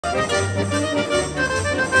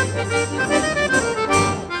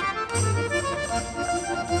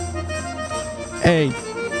Hey,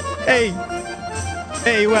 hey,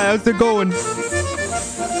 hey, how's it going?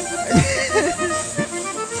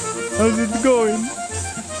 How's it going?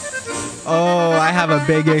 Oh, I have a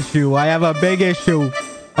big issue. I have a big issue.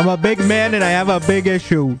 I'm a big man and I have a big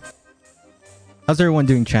issue. How's everyone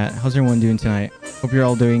doing, chat? How's everyone doing tonight? Hope you're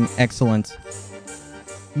all doing excellent.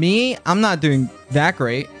 Me, I'm not doing that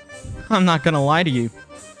great. I'm not gonna lie to you.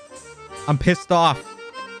 I'm pissed off.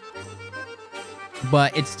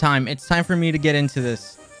 But it's time. It's time for me to get into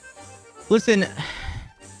this. Listen.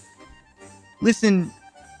 Listen.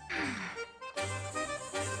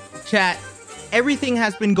 Chat. Everything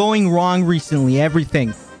has been going wrong recently.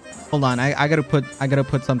 Everything. Hold on. I gotta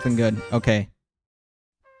put something good. Okay.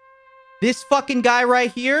 This fucking guy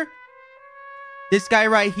right here. This guy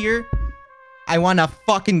right here. I wanna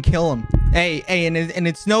fucking kill him. Hey, and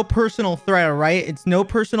it's no personal threat, alright? It's no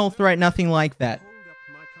personal threat, nothing like that.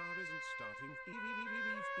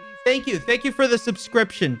 Thank you for the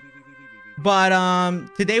subscription. But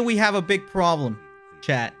today we have a big problem,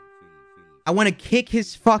 chat. I want to kick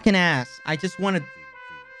his fucking ass. I just want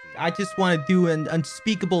to do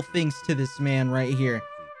unspeakable things to this man right here.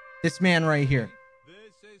 This man right here.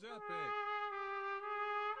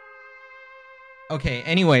 Okay,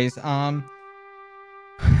 anyways,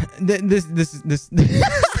 this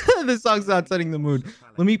this song's not setting the mood.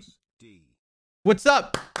 Let me. What's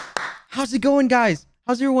up? How's it going, guys?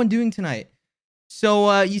 How's everyone doing tonight?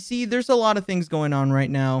 So you see, there's a lot of things going on right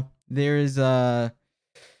now. There's I'm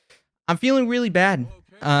feeling really bad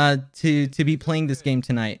to be playing this game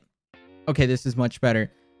tonight. Okay, this is much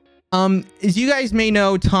better. As you guys may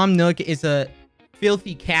know, Tom Nook is a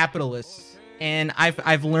filthy capitalist, and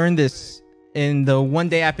I've learned this in the one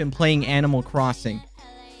day I've been playing Animal Crossing.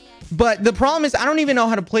 But the problem is I don't even know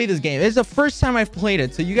how to play this game. It's the first time I've played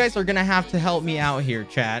it, so you guys are gonna have to help me out here,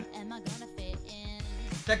 chat.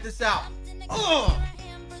 Check this out. Oh,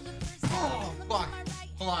 fuck.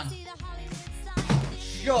 Hold on.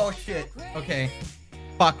 Oh, shit. Okay.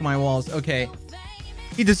 Fuck my walls. Okay.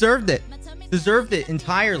 He deserved it. Deserved it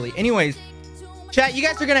entirely. Anyways, chat, you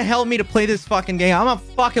guys are gonna help me to play this fucking game. I'm gonna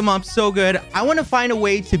fuck him up so good. I want to find a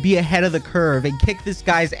way to be ahead of the curve and kick this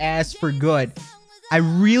guy's ass for good. I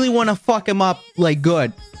really want to fuck him up, like,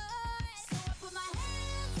 good.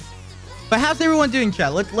 But how's everyone doing,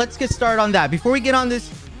 chat? Let's get started on that. Before we get on this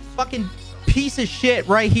fucking piece of shit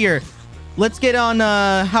right here, let's get on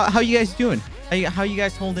how you guys doing? How you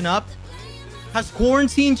guys holding up? How's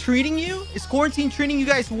quarantine treating you? Is quarantine treating you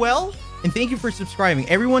guys well? And thank you for subscribing.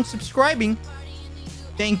 Everyone subscribing,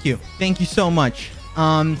 thank you. Thank you so much.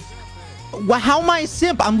 How am I a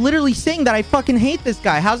simp? I'm literally saying that I fucking hate this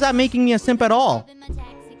guy. How's that making me a simp at all?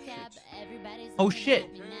 Oh shit.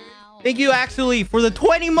 Thank you actually for the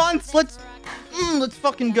 20 months. Let's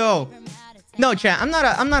fucking go. No, chat, I'm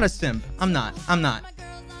not a simp. I'm not.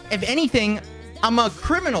 If anything, I'm a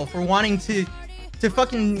criminal for wanting to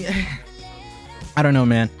fucking I don't know,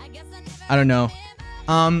 man. I don't know.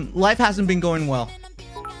 Life hasn't been going well.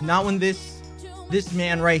 Not when this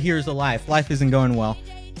man right here is alive. Life isn't going well.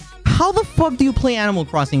 How the fuck do you play Animal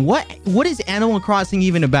Crossing? What is Animal Crossing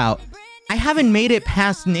even about? I haven't made it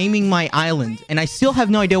past naming my island, and I still have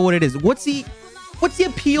no idea what it is. What's the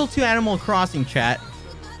appeal to Animal Crossing, chat?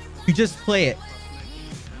 You just play it.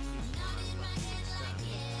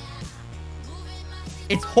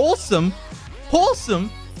 It's wholesome. Wholesome.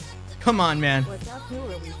 Come on, man.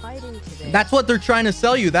 That's what they're trying to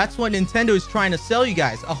sell you. That's what Nintendo is trying to sell you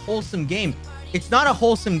guys. A wholesome game. It's not a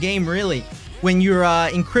wholesome game, really, when you're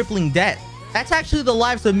in crippling debt. That's actually the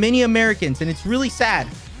lives of many Americans, and it's really sad.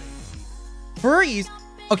 Furries.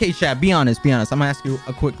 Okay, chat, be honest. I'm gonna ask you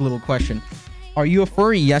a quick little question. Are you a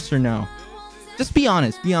furry? Yes or no? Just be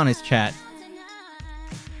honest. Be honest, chat.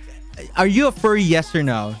 Are you a furry? Yes or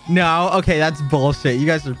no? No? Okay, that's bullshit. You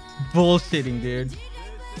guys are bullshitting, dude.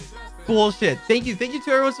 Bullshit. Thank you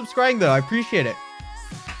to everyone subscribing, though. I appreciate it.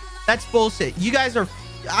 That's bullshit. You guys are...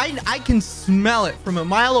 I can smell it from a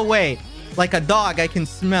mile away. Like a dog, I can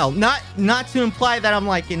smell. Not to imply that I'm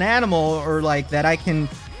like an animal or like that I can,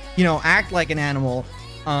 you know, act like an animal.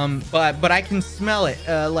 But I can smell it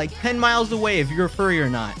like 10 miles away if you're a furry or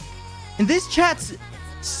not. And this chat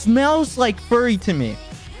smells like furry to me.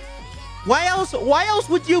 Why else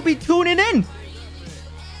would you be tuning in?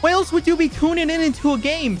 Why else would you be tuning in into a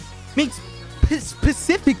game made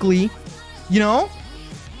specifically, you know?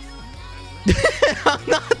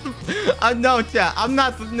 I'm not.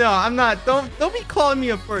 Don't be calling me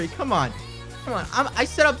a furry. Come on. I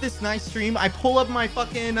set up this nice stream. I pull up my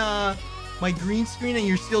fucking my green screen, and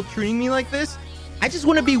you're still treating me like this. I just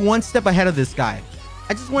want to be one step ahead of this guy.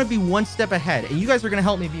 I just want to be one step ahead, and you guys are gonna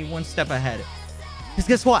help me be one step ahead. Because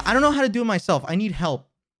guess what? I don't know how to do it myself. I need help.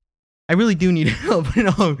 I really do need help.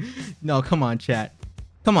 No, no, come on, chat.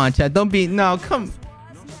 Come on, chat. Don't be... No, come...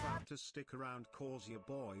 To stick around cause your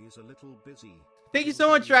boy is a little busy. Thank you so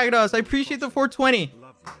much, Dragados. I appreciate the 420.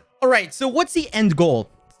 All right, so what's the end goal?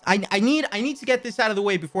 I need to get this out of the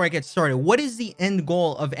way before I get started. What is the end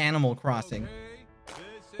goal of Animal Crossing?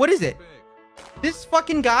 What is it? This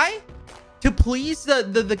fucking guy? To please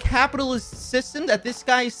the capitalist system that this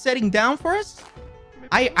guy is setting down for us?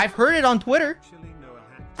 I've heard it on Twitter.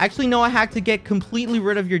 Actually, no, I hacked to get completely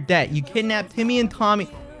rid of your debt. You kidnapped Timmy and Tommy.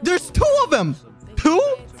 There's 2 of them.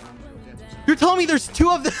 2? You're telling me there's 2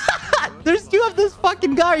 of them? There's 2 of this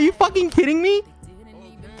fucking guy. Are you fucking kidding me?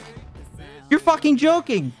 You're fucking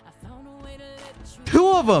joking. 2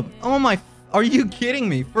 of them. Oh my... Are you kidding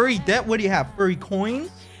me? Furry debt? What do you have? Furry coins?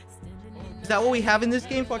 Is that what we have in this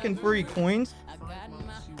game? Fucking furry coins?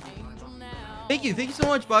 Thank you. Thank you so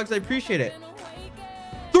much, Bugs. I appreciate it.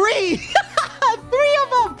 3! 3 of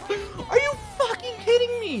them! Are you fucking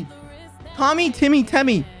kidding me? Tommy, Timmy,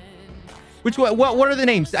 Temmy. Which one? What are the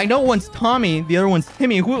names? I know one's Tommy. The other one's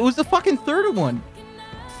Timmy. Who's the fucking third one?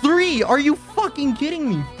 3! Are you fucking kidding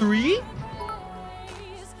me? 3?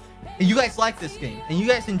 And you guys like this game. And you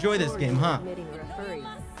guys enjoy this game, huh?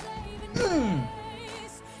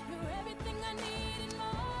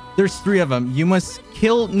 There's 3 of them. You must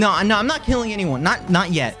kill... No, I'm not killing anyone.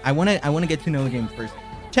 Not yet. I want to get to know the game first.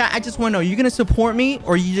 Chat, I just want to know, are you going to support me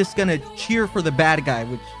or are you just going to cheer for the bad guy,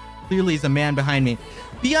 which clearly is a man behind me?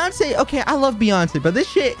 Beyonce, okay, I love Beyonce, but this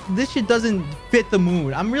shit doesn't fit the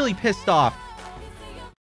mood. I'm really pissed off.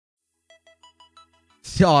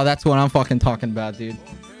 Oh, that's what I'm fucking talking about, dude.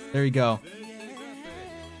 There you go.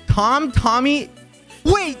 Tommy.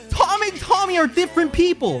 Wait, Tom and Tommy are different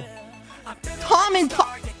people. Tom and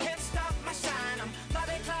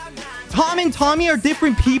Tommy are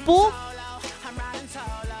different people?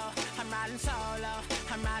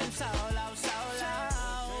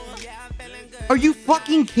 Are you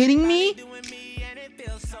fucking kidding me?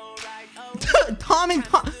 Tom and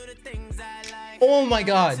Tom. Oh my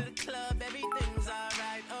god.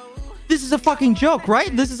 This is a fucking joke,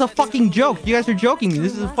 right? This is a fucking joke. You guys are joking me.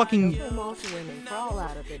 This is a fucking...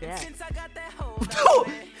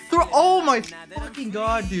 Oh my fucking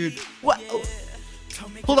god, dude. What?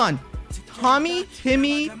 Hold on. Tommy,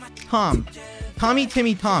 Timmy, Tom. Tommy,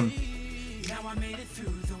 Timmy, Tom.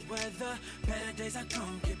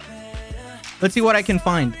 Let's see what I can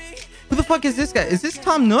find. Who the fuck is this guy? Is this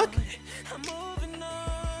Tom Nook?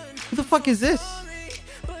 Who the fuck is this?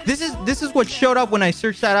 This is what showed up when I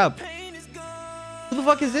searched that up. Who the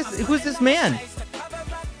fuck is this? Who's this man?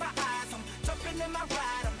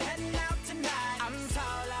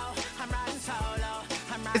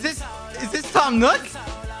 Is this Tom Nook?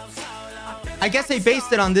 I guess they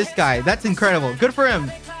based it on this guy. That's incredible. Good for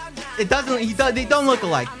him. It doesn't. They don't look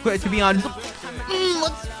alike. To be honest.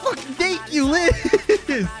 Let's fucking thank you,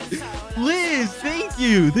 Liz. Liz, thank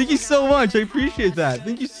you. Thank you so much. I appreciate that.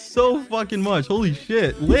 Thank you so fucking much. Holy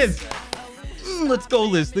shit, Liz. Let's go,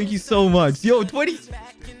 Liz. Thank you so much. Yo, 20.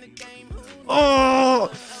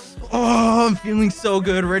 Oh, I'm feeling so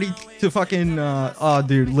good. Ready to fucking. Oh,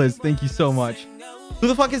 dude, Liz. Thank you so much. Who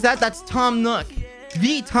the fuck is that? That's Tom Nook.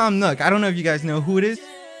 The Tom Nook. I don't know if you guys know who it is.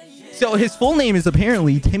 So his full name is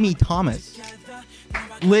apparently Timmy Thomas.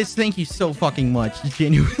 Liz, thank you so fucking much.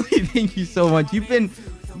 Genuinely, thank you so much. You've been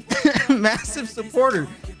massive supporter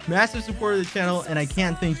of the channel, and I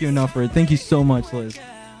can't thank you enough for it. Thank you so much, Liz.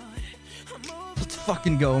 Let's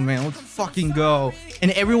fucking go, man. Let's fucking go.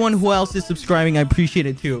 And everyone who else is subscribing, I appreciate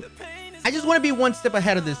it too. I just want to be one step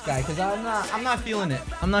ahead of this guy because I'm not feeling it.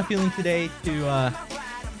 I'm not feeling today to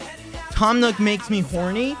Tom Nook makes me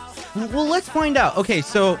horny. Well, let's find out. Okay,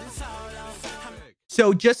 so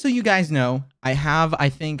just so you guys know, I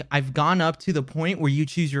think I've gone up to the point where you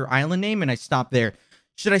choose your island name and I stop there.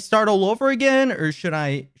 Should I start all over again or should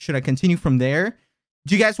I continue from there?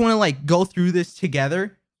 Do you guys want to like go through this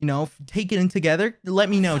together? You know, take it in together? Let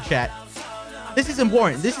me know, chat. This is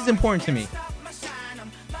important. This is important to me.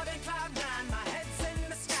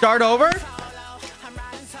 Start over?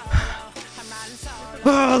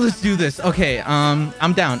 Oh, let's do this. Okay,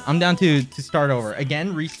 I'm down. I'm down to start over.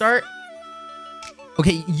 Again, restart.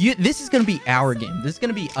 Okay, this is gonna be our game. This is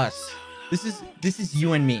gonna be us. This is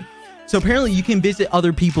you and me. So apparently you can visit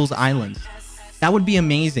other people's islands. That would be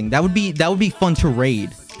amazing. That would be fun to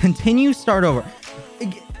raid. Continue, start over.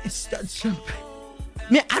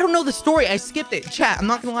 Man, I don't know the story. I skipped it. Chat, I'm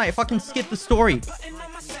not gonna lie. I fucking skipped the story.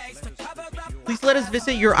 Please let us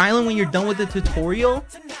visit your island when you're done with the tutorial.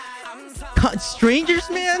 Strangers,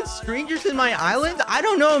 man? Strangers in my island? I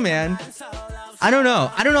don't know, man. I don't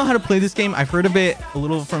know. I don't know how to play this game. I've heard a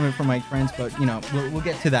little from it from my friends, but you know, we'll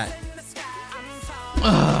get to that.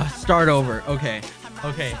 Start over. Okay.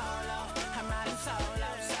 Okay.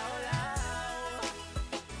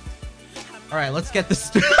 All right, let's get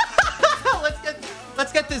this.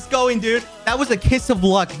 let's get this going, dude. That was a kiss of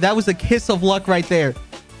luck. That was a kiss of luck right there.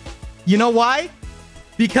 You know why?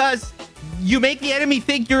 Because you make the enemy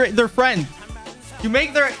think you're their friend. You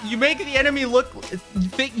make the enemy look.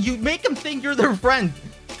 You make them think you're their friend.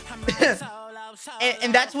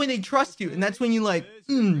 and that's when they trust you, and that's when you like.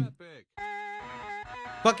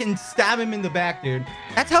 Fucking stab him in the back, dude.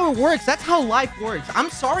 That's how it works. That's how life works.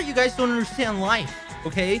 I'm sorry you guys don't understand life,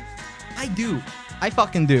 okay? I do. I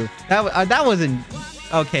fucking do. That wasn't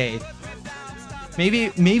okay. Maybe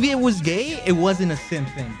it was gay. It wasn't a simp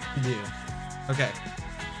thing to do. Okay.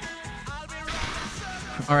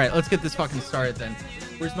 All right, let's get this fucking started then.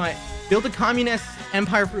 Where's my build a communist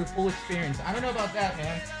empire for a full experience? I don't know about that,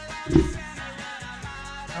 man.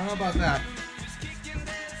 I don't know about that.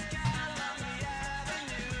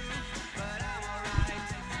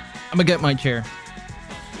 I'm gonna get my chair.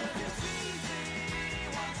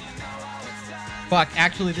 Fuck,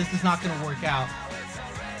 actually, this is not gonna work out.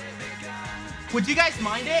 Would you guys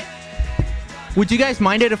mind it? Would you guys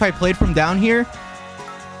mind it if I played from down here?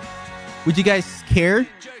 Would you guys care?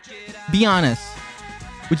 Be honest.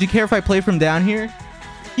 Would you care if I played from down here?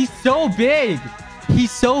 He's so big.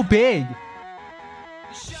 He's so big.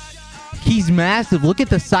 He's massive. Look at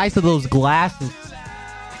the size of those glasses.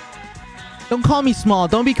 Don't call me small.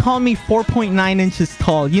 Don't be calling me 4.9 inches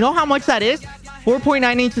tall. You know how much that is?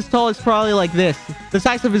 4.9 inches tall is probably like this. The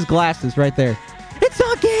size of his glasses right there. It's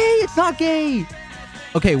not gay. It's not gay.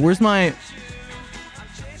 Okay, where's my...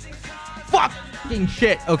 Fucking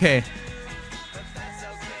shit. Okay.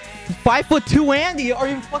 5'2" Andy. Are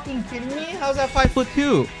you fucking kidding me? How's that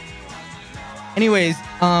 5'2"? Anyways,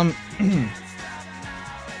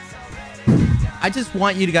 I just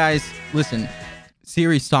want you to guys... Listen.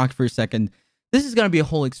 Serious talk for a second. This is going to be a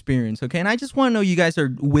whole experience, okay? And I just want to know you guys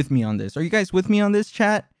are with me on this. Are you guys with me on this,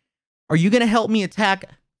 chat? Are you going to help me attack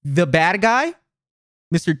the bad guy?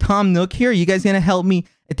 Mr. Tom Nook here? Are you guys going to help me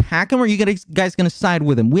attack him? Or are you guys going to side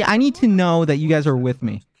with him? I need to know that you guys are with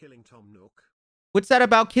me. What's that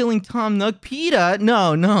about killing Tom Nook? PETA?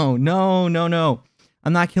 No.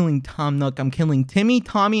 I'm not killing Tom Nook. I'm killing Timmy,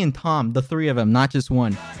 Tommy, and Tom. The three of them, not just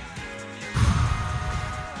one.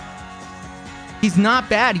 He's not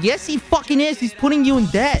bad. Yes, he fucking is. He's putting you in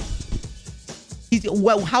debt.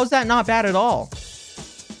 Well, how's that not bad at all?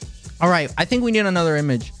 All right. I think we need another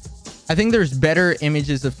image. I think there's better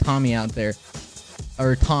images of Tommy out there.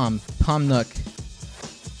 Or Tom Nook.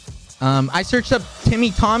 I searched up Timmy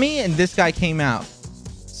Tommy and this guy came out.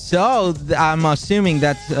 So I'm assuming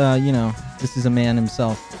that's, you know, this is a man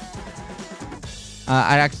himself.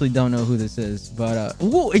 I actually don't know who this is, but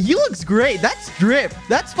whoa, he looks great. That's drip.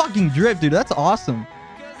 That's fucking drip, dude. That's awesome.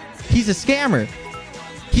 He's a scammer.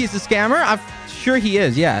 He's a scammer. I'm sure he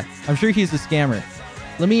is. Yeah, I'm sure he's a scammer.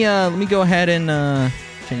 Let me go ahead and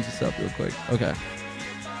change this up real quick. Okay.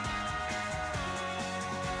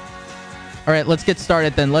 All right, let's get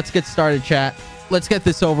started then. Let's get started, chat. Let's get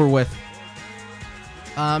this over with.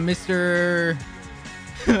 Mr.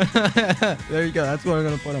 There you go. That's where I'm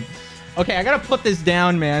gonna put him. Okay, I gotta put this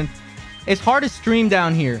down, man. It's hard to stream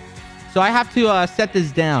down here, so I have to set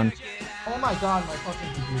this down. Oh my god, my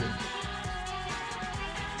fucking computer.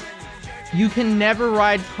 You can never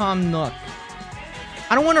ride Tom Nook.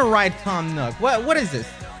 I don't want to ride Tom Nook. What is this?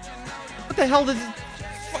 What the hell does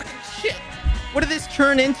this fucking shit? What did this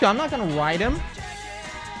turn into? I'm not gonna ride him.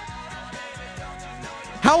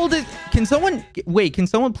 How old is... Can someone... Wait, can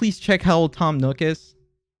someone please check how old Tom Nook is?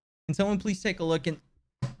 Can someone please take a look and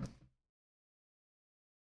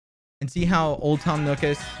see how old Tom Nook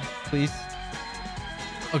is, please?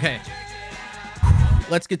 Okay.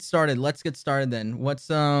 Let's get started. Let's get started then. What's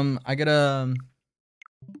I gotta...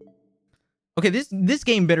 Okay, this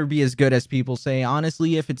game better be as good as people say.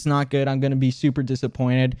 Honestly, if it's not good, I'm gonna be super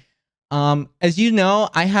disappointed. As you know,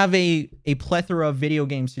 I have a plethora of video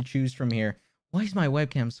games to choose from here. Why is my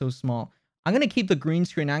webcam so small? I'm gonna keep the green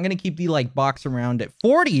screen. I'm gonna keep the like box around it.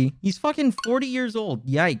 40? He's fucking 40 years old.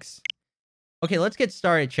 Yikes. Okay, let's get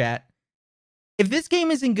started, chat. If this game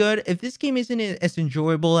isn't good, if this game isn't as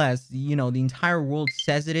enjoyable as, you know, the entire world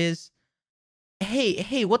says it is,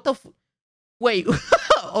 hey, what the wait.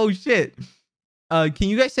 Oh shit. Can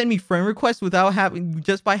you guys send me friend requests without having,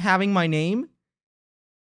 just by having my name?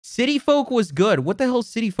 City Folk was good. What the hell,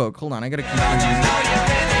 City Folk? Hold on, I gotta confirm.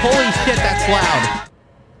 Holy shit, that's loud.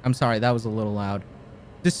 I'm sorry, that was a little loud.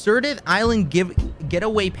 Deserted Island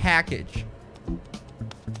Getaway Package.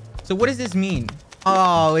 So what does this mean?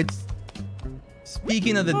 Oh, it's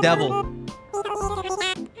speaking of the devil.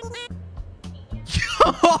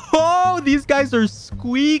 Oh, these guys are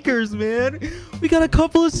squeakers, man. We got a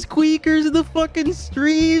couple of squeakers in the fucking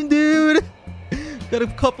stream, dude. Got a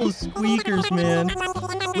couple of squeakers, man.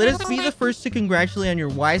 Let us be the first to congratulate on your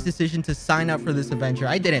wise decision to sign up for this adventure.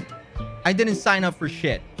 I didn't sign up for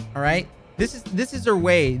shit. All right. This is her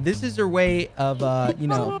way. This is her way of you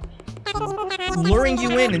know, luring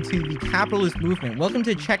you into the capitalist movement. Welcome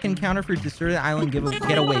to check and counter for deserted island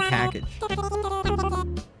getaway package.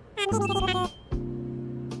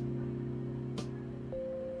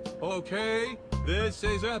 Okay, this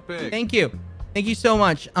is epic. Thank you. Thank you so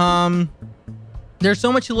much. There's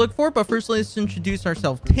so much to look for, but first let's introduce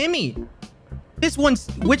ourselves. Timmy. Which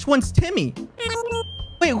one's Timmy?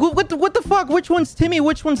 Wait, what the fuck? Which one's Timmy?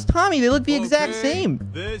 Which one's Tommy? They look the exact same.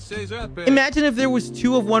 This is epic. Imagine if there was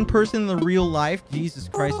two of one person in the real life. Jesus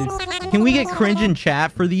Christ, dude. Can we get cringe in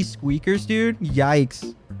chat for these squeakers, dude?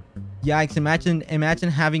 Yikes. Yikes. Imagine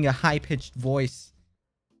having a high-pitched voice.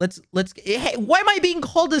 Hey, why am I being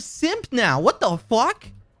called a simp now? What the fuck?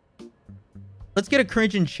 Let's get a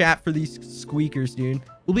cringe in chat for these squeakers, dude.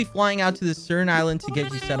 We'll be flying out to this certain island to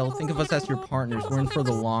get you settled. Think of us as your partners. We're in for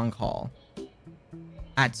the long haul.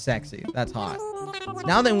 That's sexy. That's hot.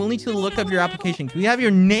 Now then, we'll need to look up your application. Can we have your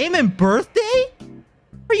name and birthday?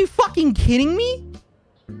 Are you fucking kidding me?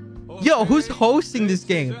 Okay, yo, who's hosting this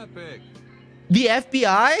game? The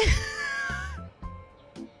FBI?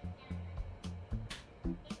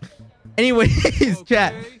 Anyways,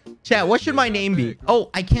 chat, what should my name be?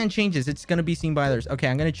 Oh, I can't change this. It's gonna be seen by others. Okay,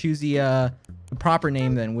 I'm gonna choose the proper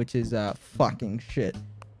name then, which is fucking shit.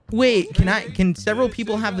 Wait, can several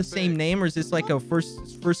people have the same name, or is this like a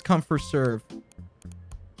first come first serve?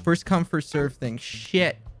 First come first serve thing.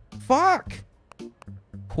 Shit. Fuck.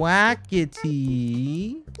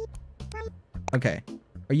 Quackity. Okay.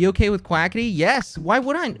 Are you okay with Quackity? Yes. Why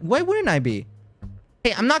wouldn't I be?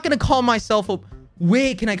 Hey, I'm not gonna call myself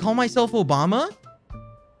wait, can I call myself Obama?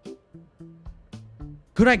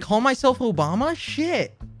 Could I call myself Obama?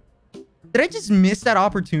 Shit. Did I just miss that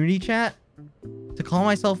opportunity, chat? To call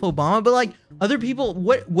myself Obama? But like other people,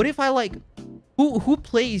 what if I like who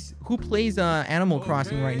plays Animal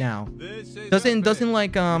Crossing right now? Doesn't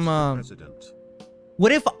like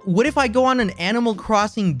what if I go on an Animal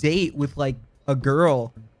Crossing date with like a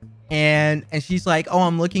girl and she's like, "Oh,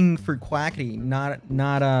 I'm looking for Quackity, not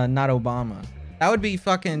Obama." That would be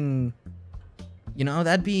fucking, you know,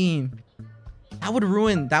 that would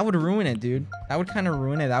ruin it, dude. That would kind of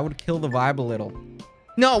ruin it. That would kill the vibe a little.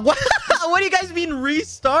 No, what? What do you guys mean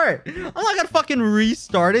restart? I'm not gonna fucking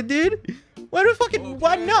restart it, dude. What the fucking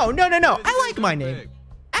what? No. I like my name.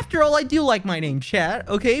 After all, I do like my name, chat.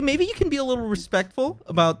 Okay, maybe you can be a little respectful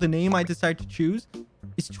about the name I decide to choose.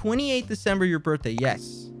 Is 28th December your birthday?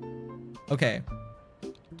 Yes. Okay.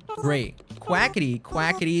 Great.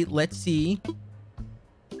 Quackity. Let's see.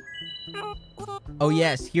 Oh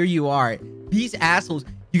yes, here you are. These assholes.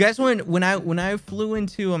 You guys, when I flew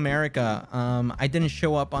into America, I didn't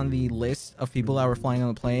show up on the list of people that were flying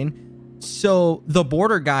on the plane. So the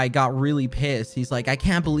border guy got really pissed. He's like, "I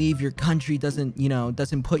can't believe your country doesn't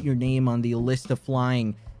put your name on the list of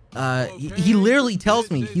flying." He literally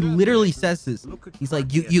tells me. He literally says this. He's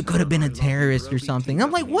like, "You could have been a terrorist or something."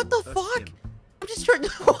 I'm like, "What the fuck?" I'm just trying to...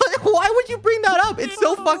 Why would you bring that up? It's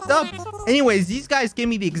so fucked up. Anyways, these guys give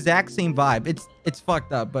me the exact same vibe. It's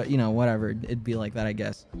fucked up, but you know, whatever. It'd be like that, I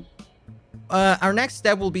guess. Our next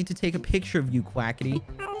step will be to take a picture of you, Quackity.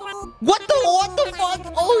 What the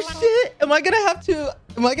fuck? Oh shit! Am I gonna have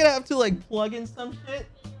to like plug in some shit?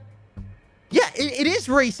 Yeah, it is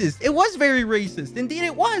racist. It was very racist. Indeed,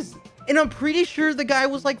 it was. And I'm pretty sure the guy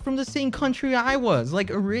was like from the same country I was. Like,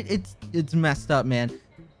 it's messed up, man.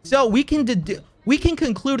 So we can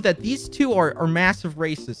conclude that these two are massive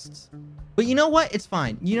racists. But you know what? It's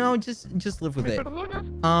fine. You know, just live with it.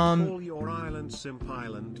 Call your island Simp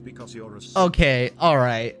Island because you're a simp. Okay, all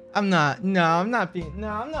right. I'm no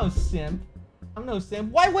simp. I'm no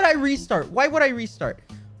simp. Why would I restart?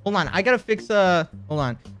 Hold on. I gotta fix hold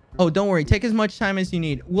on. Oh, don't worry. Take as much time as you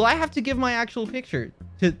need. Will I have to give my actual picture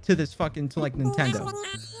to this fucking like Nintendo?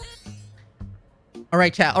 All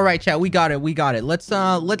right, chat. We got it.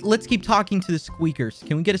 Let's keep talking to the squeakers.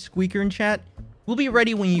 Can we get a squeaker in chat? We'll be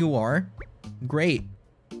ready when you are. Great.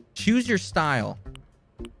 Choose your style.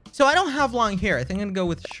 So I don't have long hair. I think I'm gonna go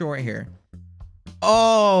with short hair.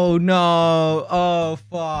 Oh no. Oh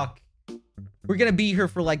fuck. We're gonna be here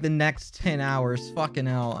for like the next 10 hours. Fucking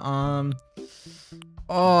hell.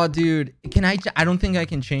 Oh dude. Can I don't think I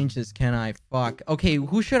can change this, can I? Fuck. Okay,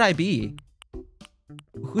 who should I be?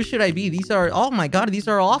 Who should I be? These are, oh my god, these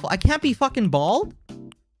are awful. I can't be fucking bald?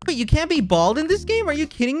 Wait, you can't be bald in this game? Are you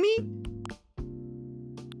kidding me?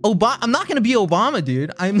 I'm not gonna be Obama,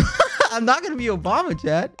 dude. I'm I'm not gonna be Obama,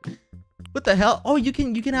 chat. What the hell? Oh, you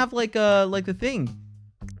can have like the thing.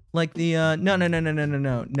 Like the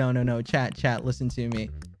no, chat, listen to me.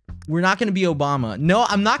 We're not gonna be Obama. No,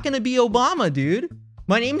 I'm not gonna be Obama, dude.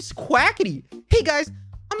 My name's Quackity. Hey guys,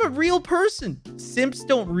 I'm a real person. Simps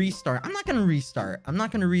don't restart. I'm not gonna restart.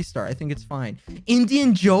 I think it's fine.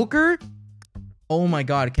 Indian Joker? Oh my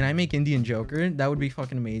god, can I make Indian Joker? That would be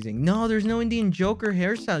fucking amazing. No, there's no Indian Joker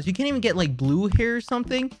hairstyles. You can't even get like blue hair or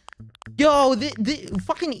something. Yo, the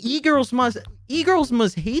fucking e-girls must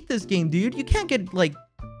hate this game, dude. You can't get like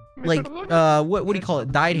what do you call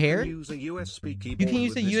it? Dyed hair? You can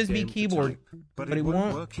use a USB keyboard, but it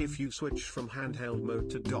won't work if you switch from handheld mode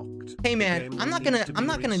to docked. Hey man, I'm not gonna,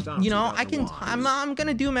 you know, I'm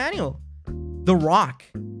gonna do manual. The Rock.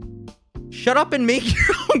 Shut up and make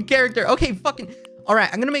your own character. Okay, fucking. All right,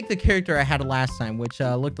 I'm gonna make the character I had last time, which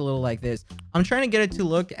looked a little like this. I'm trying to get it to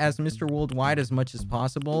look as Mr. Worldwide as much as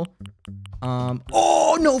possible.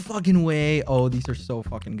 Oh, no fucking way. Oh, these are so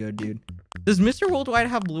fucking good, dude. Does Mr. Worldwide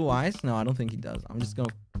have blue eyes? No, I don't think he does. I'm just gonna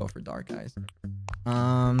go for dark eyes.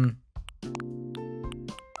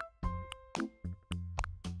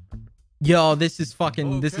 Yo, this is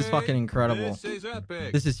fucking incredible.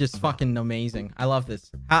 This is just fucking amazing. I love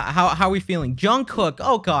this. How are we feeling? Jungkook.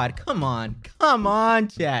 Oh god, come on,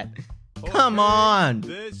 chat. Come on.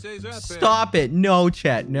 Stop it. No,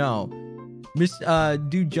 chat. No.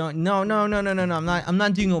 Dude, no. I'm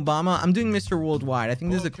not doing Obama. I'm doing Mr. Worldwide. I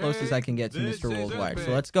think this is the closest I can get to Mr. Worldwide.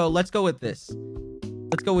 So let's go with this.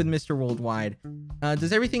 Let's go with Mr. Worldwide.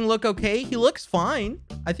 Does everything look okay? He looks fine.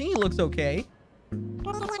 I think he looks okay.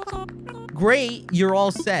 Great, you're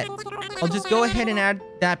all set. I'll just go ahead and add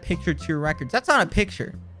that picture to your records. That's not a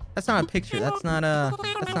picture. That's not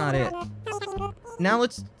it. Now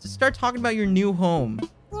let's start talking about your new home.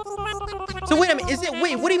 So wait a minute,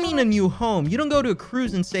 wait, what do you mean a new home? You don't go to a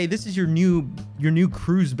cruise and say this is your new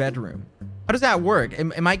cruise bedroom. How does that work?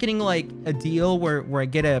 Am I getting like a deal where I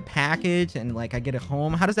get a package and like I get a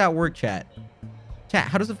home? How does that work, chat? Chat,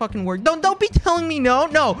 how does it fucking work? Don't be telling me no.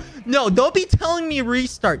 Don't be telling me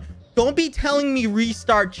restart. Don't be telling me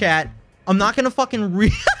restart, chat. I'm not gonna fucking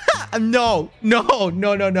No.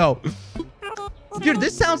 Dude,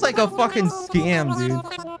 this sounds like a fucking scam, dude.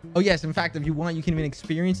 Oh yes, in fact, if you want, you can even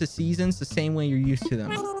experience the seasons the same way you're used to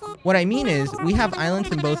them. What I mean is, we have islands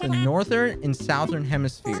in both the northern and southern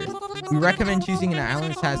hemisphere. We recommend choosing an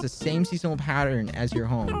island that has the same seasonal pattern as your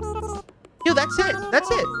home. Yo, that's it.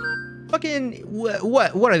 Fucking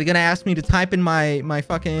what are they gonna ask me to type in my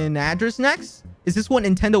fucking address next? Is this what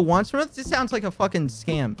Nintendo wants from us? This sounds like a fucking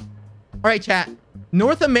scam. All right, chat.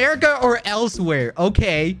 North America or elsewhere?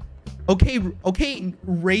 Okay,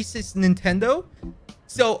 racist Nintendo.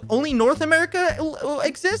 So only North America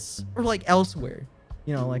exists, or like elsewhere?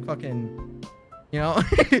 You know, like fucking, you know.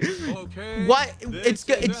 Okay, what? It's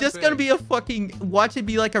just gonna be a fucking, watch it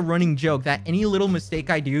be like a running joke that any little mistake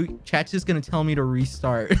I do, chat's just gonna tell me to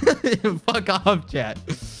restart. Fuck off, chat.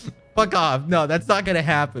 Fuck off. No, that's not gonna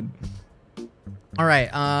happen. All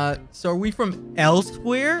right, so are we from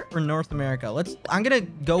elsewhere or North America? I'm gonna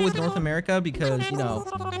go with North America because, you know,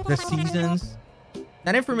 the seasons.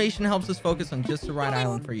 That information helps us focus on just the right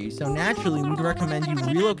island for you. So naturally, we'd recommend you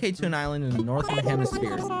relocate to an island in the northern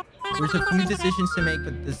hemisphere. There's a few decisions to make,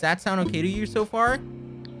 but does that sound okay to you so far?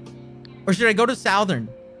 Or should I go to southern?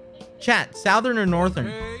 Chat, southern or northern?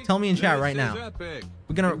 Okay, tell me in chat right now. Epic.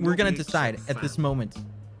 We're gonna decide at this moment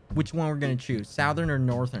which one we're gonna choose, southern or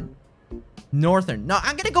northern. Northern. No,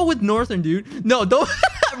 I'm gonna go with northern, dude. No, don't.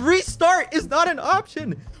 Restart is not an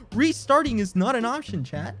option. Restarting is not an option,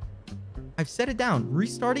 chat. I've set it down.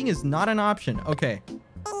 Restarting is not an option. Okay.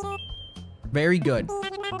 Very good.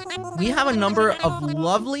 We have a number of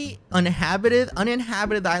lovely uninhabited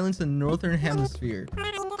islands in the northern hemisphere.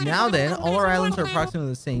 Now then, all our islands are approximately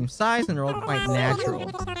the same size and they're all quite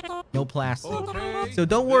natural. No plastic. Okay, So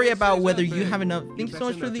don't worry about whether you have enough. Thanks so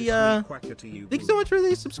much for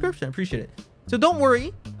the subscription. I appreciate it. So don't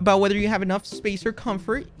worry about whether you have enough space or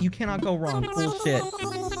comfort. You cannot go wrong. Bullshit.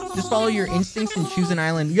 Just follow your instincts and choose an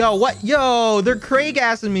island. Yo, what? Yo, they're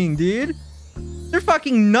Craig-assing me, dude. They're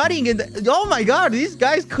fucking nutting. Oh my god, these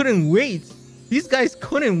guys couldn't wait.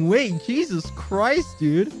 Jesus Christ,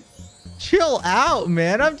 dude. Chill out,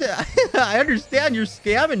 man. I understand you're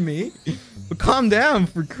scamming me. But calm down,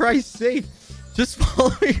 for Christ's sake. Just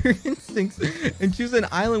follow your instincts and choose an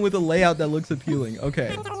island with a layout that looks appealing.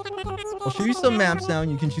 Okay. I'll show you some maps now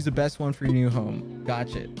and you can choose the best one for your new home.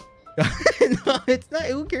 Gotcha. No, it's not.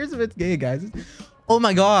 Who cares if it's gay, guys? Oh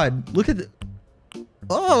my god. Look at the...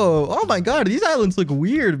 Oh my god. These islands look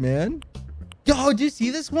weird, man. Yo, do you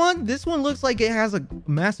see this one? This one looks like it has a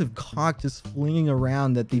massive cock just flinging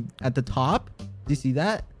around at the top. Do you see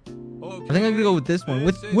that? Okay. I think I'm gonna go with this one.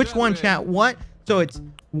 With which one, chat? What? So it's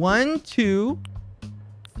 1, 2,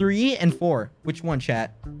 3, and 4. Which one,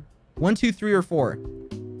 chat? 1, 2, 3, or 4?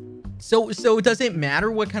 So does it matter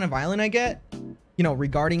what kind of island I get? You know,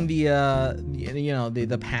 regarding the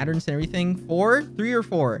the patterns and everything. 4, 3, or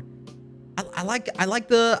 4? I like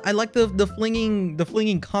the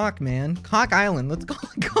flinging cock, man. Cock Island. Let's call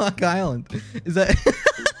it Cock Island. Is that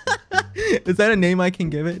is that a name I can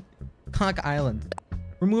give it? Cock Island.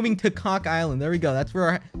 We're moving to Cock Island. There we go. That's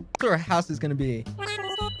where our house is gonna be.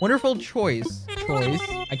 Wonderful choice.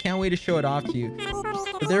 I can't wait to show it off to you.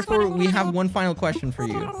 But therefore, we have one final question for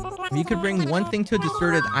you. If you could bring one thing to a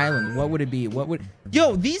deserted island, what would it be? What would...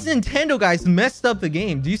 Yo, these Nintendo guys messed up the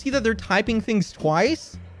game. Do you see that they're typing things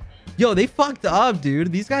twice? Yo, they fucked up,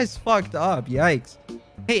 dude. These guys fucked up. Yikes.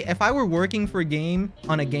 Hey, if I were working for a game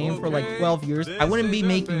for like 12 years, I wouldn't be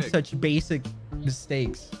making such basic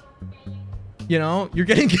mistakes. You know, you're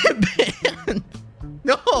gonna get banned.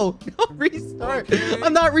 No, restart. Okay,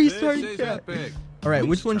 I'm not restarting chat. All right,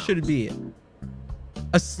 which one should it be?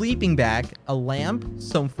 A sleeping bag, a lamp,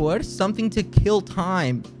 some food, something to kill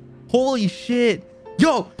time. Holy shit.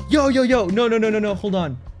 Yo. No. Hold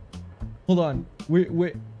on.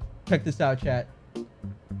 Wait. Check this out, chat.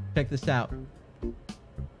 Check this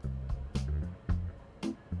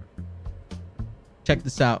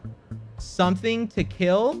out. Something to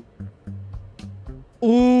kill.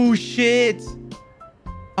 Oh shit.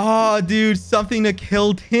 Oh, dude, something to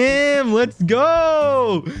kill Tim. Let's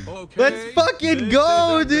go. Okay, let's fucking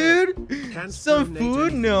go, dude. Some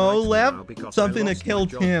food? No. Lamp? Something to kill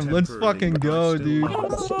Tim. Let's fucking go, dude.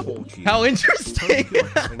 How interesting.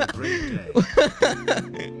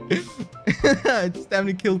 It's time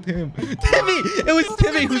to kill Tim. Timmy! It was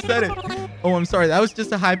Timmy who said it. Oh, I'm sorry. That was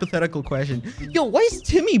just a hypothetical question. Yo, why is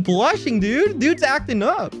Timmy blushing, dude? Dude's acting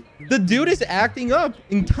up. The dude is acting up.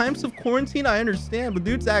 In times of quarantine, I understand, but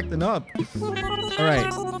dude's acting up. All right.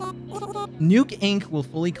 Nuke Inc. will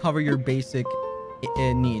fully cover your basic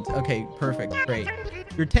needs. Okay, perfect. Great.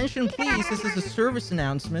 Your attention, please. This is a service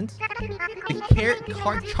announcement.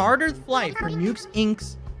 The chartered flight for Nuke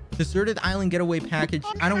Inc.'s deserted island getaway package.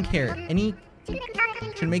 I don't care. Any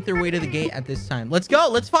should make their way to the gate at this time. Let's go.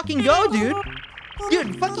 Let's fucking go, dude.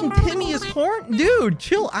 Dude, fucking Timmy is horny. Dude,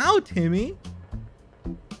 chill out, Timmy.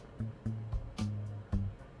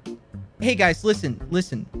 Hey guys, listen.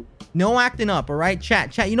 No acting up, all right?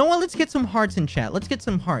 Chat. You know what? Let's get some hearts in chat. Let's get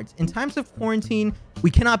some hearts. In times of quarantine,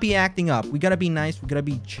 we cannot be acting up. We gotta be nice. We gotta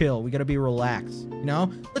be chill. We gotta be relaxed. You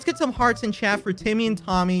know? Let's get some hearts in chat for Timmy and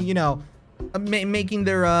Tommy. You know, making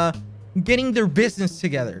their getting their business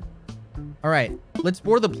together. All right, let's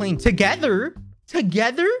board the plane together.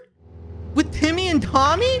 With Timmy and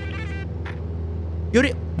Tommy.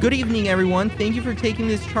 Good evening, everyone. Thank you for taking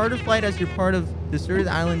this charter flight as you're part of the Deserted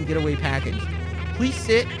Island Getaway Package. Please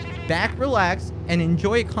sit back, relax, and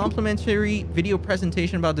enjoy a complimentary video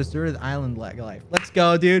presentation about Deserted Island life. Let's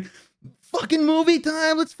go, dude. Fucking movie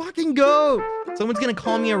time. Let's fucking go. Someone's gonna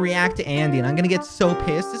call me a react to Andy, and I'm gonna get so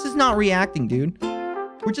pissed. This is not reacting, dude.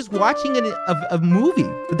 We're just watching a movie.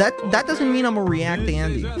 But that doesn't mean I'm a react to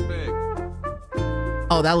Andy.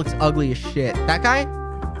 Oh, that looks ugly as shit. That guy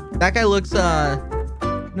looks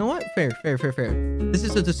you know what? Fair. This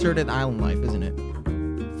is a deserted island life, isn't it?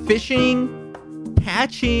 Fishing,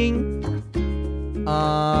 catching,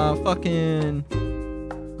 fucking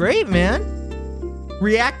great, man.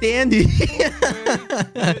 React Andy.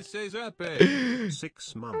 This is epic.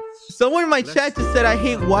 6 months. Someone in my chat just said I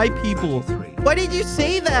hate white people. Why did you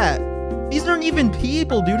say that? These aren't even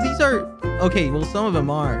people, dude. These are okay. Well, some of them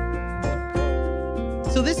are.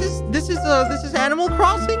 So this is Animal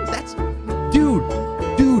Crossing. That's dude.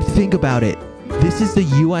 Think about it. This is the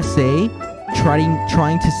USA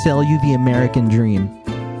trying to sell you the American dream.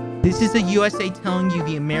 This is the USA telling you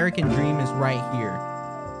the American dream is right here.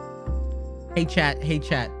 Hey chat,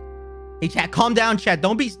 calm down, chat.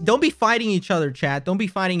 Don't be fighting each other, chat. Don't be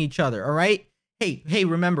fighting each other, all right? Hey,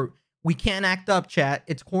 remember, we can't act up, chat.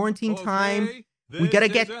 It's quarantine time.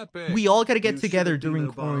 We all gotta get together during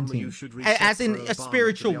quarantine. As in a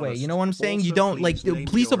spiritual way, you know what I'm saying? You don't, like,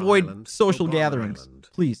 please avoid social gatherings.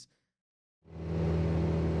 Please.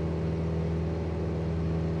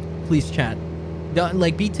 Please, chat.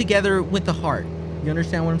 Like, be together with the heart. You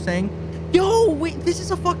understand what I'm saying? Yo, wait, this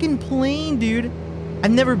is a fucking plane, dude.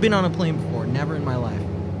 I've never been on a plane before. Never in my life.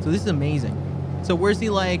 So this is amazing. So where's he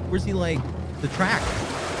like the track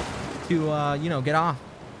to, you know, get off?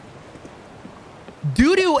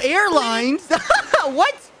 Doo-doo Airlines?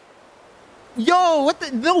 What? Yo, what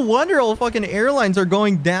the? No wonder all fucking airlines are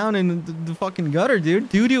going down in the fucking gutter, dude.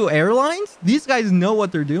 Doo-doo Airlines? These guys know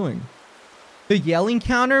what they're doing. The yelling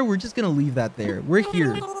counter, we're just gonna leave that there. We're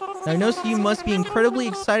here. Now, I know you must be incredibly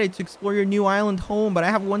excited to explore your new island home, but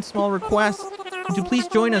I have one small request. Would you please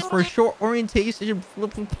join us for a short orientation?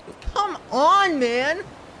 Come on, man.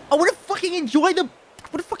 I want to fucking enjoy the...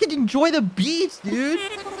 beach, dude.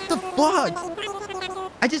 What the fuck?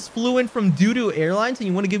 I just flew in from Doo-doo Airlines and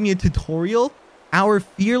you want to give me a tutorial? Our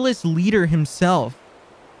fearless leader himself.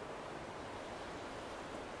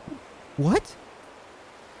 What?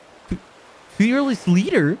 Fearless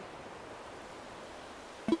leader?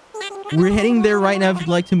 We're heading there right now if you'd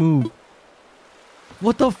like to move.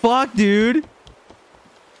 What the fuck, dude?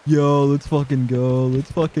 Yo, let's fucking go.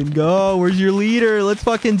 Let's fucking go. Where's your leader? Let's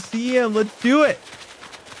fucking see him. Let's do it.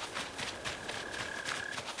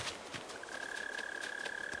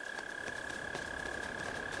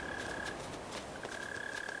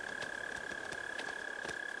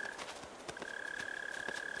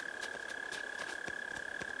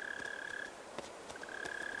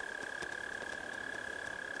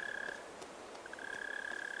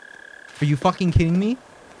 Are you fucking kidding me?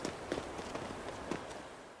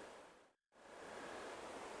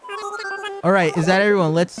 All right, is that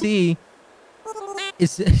everyone? Let's see.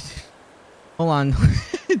 It's hold on.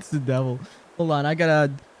 It's the devil. Hold on, I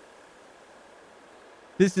gotta.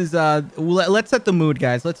 This is let's set the mood,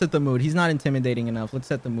 guys. Let's set the mood. He's not intimidating enough. Let's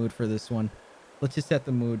set the mood for this one. Let's just set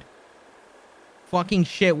the mood. Fucking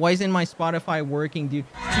shit. Why isn't my Spotify working, dude?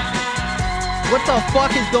 What the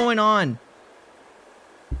fuck is going on?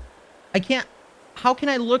 I can't... How can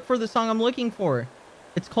I look for the song I'm looking for?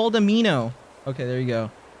 It's called Amino. Okay, there you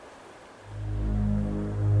go.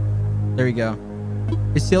 There you go.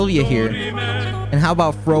 Is Sylvia here? And how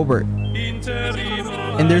about Frobert?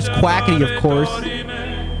 And there's Quackity, of course.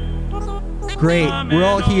 Great, we're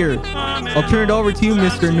all here. I'll turn it over to you,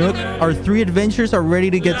 Mr. Nook. Our 3 adventures are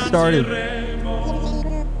ready to get started.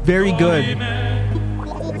 Very good.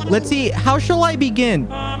 Let's see, how shall I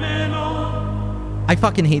begin? I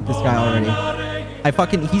fucking hate this guy already.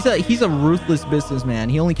 He's a ruthless businessman.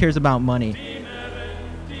 He only cares about money.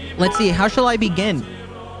 Let's see, how shall I begin?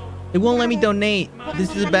 It won't let me donate.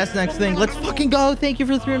 This is the best next thing. Let's fucking go. Thank you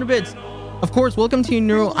for the 300 bits. Of course, welcome to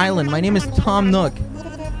Neuro Island. My name is Tom Nook,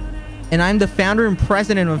 and I'm the founder and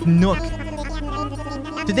president of Nook.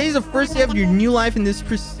 Today's the first day of your new life in this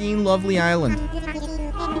pristine, lovely island.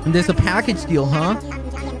 And there's a package deal, huh?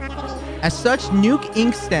 As such, Nuke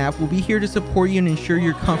Inc. staff will be here to support you and ensure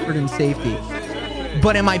your comfort and safety.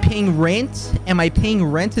 But am I paying rent? Am I paying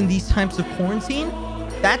rent in these times of quarantine?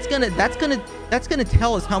 That's gonna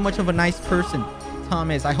tell us how much of a nice person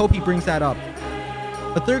Tom is. I hope he brings that up.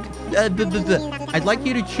 But I'd like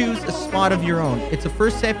you to choose a spot of your own. It's a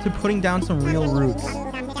first step to putting down some real roots.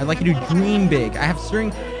 I'd like you to dream big. I have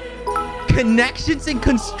certain connections in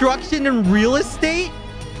construction and real estate.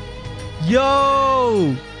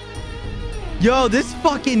 Yo, this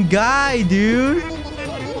fucking guy, dude.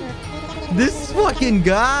 This fucking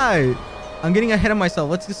guy. I'm getting ahead of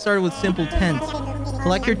myself. Let's get started with simple tent.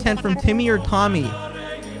 Collect your tent from Timmy or Tommy.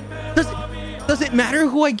 Does it matter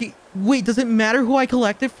who I get? Wait, does it matter who I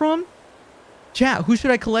collect it from? Chat, who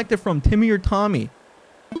should I collect it from? Timmy or Tommy?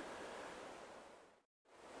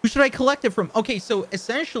 Who should I collect it from? Okay, so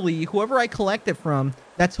essentially, whoever I collect it from,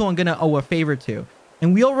 that's who I'm gonna owe a favor to.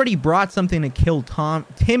 And we already brought something to kill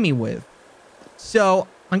Timmy with. So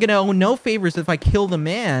I'm gonna owe no favors if I kill the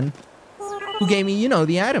man who gave me, you know,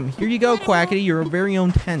 the item. Here you go, Quackity, your very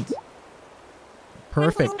own tent.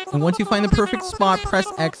 Perfect. And once you find the perfect spot, press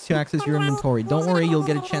X to access your inventory. Don't worry, you'll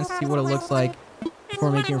get a chance to see what it looks like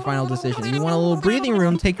before making your final decision. You want a little breathing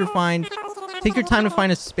room, take your time to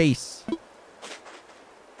find a space.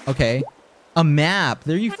 Okay. A map.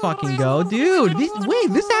 There you fucking go. Dude, wait,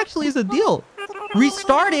 this actually is a deal.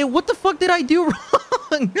 Restart it? What the fuck did I do wrong?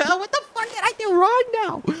 What the fuck did I do wrong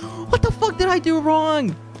now? What the fuck did I do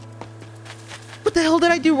wrong? What the hell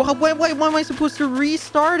did I do wrong? Why am I supposed to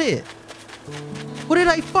restart it? What did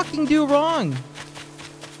I fucking do wrong?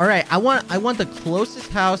 All right, I want the closest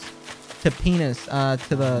house to penis, to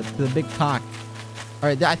the big cock. All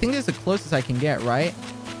right, I think this is the closest I can get, right?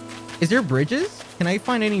 Is there bridges? Can I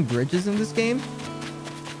find any bridges in this game?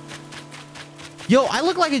 Yo, I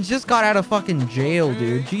look like I just got out of fucking jail,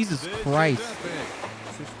 dude. Jesus Christ.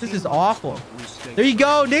 This is awful. There you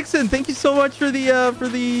go, Nixon. Thank you so much for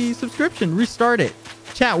the subscription. Restart it.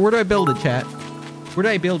 Chat, where do I build it, chat? Where do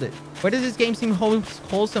I build it? Why does this game seem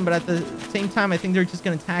wholesome, but at the same time, I think they're just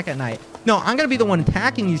going to attack at night? No, I'm going to be the one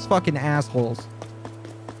attacking these fucking assholes.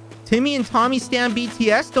 Timmy and Tommy stand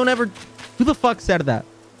BTS? Don't ever... Who the fuck said that?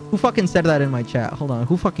 Who fucking said that in my chat? Hold on.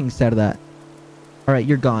 Who fucking said that? All right,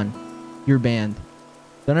 you're gone. You're banned.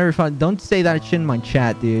 Don't say that shit in my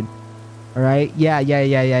chat, dude. All right? Yeah.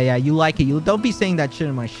 You like it. Don't be saying that shit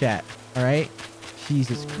in my chat. All right?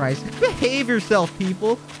 Jesus Christ. Behave yourself,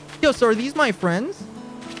 people. Yo, so are these my friends?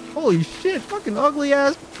 Holy shit. Fucking ugly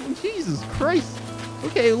ass. Jesus Christ.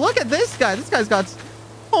 Okay, look at this guy. This guy's got...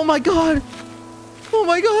 Oh my god. Oh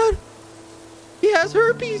my god. He has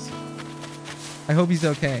herpes. I hope he's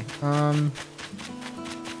okay. All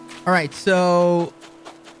right, so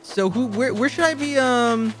where should I be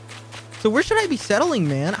where should I be settling,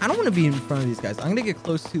 man? I don't want to be in front of these guys. I'm gonna get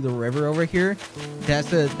close to the river over here. That's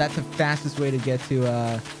the fastest way to get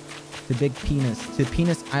to Big Penis, to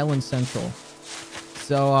Penis Island Central.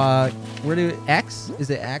 So where do X? Is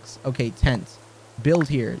it X? Okay, tent. Build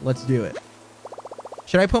here. Let's do it.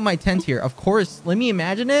 Should I put my tent here? Of course. Let me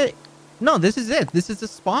imagine it. No, this is it. This is the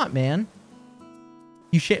spot, man.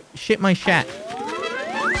 You shit my chat.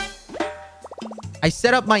 I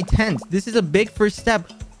set up my tent. This is a big first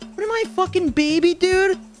step. What am I, fucking baby,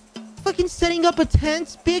 dude? Fucking setting up a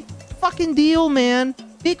tent? Big fucking deal, man.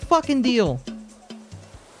 Big fucking deal.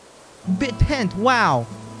 Bit tent. Wow.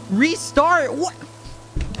 Restart. What?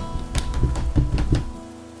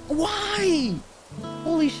 Why?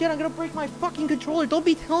 Holy shit, I'm gonna break my fucking controller. Don't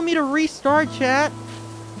be telling me to restart, chat.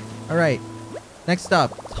 All right. Next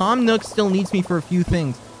up, Tom Nook still needs me for a few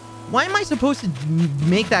things. Why am I supposed to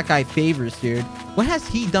make that guy favors, dude? What has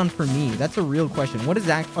he done for me? That's a real question. What has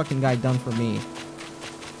that fucking guy done for me?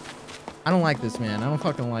 I don't like this, man. I don't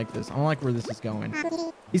fucking like this. I don't like where this is going.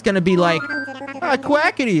 He's gonna be like,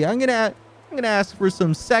 Quackity, I'm gonna ask for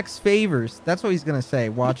some sex favors. That's what he's gonna say.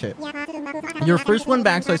 Watch it. You're first one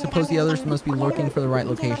back, so I suppose the others must be looking for the right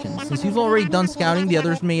location. Since you've already done scouting, the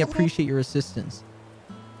others may appreciate your assistance.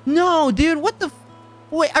 No, dude, what the...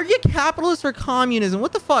 Wait, are you capitalist or communism?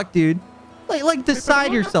 What the fuck, dude? Like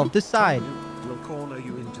decide yourself. Decide. We'll corner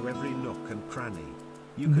you into every nook and cranny.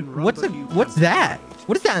 You can What's that?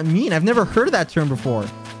 What does that mean? I've never heard of that term before.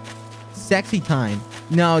 Sexy time.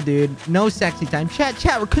 No, dude. No sexy time. Chat.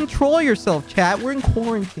 Control yourself, chat. We're in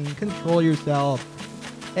quarantine. Control yourself.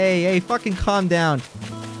 Hey, fucking calm down.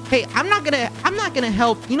 Hey, I'm not gonna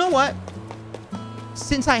help. You know what?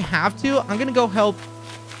 Since I have to, I'm gonna go help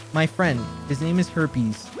my friend. His name is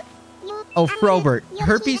Herpes. Oh, Frobert.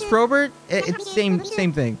 Herpes Frobert? It's same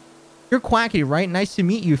thing. You're Quackity, right? Nice to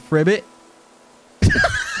meet you, Fribbit.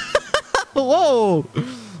 Whoa.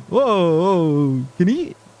 Can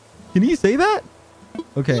he say that?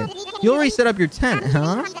 Okay. You already set up your tent,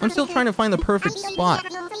 huh? I'm still trying to find the perfect spot.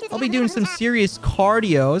 I'll be doing some serious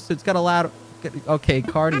cardio, so it's got a lot of... Okay,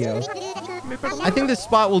 cardio. I think this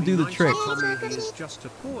spot will do the trick.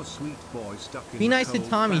 Be nice to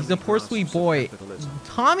Tommy. He's a poor sweet boy.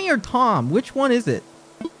 Tommy or Tom? Which one is it?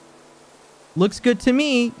 Looks good to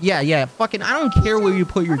me. Yeah. Fucking, I don't care where you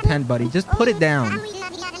put your tent, buddy. Just put it down.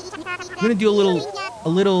 I'm gonna do a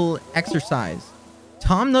little exercise.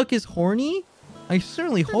 Tom Nook is horny? I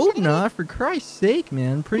certainly hope not. For Christ's sake,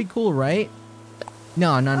 man. Pretty cool, right?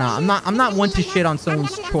 No. I'm not one to shit on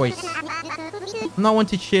someone's choice. I'm not one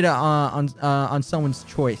to shit on someone's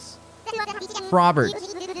choice. Robert.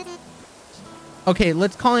 Okay,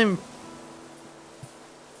 let's call him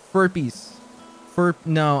Furpies. Fropies?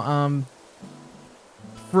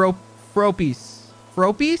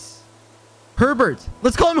 Herbert.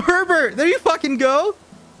 Let's call him Herbert. There you fucking go.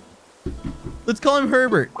 Let's call him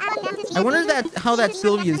Herbert. I wonder how that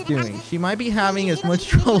Sylvia is doing. She might be having as much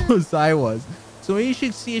trouble as I was. So maybe you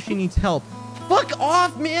should see if she needs help. Fuck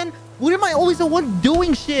off, man. What am I always the one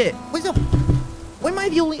doing shit? Why am I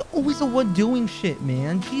always the one doing shit,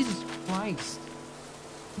 man? Jesus Christ.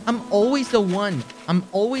 I'm always the one. I'm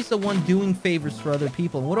always the one doing favors for other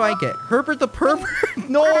people. What do I get? Herbert the pervert?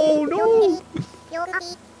 No.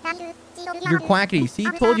 You're Quackity. See,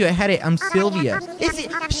 told you I had it. I'm Sylvia. Is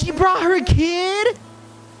it? She brought her kid?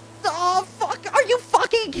 Oh, fuck. Are you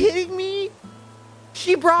fucking kidding me?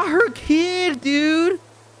 She brought her kid, dude.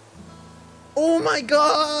 Oh my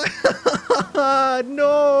god.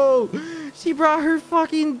 No. She brought her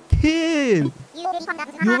fucking kid.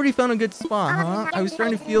 You already found a good spot, huh? I was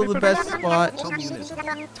trying to feel the best spot.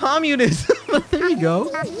 Communist. There you go.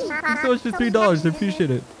 Thanks so much for $3. I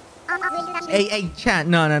appreciate it. Hey, chat.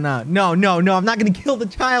 No. I'm not going to kill the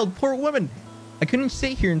child. Poor woman. I couldn't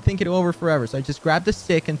sit here and think it over forever, so I just grabbed the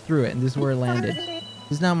stick and threw it, and this is where it landed. This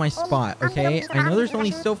is now my spot, okay? I know there's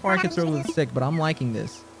only so far I can throw with the stick, but I'm liking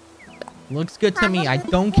this. Looks good to me. I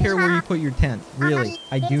don't care where you put your tent. Really.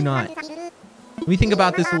 I do not. Let me think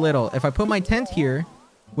about this a little. If I put my tent here,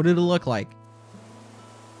 what did it look like?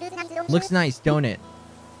 Looks nice, don't it?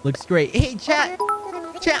 Looks great. Hey, chat.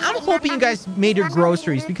 Chat, I'm hoping you guys made your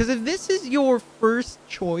groceries, because if this is your first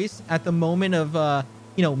choice at the moment of,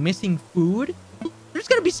 you know, missing food, there's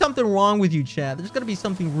gonna be something wrong with you, chat. There's gonna be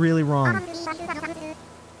something really wrong.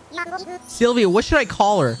 Sylvia, what should I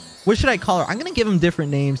call her? What should I call her? I'm gonna give them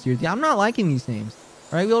different names here. Yeah, I'm not liking these names.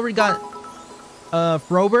 All right, we already got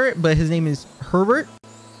Frobert, but his name is Herbert,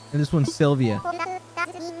 and this one's Sylvia.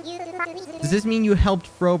 Does this mean you helped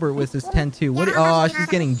Frobert with his 10-2? What? Oh, she's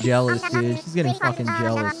getting jealous, dude. She's getting fucking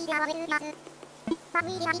jealous.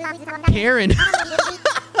 Karen.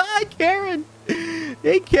 Hi, Karen.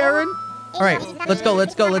 Hey, Karen. All right, let's go.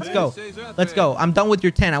 Let's go. Let's go. Let's go. I'm done with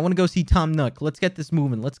your 10. I want to go see Tom Nook. Let's get this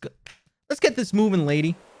moving. Let's go. Let's get this moving,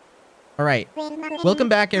 lady. All right. Welcome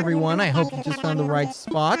back, everyone. I hope you just found the right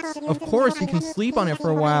spots. Of course, you can sleep on it for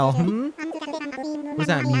a while. What does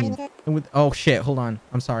that mean? And with, oh, shit. Hold on.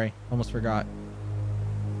 I'm sorry. Almost forgot.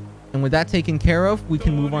 And with that taken care of, we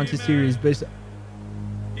can move on to serious business.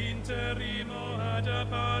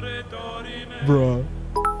 Bruh.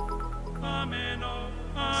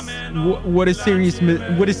 What does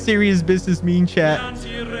serious business mean, chat?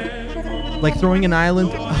 Like throwing an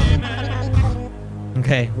island?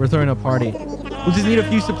 Okay, we're throwing a party. We'll just need a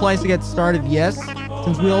few supplies to get started, yes?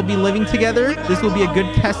 Since we'll be living together, this will be a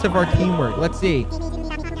good test of our teamwork. Let's see.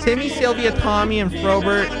 Timmy, Sylvia, Tommy, and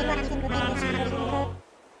Frobert.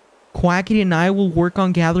 Quackity and I will work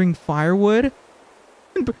on gathering firewood.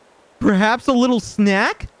 Perhaps a little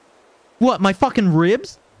snack? What, my fucking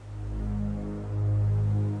ribs?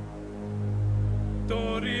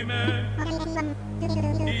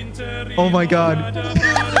 Oh my god.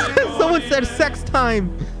 Someone said sex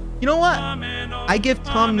time. You know what? I give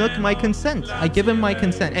Tom Nook my consent. I give him my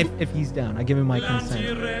consent. If he's down, I give him my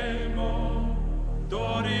consent.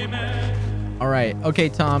 All right. Okay,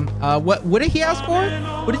 Tom. What did he ask for?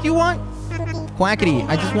 What did you want? Quackity.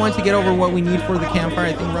 I just wanted to get over what we need for the campfire.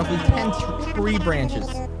 I think roughly 10 tree branches.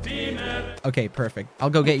 Okay, perfect. I'll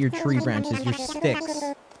go get your tree branches, your sticks.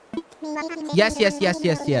 Yes.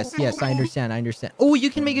 I understand. Oh, you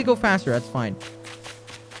can make it go faster. That's fine.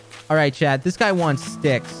 All right, chat. This guy wants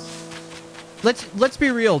sticks. Let's be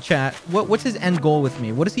real, chat. What's his end goal with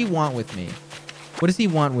me? What does he want with me? What does he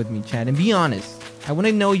want with me, chat? And be honest. I want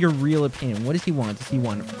to know your real opinion. What does he want? Does he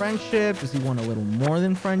want a friendship? Does he want a little more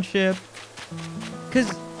than friendship?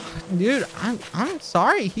 Because, dude, I'm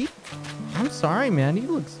sorry. I'm sorry, man. He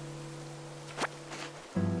looks,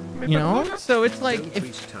 you know. So it's like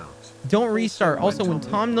don't restart. Also, when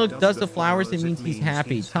Tom Nook does the flowers, it means he's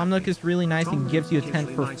happy. Tom Nook is really nice and gives you a tent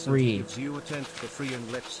for free.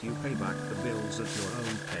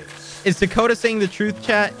 Is Dakota saying the truth,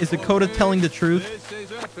 chat? Is Dakota telling the truth?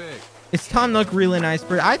 Is Tom Nook really nice?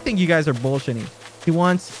 I think you guys are bullshitting. He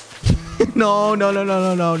wants... No,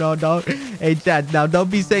 don't. Hey, chat, now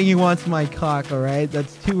don't be saying he wants my cock, all right?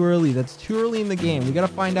 That's too early. That's too early in the game. We got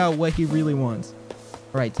to find out what he really wants.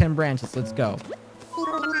 All right, 10 branches. Let's go.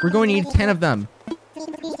 We're going to need 10 of them.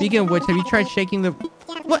 Speaking of which, have you tried shaking the...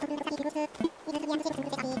 What?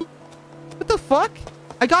 What the fuck?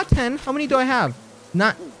 I got 10. How many do I have?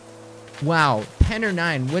 Not... Wow. 10 or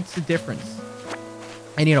 9. What's the difference?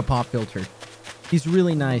 I need a pop filter. He's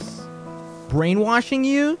really nice. Brainwashing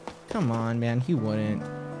you? Come on, man. He wouldn't.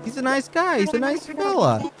 He's a nice guy. He's a nice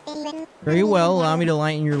fella. Very well. Allow me to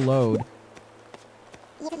lighten your load.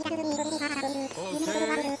 Okay,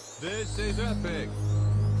 this is epic.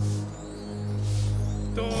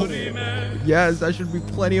 Oh, yes, that should be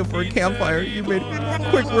plenty of for a campfire. You made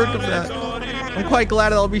quick work of that. I'm quite glad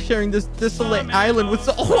that I'll be sharing this desolate island with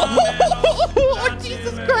so... Oh,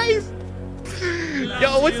 Jesus Christ.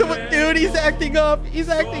 Yo, what's up with dude? He's acting up. He's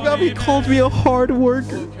acting up. He called me a hard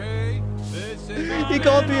worker. He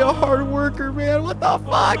called me a hard worker, man. What the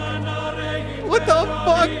fuck? What the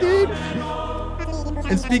fuck, dude?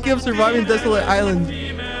 And speaking of surviving desolate islands.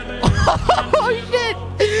 Oh,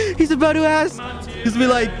 shit. He's about to ask. He's be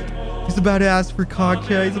like, he's about to ask for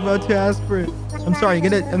cocktail. He's about to ask for it. I'm sorry.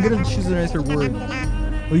 I'm gonna choose a nicer word.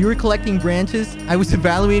 While you were collecting branches, I was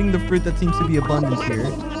evaluating the fruit that seems to be abundant here.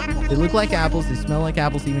 They look like apples. They smell like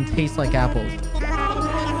apples. They even taste like apples.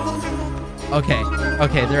 Okay,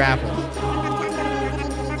 they're apples.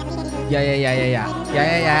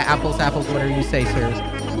 Yeah. Apples, whatever you say, sir.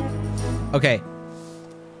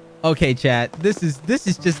 Okay, chat. This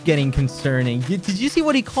is just getting concerning. Did you see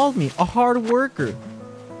what he called me? A hard worker.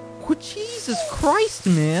 Oh, Jesus Christ,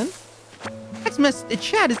 man. That's messed.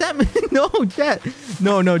 Chat, is that... No, chat.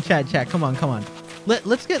 No, chat. Come on.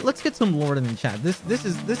 Let's get some Lord in the chat. This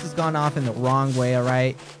has gone off in the wrong way, all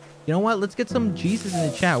right? You know what? Let's get some Jesus in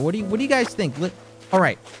the chat. What do you guys think? All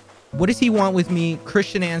right. What does he want with me?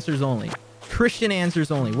 Christian answers only. Christian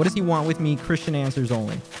answers only. What does he want with me? Christian answers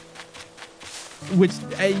only. Which,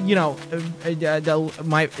 you know,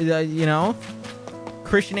 you know,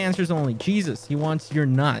 Christian answers only. Jesus, he wants your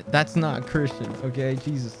nut. That's not Christian, okay?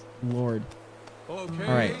 Jesus, Lord. Okay.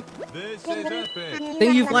 All right. This is epic.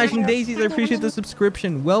 Thank you, Flashing Daisies. I appreciate the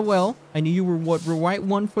subscription. Well. I knew you were the right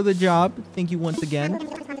one for the job. Thank you once again.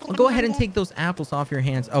 I'll go ahead and take those apples off your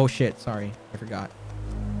hands. Oh, shit. Sorry. I forgot.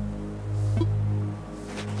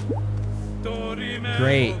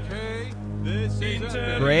 Great. Okay. This is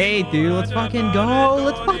epic. Great, dude. Let's fucking go.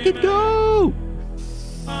 Let's fucking go.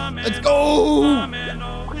 Let's go.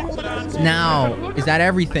 Now, is that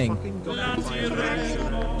everything?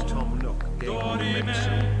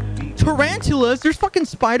 Tarantulas? There's fucking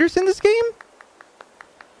spiders in this game?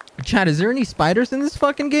 Chat, is there any spiders in this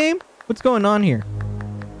fucking game? What's going on here?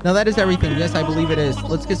 Now that is everything. Yes, I believe it is.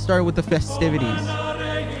 Let's get started with the festivities.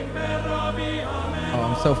 Oh,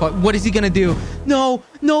 I'm so fucked. What is he gonna do? No,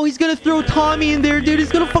 he's gonna throw Tommy in there, dude.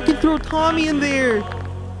 He's gonna fucking throw Tommy in there.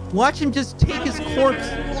 Watch him just take his corpse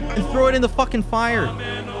and throw it in the fucking fire.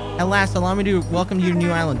 At last, allow me to welcome you to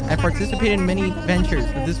New Island. I participated in many ventures,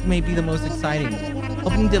 but this may be the most exciting.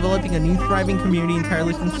 Helping developing a new thriving community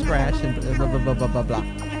entirely from scratch and blah, blah, blah, blah, blah, blah.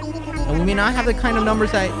 And we may not have the kind of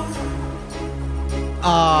numbers that...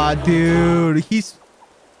 Aw, dude. He's...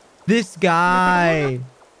 This guy.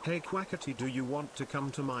 Hey Quackity, do you want to come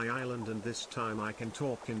to my island and this time I can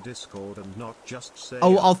talk in Discord and not just say...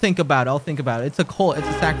 Oh, I'll think about it. It's a cult. It's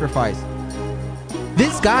a sacrifice.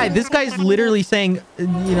 This guy's literally saying,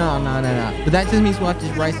 no. But that just means we'll have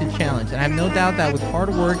to rise to the challenge. And I have no doubt that with hard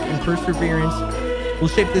work and perseverance, we'll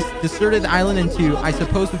shape this deserted island into, I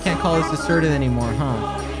suppose we can't call this deserted anymore,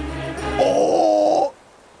 huh? Oh!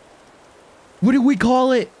 What do we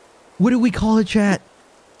call it? What do we call it, chat?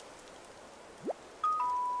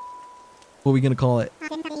 What are we gonna call it?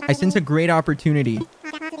 I sense a great opportunity.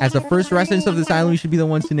 As the first residents of this island, we should be the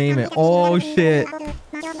ones to name it. Oh, shit.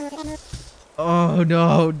 Oh,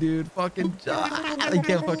 no, dude. Fucking... I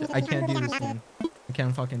can't do this, man. I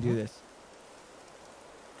can't fucking do this.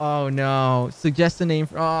 Oh, no. Suggest a name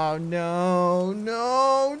for... Oh, no.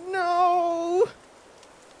 No.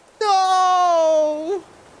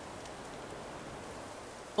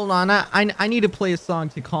 Hold on. I need to play a song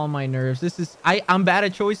to calm my nerves. This is... I'm bad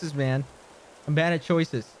at choices, man. I'm bad at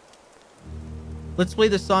choices. Let's play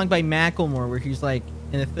the song by Macklemore where he's like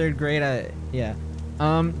in the 3rd grade. Yeah.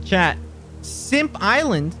 Chat. Simp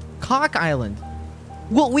Island, Cock Island.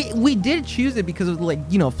 Well, we did choose it because of, like,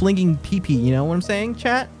 you know, flinging pee-pee. You know what I'm saying,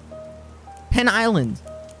 chat? Pen Island.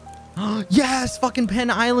 Yes, fucking Pen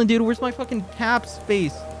Island, dude. Where's my fucking tab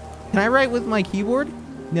space? Can I write with my keyboard?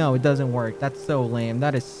 No, it doesn't work. That's so lame.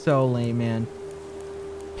 That is so lame, man.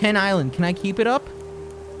 Pen Island. Can I keep it up?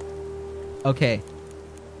 Okay.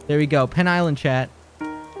 There we go. Pen Island, chat.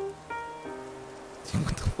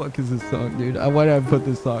 What the fuck is this song, dude? Why did I put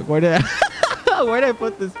this song? Why did I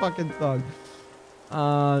put this fucking song?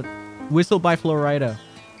 Whistle by Florida.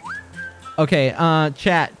 Okay,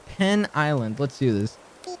 chat. Pen Island. Let's do this.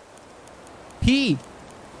 P.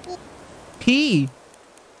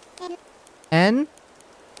 N.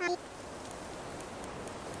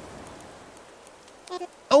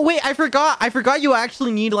 Oh wait, I forgot you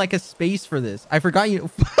actually need like a space for this. I forgot you.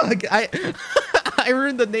 Fuck, I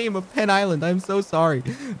ruined the name of Pen Island. I'm so sorry.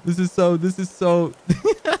 This is so this is so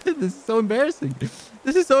embarrassing.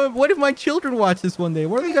 What if my children watch this one day?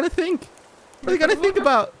 What are they gonna think? What are they gonna think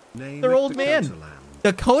about their old man?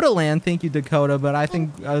 Dakota Land. Thank you, Dakota. But I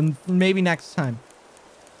think maybe next time.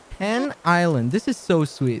 Pen Island. This is so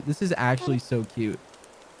sweet. This is actually so cute.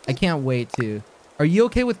 I can't wait to. Are you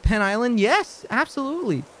okay with Pen Island? Yes,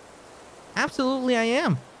 absolutely. Absolutely, I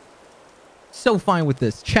am. So fine with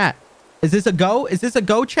this. Chat. Is this a go? Is this a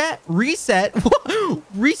go, chat? Reset?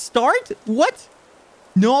 Restart? What?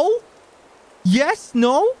 No? Yes?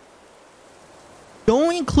 No?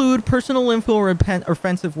 Don't include personal info or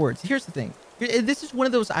offensive words. Here's the thing. This is one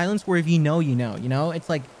of those islands where if you know, you know. You know? It's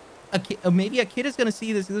like maybe a kid is going to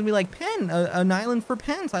see this. It's going to be like, pen. An island for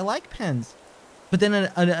pens. I like pens. But then,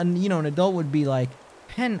 an adult would be like,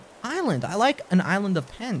 Pen Island. I like an island of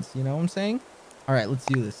pens. You know what I'm saying? All right, let's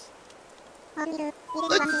do this.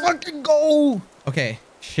 Let's fucking go. Okay,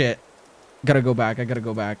 shit. Gotta go back. I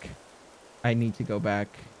need to go back.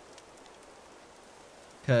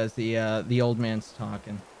 Because the old man's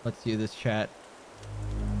talking. Let's do this, chat.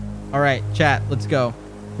 All right, chat. Let's go.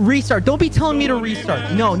 Restart. Don't be telling me to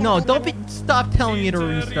restart. No. Don't be. Stop telling me to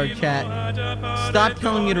restart, chat. Stop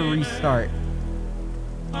telling me to restart.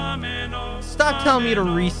 Stop telling me to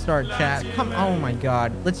restart, chat. Come, oh my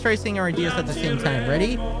god. Let's try saying our ideas at the same time.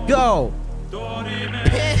 Ready? Go.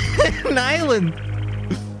 Penn Island.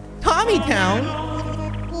 Tommytown.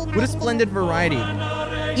 What a splendid variety.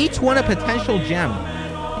 Each one a potential gem.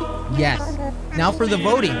 Yes. Now for the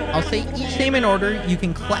voting. I'll say each name in order. You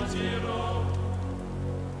can clap.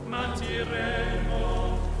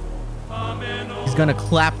 He's gonna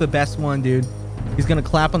clap the best one, dude. He's gonna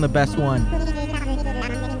clap on the best one.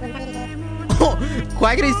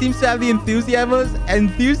 Quackity seems to have the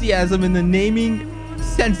enthusiasm in the naming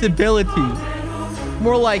sensibilities.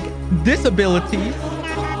 More like disabilities.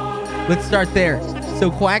 Let's start there. So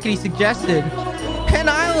Quackity suggested Penn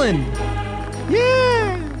Island.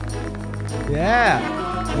 Yeah.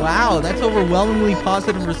 Yeah. Wow, that's overwhelmingly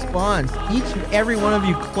positive response. Each and every one of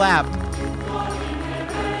you clapped.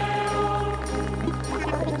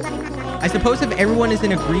 I suppose if everyone is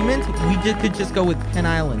in agreement, we could just go with Penn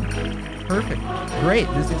Island. Perfect. Great.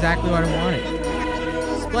 This is exactly what I wanted.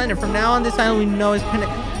 Splendid. From now on, this island we know is Penn.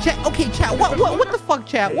 Chat. Okay, chat. What the fuck,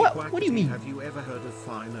 chat? What do you mean? Have you ever heard of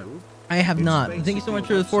Fino? I have not. Thank you so much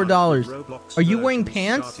for the $4. Are you wearing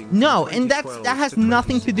pants? No, and that has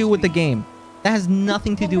nothing to do with the game. That has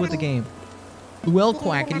nothing to do with the game. Well,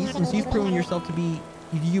 Quackity, since you've proven yourself to be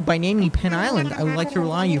you by naming me Penn Island, I would like to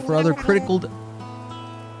rely on you for other critical.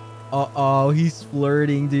 Uh-oh, he's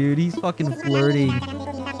flirting, dude. He's fucking flirting.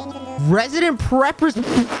 Resident preppers.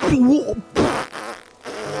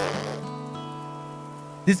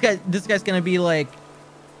 This guy's gonna be like,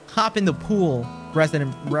 hop in the pool,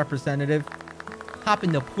 resident representative. Hop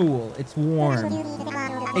in the pool. It's warm.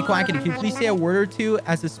 Hey, Quackity, can you please say a word or two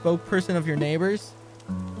as a spokesperson of your neighbors?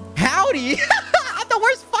 Howdy! I'm the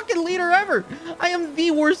worst fucking leader ever. I am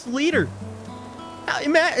the worst leader.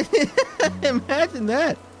 Imagine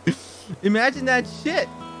that. Imagine that shit.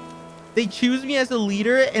 They choose me as a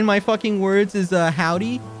leader and my fucking words is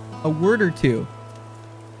howdy, a word or two.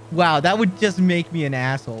 Wow, that would just make me an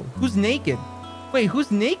asshole. Who's naked? Wait,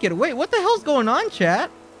 who's naked? Wait, what the hell's going on,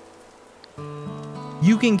 chat?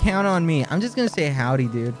 You can count on me. I'm just gonna say howdy,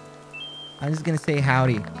 dude. I'm just gonna say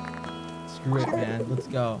howdy. Screw it, man. Let's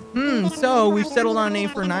go. So we've settled on a name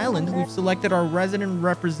for an island. We've selected our resident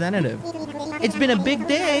representative. It's been a big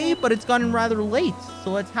day, but it's gotten rather late. So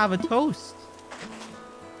let's have a toast.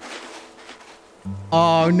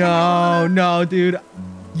 Oh, no, dude.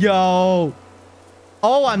 Yo.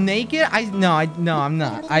 Oh, I'm naked? No, I'm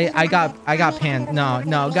not. I got pants.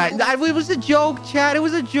 No, guys. It was a joke, chat. It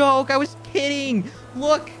was a joke. I was kidding.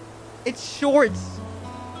 Look, it's shorts.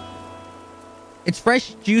 It's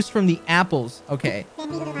fresh juice from the apples. Okay.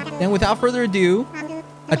 Then without further ado,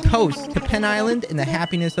 a toast to Penn Island and the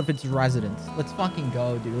happiness of its residents. Let's fucking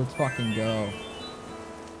go, dude. Let's fucking go.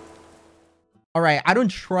 All right. I don't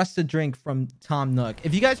trust a drink from Tom Nook.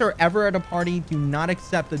 If you guys are ever at a party, do not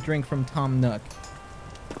accept a drink from Tom Nook.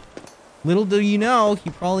 Little do you know, he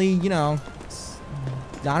probably, you know,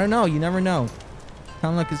 I don't know. You never know.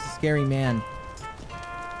 Tom Nook is a scary man.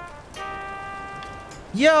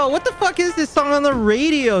 Yo, what the fuck is this song on the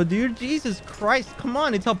radio, dude? Jesus Christ. Come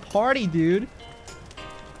on. It's a party, dude.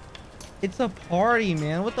 It's a party,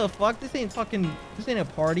 man. What the fuck? This ain't a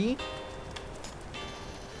party.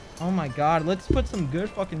 Oh my god. Let's put some good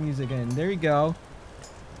fucking music in. There you go.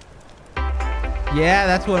 Yeah,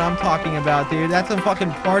 that's what I'm talking about, dude. That's some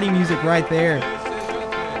fucking party music right there.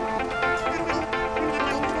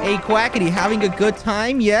 Hey, Quackity, having a good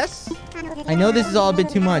time? Yes? I know this is all a bit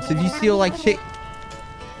too much. If you feel like shit...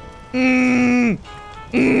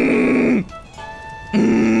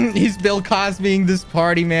 He's Bill Cosbying this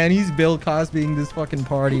party, man. He's Bill Cosbying this fucking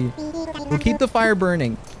party. We'll keep the fire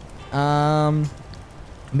burning.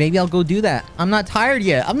 Maybe I'll go do that. I'm not tired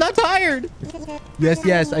yet. I'm not tired.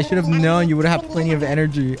 Yes. I should have known you would have plenty of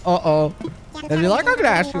energy. Uh-oh. They'd be like, I'm gonna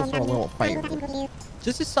ask you for a little favor.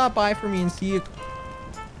 Just to stop by for me and see you.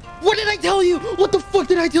 What did I tell you? What the fuck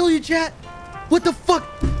did I tell you, chat? What the fuck?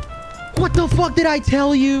 What the fuck did I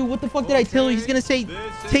tell you? What the fuck did I tell you? He's gonna say,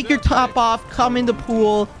 take your top off, come in the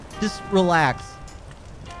pool, just relax.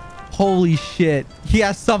 Holy shit. He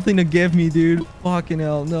has something to give me, dude. Fucking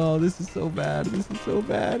hell. No, this is so bad. This is so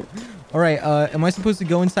bad. All right. Am I supposed to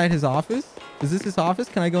go inside his office? Is this his office?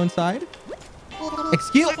 Can I go inside?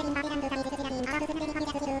 Excuse...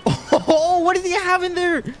 Oh, what does he have in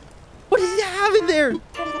there? What does he have in there?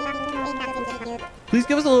 Please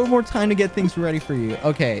give us a little more time to get things ready for you.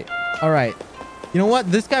 Okay. All right. You know what?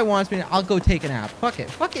 This guy wants me. I'll go take a nap. Fuck it.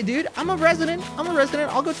 Fuck it, dude. I'm a resident.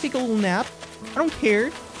 I'll go take a little nap. I don't care.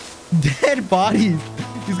 Dead bodies.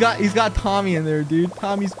 He's got Tommy in there, dude.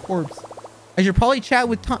 Tommy's corpse. I should probably chat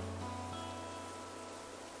with Tom.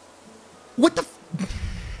 What the?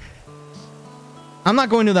 I'm not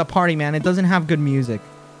going to that party, man. It doesn't have good music.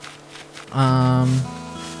 You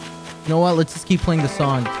know what? Let's just keep playing the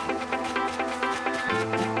song.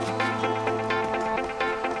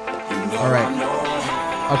 All right.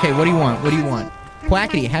 Okay, what do you want? What do you want?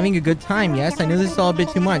 Quackity, having a good time. Yes, I know this is all a bit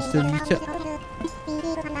too much. So you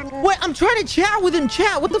Wait, I'm trying to chat with him.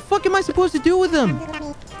 Chat. What the fuck am I supposed to do with him?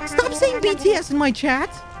 Stop saying BTS in my chat.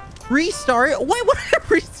 Restart. Why would I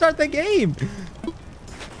restart the game?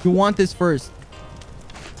 You want this first?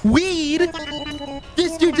 Weed?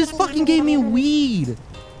 This dude just fucking gave me weed.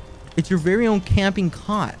 It's your very own camping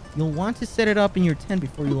cot. You'll want to set it up in your tent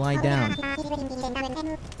before you lie down.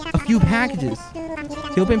 A few packages.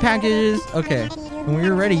 To open packages. Okay. And when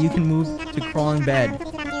you're ready, you can move to crawl in bed.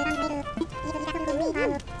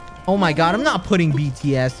 Oh my god, I'm not putting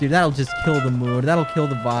BTS, dude. That'll just kill the mood. That'll kill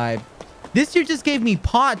the vibe. This dude just gave me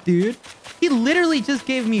pot, dude. He literally just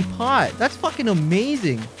gave me pot. That's fucking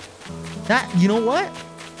amazing. That, you know what?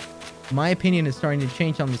 My opinion is starting to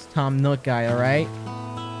change on this Tom Nook guy, all right?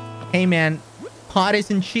 Hey, man. Pot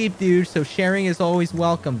isn't cheap, dude, so sharing is always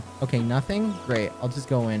welcome. Okay, nothing? Great. I'll just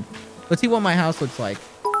go in. Let's see what my house looks like.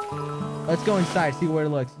 Let's go inside, see what it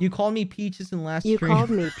looks. You called me Peaches in last stream. You called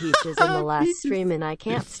me Peaches in the last stream, and I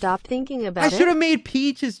can't stop thinking about it. I should have made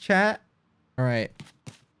Peaches, chat. All right.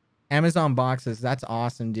 Amazon boxes. That's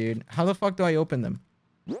awesome, dude. How the fuck do I open them?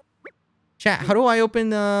 Chat, how do I open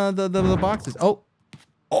the boxes? Oh.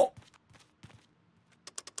 Oh.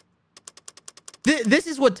 This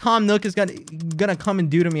is what Tom Nook is gonna come and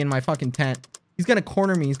do to me in my fucking tent. He's gonna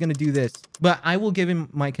corner me. He's gonna do this. But I will give him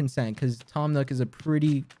my consent because Tom Nook is a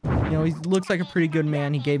pretty, you know, he looks like a pretty good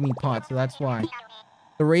man. He gave me pot, so that's why.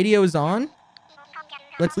 The radio is on.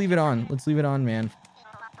 Let's leave it on. Let's leave it on, man.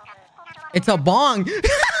 It's a bong. He gave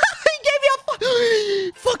me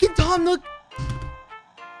a fucking Tom Nook.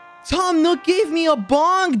 Tom Nook gave me a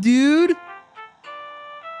bong, dude.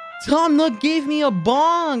 Tom Nook gave me a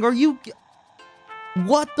bong. Are you...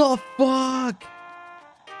 What the fuck?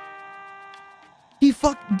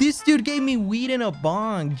 This dude gave me weed in a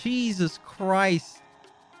bong. Jesus Christ.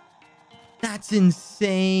 That's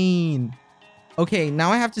insane. Okay, now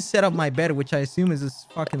I have to set up my bed, which I assume is this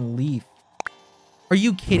fucking leaf. Are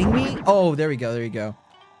you kidding me? Oh, there we go. There you go.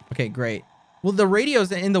 Okay, great. Well, the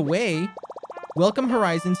radio's in the way. Welcome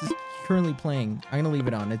Horizons is currently playing. I'm gonna leave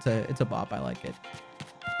it on. It's a bop. I like it.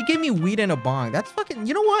 He gave me weed in a bong. That's fucking...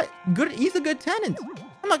 You know what? Good. He's a good tenant.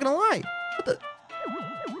 I'm not gonna lie.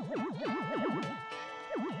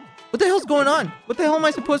 What the hell's going on? What the hell am I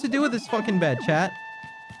supposed to do with this fucking bed, chat?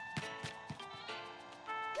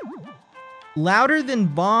 Louder than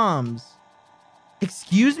bombs.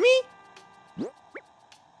 Excuse me?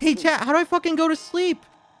 Hey, chat, how do I fucking go to sleep?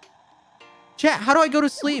 Chat, how do I go to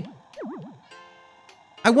sleep?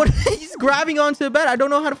 He's grabbing onto the bed. I don't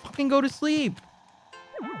know how to fucking go to sleep.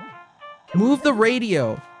 Move the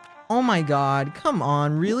radio. Oh my god. Come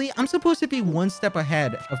on, really? I'm supposed to be one step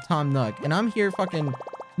ahead of Tom Nook. And I'm here fucking...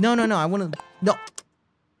 No. I want to... No.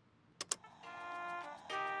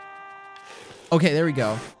 Okay, there we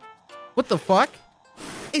go. What the fuck?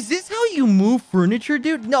 Is this how you move furniture,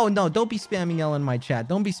 dude? No. Don't be spamming L in my chat.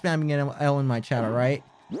 Don't be spamming L in my chat, all right?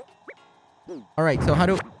 All right, so how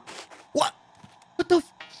do... What? What the...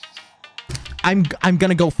 I'm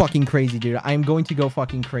gonna go fucking crazy, dude. I'm going to go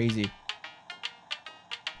fucking crazy.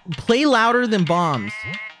 Play louder than bombs.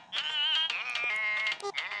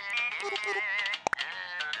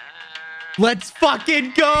 Let's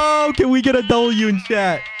fucking go! Can we get a W in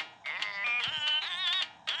chat?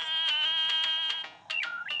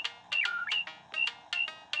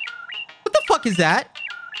 What the fuck is that?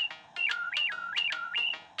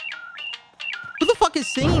 Who the fuck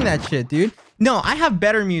is singing that shit, dude? No, I have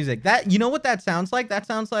better music. You know what that sounds like? That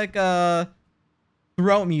sounds like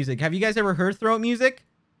throat music. Have you guys ever heard throat music?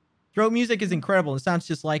 Throat music is incredible. It sounds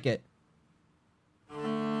just like it.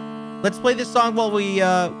 Let's play this song while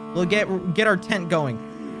we'll get our tent going.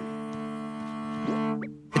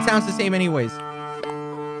 It sounds the same anyways.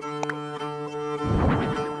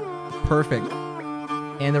 Perfect.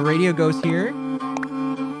 And the radio goes here.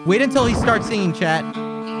 Wait until he starts singing, chat.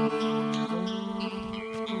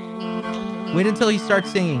 Wait until he starts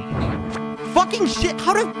singing. Fucking shit!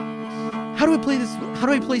 How do I play this? How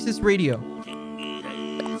do I place this radio?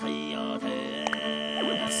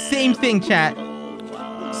 Same thing, chat.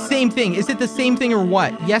 Same thing. Is it the same thing or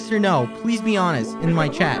what? Yes or no? Please be honest in my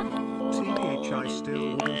chat.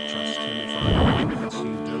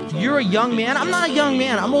 You're a young man? I'm not a young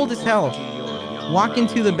man. I'm old as hell. Walk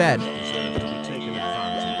into the bed.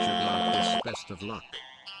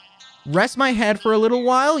 Rest my head for a little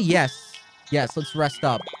while? Yes. Yes, let's rest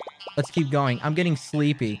up. Let's keep going. I'm getting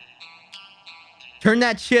sleepy. Turn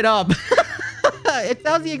that shit up. It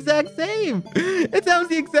sounds the exact same. It sounds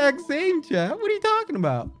the exact same, chat. What are you talking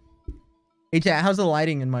about? Hey, chat, how's the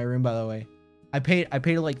lighting in my room, by the way? I paid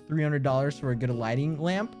like $300 for a good lighting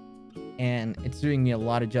lamp, and it's doing me a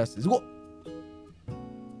lot of justice. Whoa.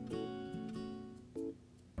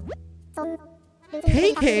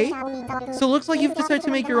 Hey, Kay. So it looks like you've decided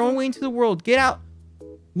to make your own way into the world. Get out.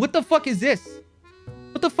 What the fuck is this?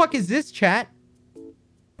 What the fuck is this, chat?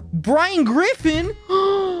 Brian Griffin?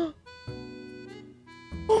 Oh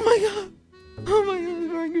my god. Oh my god,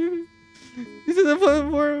 Brian Griffin. This is a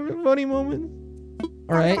funny moment.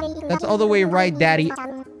 Alright, that's all the way right, daddy.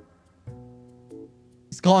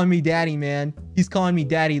 He's calling me daddy, man. He's calling me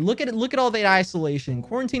daddy. Look at it. Look at all that isolation.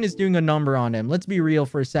 Quarantine is doing a number on him. Let's be real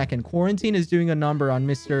for a second. Quarantine is doing a number on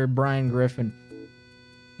Mr. Brian Griffin.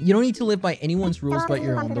 You don't need to live by anyone's rules but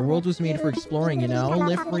your own. The world was made for exploring, you know?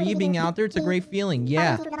 Live free, being out there, it's a great feeling.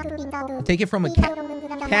 Yeah. Take it from a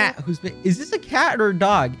cat who's been... Is this a cat or a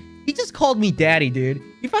dog? He just called me daddy, dude.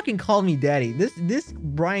 He fucking called me daddy. This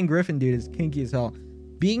Brian Griffin dude is kinky as hell.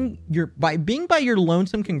 Being by your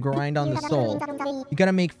lonesome can grind on the soul. You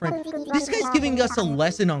gotta make friends. This guy's giving us a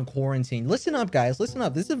lesson on quarantine. Listen up, guys. Listen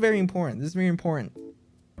up. This is very important. This is very important. You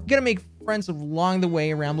gotta make friends along the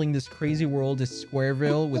way, rambling this crazy world to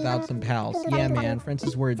Squareville without some pals. Yeah, man. Friends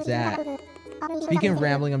is where it's at. Speaking of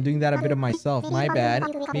rambling, I'm doing that a bit of myself. My bad.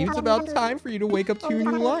 Maybe it's about time for you to wake up to your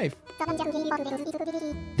new life.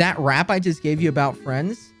 That rap I just gave you about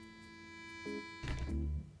friends?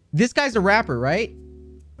 This guy's a rapper, right?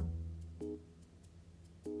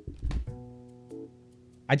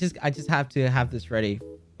 I just have to have this ready.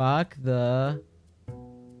 Fuck the...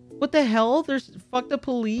 What the hell? There's... Fuck the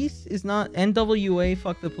police is not... NWA,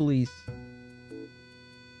 fuck the police.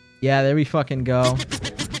 Yeah, there we fucking go.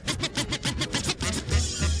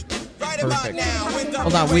 Perfect.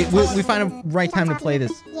 Hold on, we find a right time to play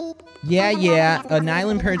this. Yeah. An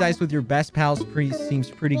island paradise with your best pals seems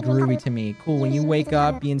pretty groovy to me. Cool, when you wake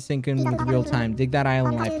up, be in sync with real time. Dig that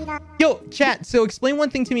island life. Yo, chat, so explain one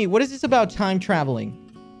thing to me. What is this about time traveling?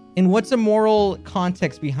 And what's the moral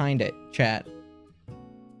context behind it, chat?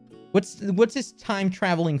 What's this time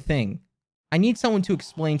traveling thing? I need someone to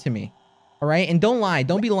explain to me. All right? And don't lie.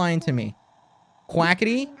 Don't be lying to me.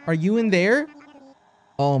 Quackity, are you in there?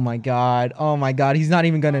 Oh my god. Oh my god. He's not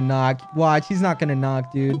even gonna knock. Watch. He's not gonna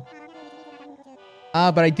knock, dude.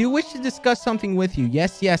 But I do wish to discuss something with you.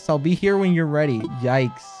 Yes. I'll be here when you're ready.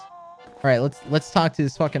 Yikes. All right. Let's talk to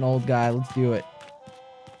this fucking old guy. Let's do it.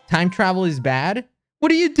 Time travel is bad?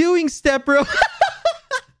 What are you doing, step bro?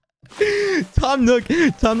 Tom Nook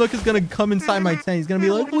is gonna come inside my tent. He's gonna be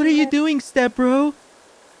like, what are you doing, step bro?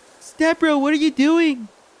 Step bro, what are you doing?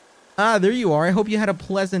 Ah, there you are. I hope you had a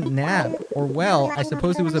pleasant nap. Or well, I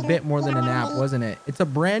suppose it was a bit more than a nap, wasn't it? It's a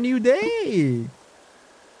brand new day.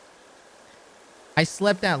 I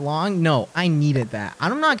slept that long? No, I needed that.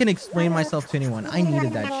 I'm not gonna explain myself to anyone. I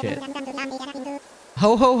needed that shit.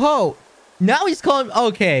 Ho ho ho. Now he's calling...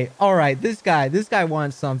 Okay, all right. This guy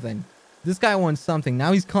wants something. This guy wants something.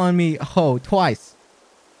 Now he's calling me ho twice.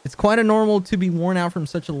 It's quite a normal to be worn out from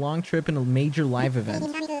such a long trip and a major live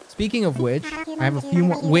event. Speaking of which, I have a few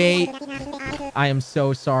more... Wait. I am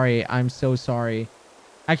so sorry. I'm so sorry.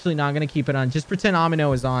 Actually, no, I'm going to keep it on. Just pretend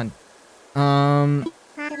Amino is on.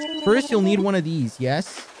 First, you'll need one of these.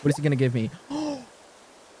 Yes? What is he going to give me?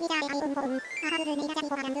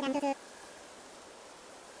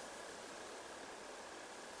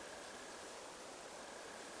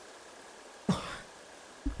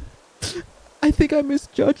 I think I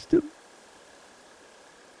misjudged him.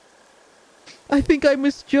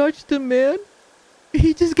 Man.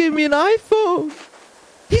 He just gave me an iPhone.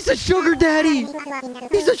 He's a sugar daddy.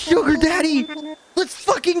 Let's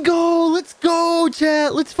fucking go. Let's go,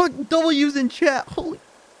 chat. Let's fucking W's in chat. Holy.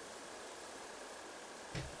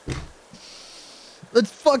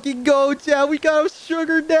 Let's fucking go, chat. We got a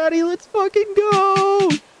sugar daddy. Let's fucking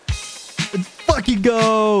go. Let's fucking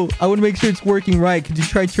go. I want to make sure it's working right. Could you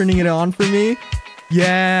try turning it on for me?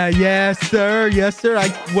 Yeah, yes, sir.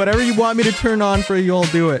 Whatever you want me to turn on for you, I'll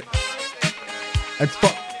do it. That's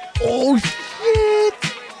Oh, shit.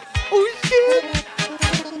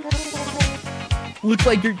 Looks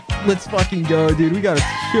like you're... Let's fucking go, dude. We got a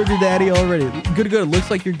sugar daddy already. Good. Looks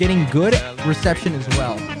like you're getting good reception as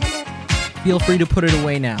well. Feel free to put it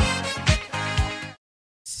away now.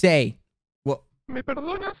 Say. What?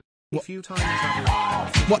 If you time travel, I'll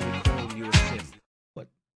officially call you a simp. What?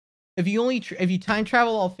 If you time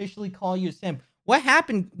travel, I'll officially call you a simp. What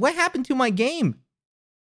happened? What happened to my game?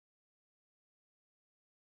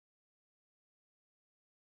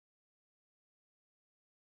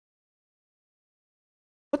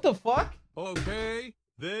 What the fuck? Okay,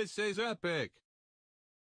 this is epic.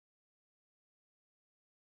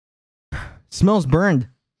 Smells burned.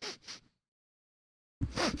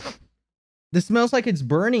 This smells like it's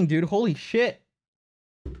burning, dude. Holy shit.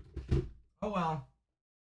 Oh well.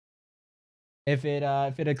 If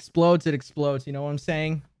it explodes, it explodes. You know what I'm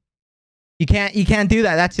saying? You can't do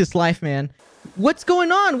that. That's just life, man. What's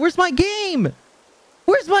going on? Where's my game?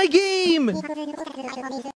 Where's my game?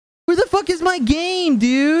 Where the fuck is my game,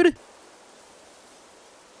 dude?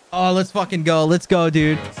 Oh, let's fucking go. Let's go,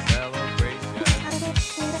 dude.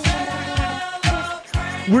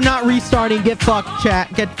 We're not restarting. Get fucked,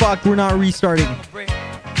 chat. Get fucked. We're not restarting.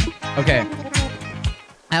 Okay.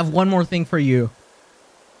 I have one more thing for you.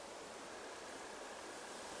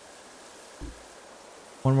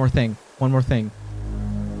 One more thing. One more thing.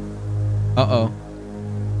 Uh-oh.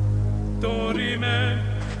 Dorime,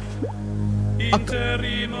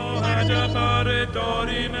 interrimo ad appare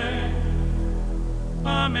dorime,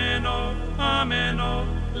 ameno, ameno,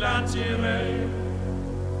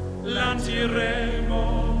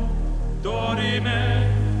 lanciremo, dorime,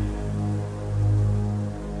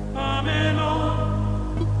 ameno,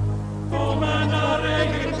 comandare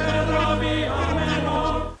imperavi,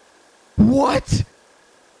 ameno. What?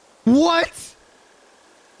 What?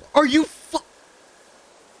 Are you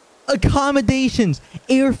accommodations,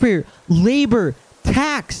 airfare, labor,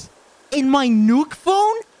 tax in my nuke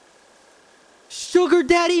phone? Sugar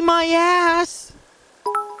daddy my ass.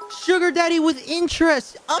 Sugar daddy with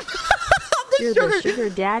interest. You're the sugar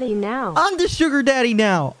daddy now. I'm the sugar daddy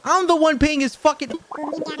now. I'm the one paying his fucking...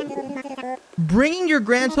 Bringing your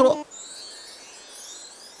grand total...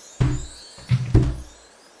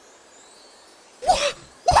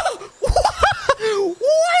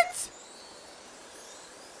 What?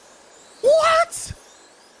 What?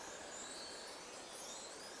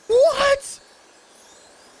 What?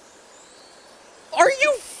 Are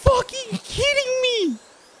you fucking kidding me?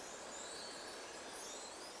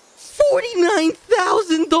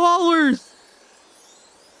 $49,000.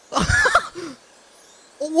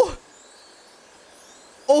 What?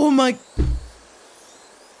 Oh my.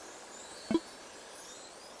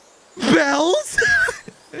 Bells?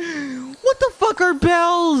 What the fuck are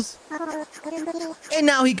bells? And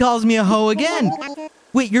now he calls me a hoe again.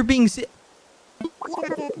 Wait, you're being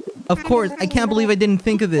Of course, I can't believe I didn't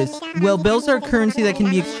think of this. Well, bells are a currency that can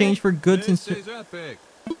be exchanged for goods and... This is epic.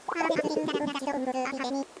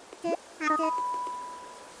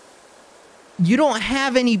 You don't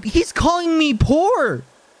have any... He's calling me poor.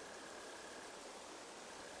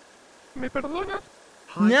 Hi,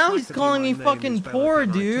 Now he's Quackity, calling me my name fucking is Bella. poor, Can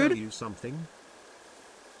I tell dude. you something?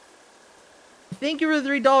 Thank you for the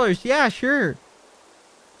 $3. Yeah, sure.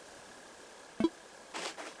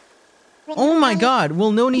 Oh my god.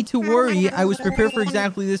 Well, no need to worry. I was prepared for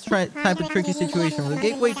exactly this type of tricky situation. With the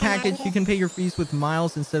Gateway package, you can pay your fees with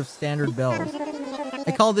miles instead of standard bells.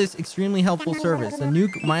 I call this extremely helpful service, a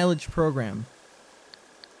nuke mileage program.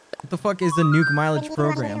 What the fuck is the nuke mileage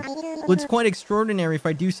program? Well, it's quite extraordinary if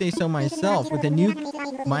I do say so myself. With the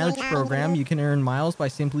nuke mileage program, you can earn miles by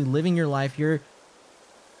simply living your life here.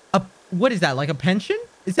 What is that, like a pension?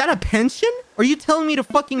 Is that a pension? Are you telling me to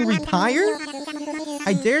fucking retire?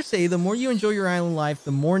 I dare say the more you enjoy your island life,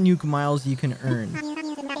 the more nuke miles you can earn.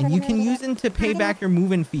 And you can use them to pay back your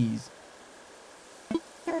move-in fees.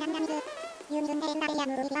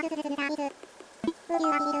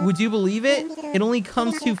 Would you believe it? It only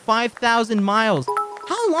comes to 5,000 miles.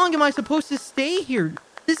 How long am I supposed to stay here?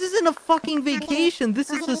 This isn't a fucking vacation. This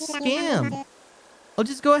is a scam. I'll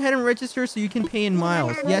just go ahead and register so you can pay in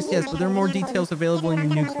miles. Yes, but there are more details available in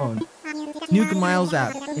your Nuke phone. Nuke Miles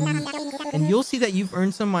app. And you'll see that you've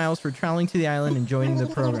earned some miles for traveling to the island and joining the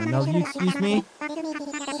program. Now, you excuse me?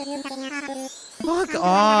 Fuck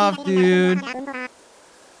off, dude.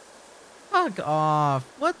 Fuck off.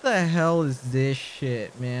 What the hell is this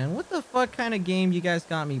shit, man? What the fuck kind of game you guys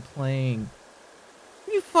got me playing?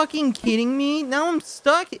 Are you fucking kidding me? Now I'm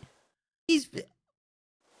stuck.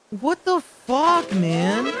 What the fuck,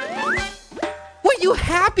 man? What, you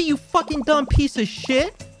happy, you fucking dumb piece of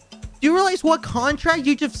shit? Do you realize what contract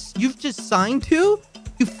you've just signed to?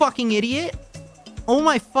 You fucking idiot. Oh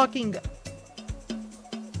my fucking...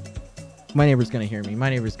 My neighbor's gonna hear me.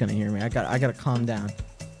 I gotta calm down.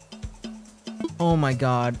 Oh my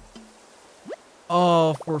god.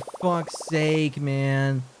 Oh, for fuck's sake,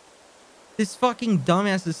 man. This fucking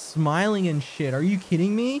dumbass is smiling and shit. Are you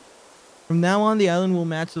kidding me? From now on, the island will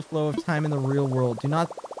match the flow of time in the real world. Do not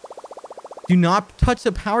touch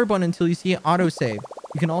the power button until you see it autosave.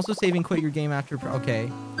 You can also save and quit your game after... Okay.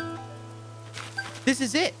 This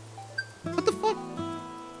is it. What the fuck?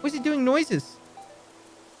 Why is he doing noises?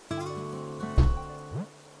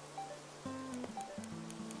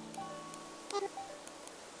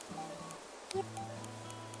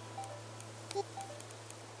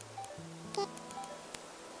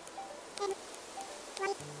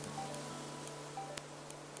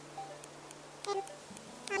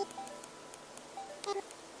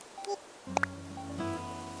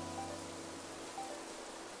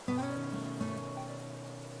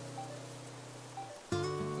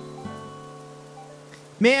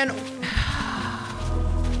 Man.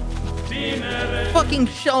 Fucking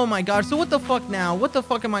show. Oh my god. So what the fuck now? What the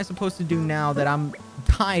fuck am I supposed to do now that I'm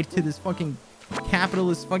tied to this fucking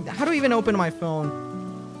capitalist fuck? How do I even open my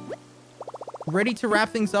phone? Ready to wrap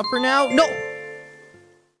things up for now? No.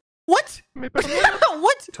 What?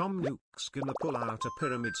 What? Tom Nook's gonna pull out a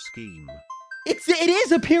pyramid scheme. It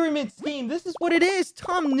is a pyramid scheme. This is what it is.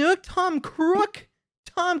 Tom Nook, Tom Crook.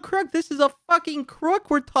 Tom Crook. This is a fucking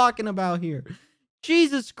crook we're talking about here.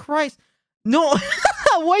 Jesus Christ. No.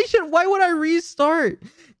 Why would I restart?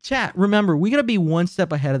 Chat, remember, we gotta be one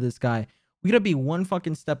step ahead of this guy. We gotta be one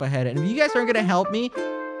fucking step ahead. And if you guys aren't gonna help me,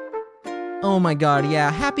 oh my god,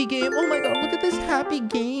 yeah, happy game. Oh my god, look at this happy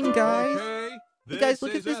game, guys. Okay, You guys,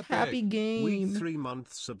 look at is this epic. happy We game.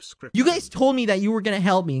 3-month subscription. You guys told me that you were gonna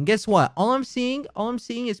help me, and guess what? All I'm seeing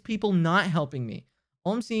is people not helping me.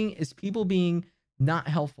 All I'm seeing is people being not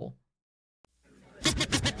helpful.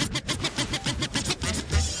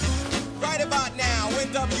 Right about now,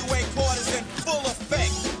 NWA court is in full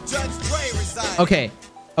effect. Judge Dre resides.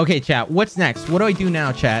 Okay, chat. What's next? What do I do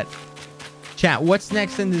now, chat? Chat, what's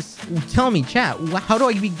next in this? Tell me, chat. How do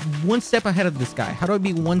I be one step ahead of this guy? How do I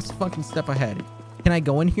be one fucking step ahead? Can I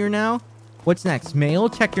go in here now? What's next? Mail?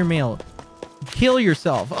 Check your mail. Kill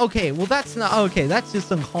yourself. Okay, well that's not okay. That's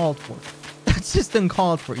just uncalled for. That's just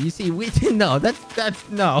uncalled for. You see, we didn't know. That's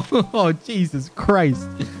no. Oh Jesus Christ.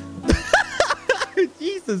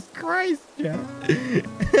 Jesus Christ, chat.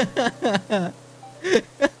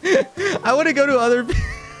 I want to go to other.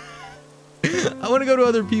 I want to go to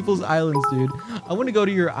other people's islands, dude. I want to go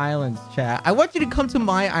to your islands, chat. I want you to come to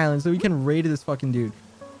my island so we can raid this fucking dude.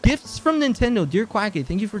 Gifts from Nintendo. Dear Quackity,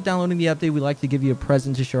 thank you for downloading the update. We'd like to give you a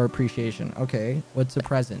present to show our appreciation. Okay, what's a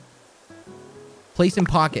present? Place in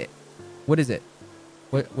pocket. What is it?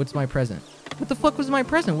 What's my present? What the fuck was my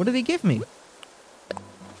present? What did they give me?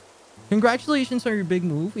 Congratulations on your big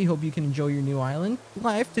move. We hope you can enjoy your new island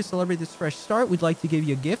life. To celebrate this fresh start, we'd like to give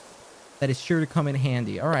you a gift that is sure to come in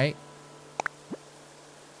handy. All right.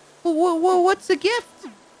 Whoa, what's a gift?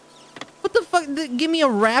 What the fuck? Give me a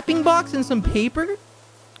wrapping box and some paper?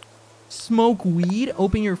 Smoke weed?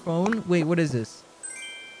 Open your phone? Wait, what is this?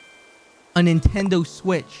 A Nintendo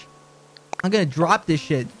Switch. I'm gonna drop this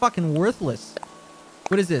shit. Fucking worthless.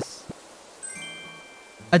 What is this?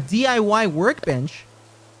 A DIY workbench?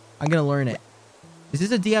 I'm gonna learn it. Is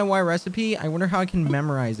this a DIY recipe? I wonder how I can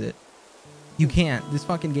memorize it. You can't. This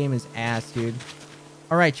fucking game is ass, dude.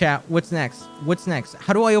 All right, chat. What's next? What's next?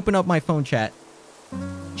 How do I open up my phone, chat?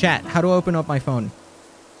 Chat, how do I open up my phone?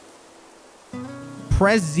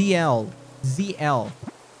 Press ZL. ZL.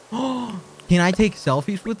 Can I take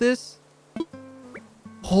selfies with this?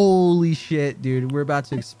 Holy shit, dude. We're about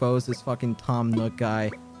to expose this fucking Tom Nook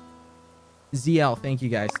guy. ZL. Thank you,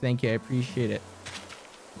 guys. Thank you. I appreciate it.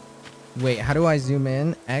 Wait, how do I zoom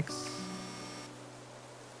in? X.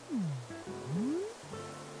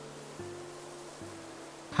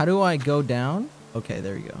 How do I go down? Okay,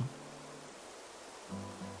 there you go.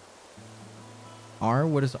 R?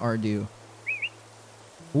 What does R do?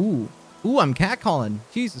 Ooh. Ooh, I'm catcalling.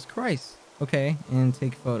 Jesus Christ. Okay, and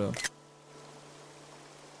take photo.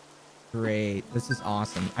 Great. This is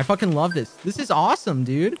awesome. I fucking love this. This is awesome,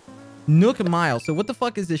 dude. Nook Mile. So what the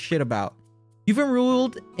fuck is this shit about? You've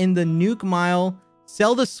enrolled in the Nuke Mile.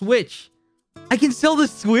 Sell the Switch. I can sell the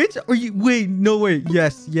Switch? Or you... Wait, no, wait.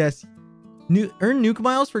 Yes, yes. Earn Nuke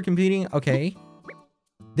Miles for competing. Okay.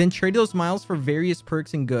 Then trade those miles for various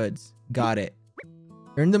perks and goods. Got it.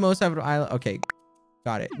 Earn the most out of island. Okay.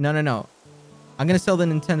 Got it. No. I'm going to sell the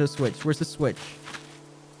Nintendo Switch. Where's the Switch?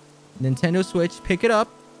 Nintendo Switch. Pick it up.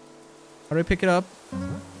 How do I pick it up?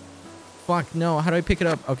 Fuck, no. How do I pick it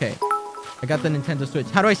up? Okay. I got the Nintendo Switch.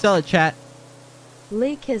 How do I sell it, chat?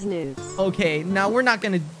 Leak his news. Okay, now we're not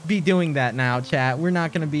going to be doing that now, chat. We're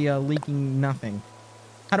not going to be leaking nothing.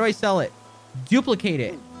 How do I sell it? Duplicate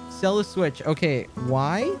it. Sell the Switch. Okay,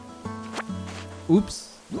 why?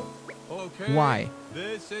 Oops. Okay, Why?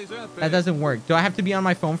 this is epic. That doesn't work. Do I have to be on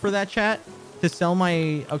my phone for that, chat? To sell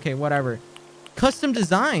my... Okay, whatever. Custom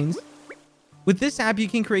designs? With this app, you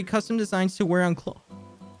can create custom designs to wear on clothes.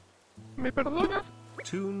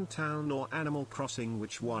 Toontown or Animal Crossing,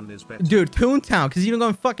 which one is better? Dude, Toontown, because you don't go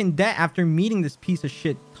in fucking debt after meeting this piece of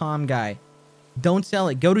shit Tom guy. Don't sell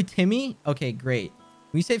it. Go to Timmy? Okay, great.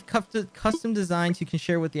 When you save custom designs, you can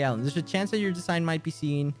share with the island. There's a chance that your design might be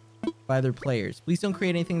seen by other players. Please don't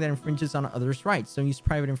create anything that infringes on others' rights. Don't use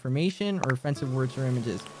private information or offensive words or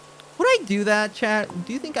images. Would I do that, chat?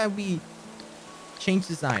 Do you think I'd be... Change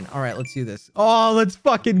design. All right, let's do this. Oh, let's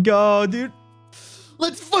fucking go, dude.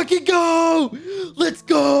 Let's fucking go. Let's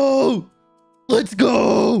go. Let's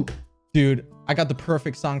go. Dude, I got the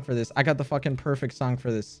perfect song for this. I got the fucking perfect song for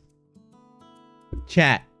this.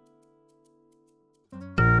 Chat.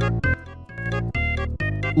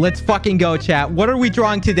 Let's fucking go, chat. What are we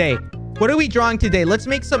drawing today? What are we drawing today? Let's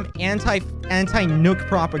make some anti-nuke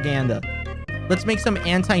propaganda. Let's make some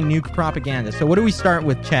anti-nuke propaganda. So what do we start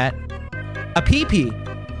with, chat? A pee-pee.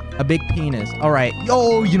 A big penis. All right.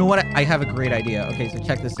 Yo, you know what? I have a great idea. Okay, so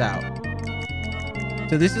check this out.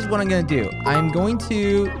 So this is what I'm going to do. I'm going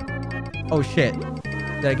to... Oh, shit.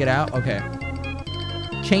 Did I get out? Okay.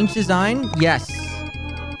 Change design? Yes.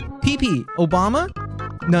 Pee-pee. Obama?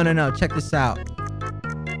 No, no, no. Check this out.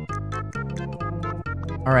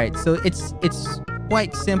 All right. So it's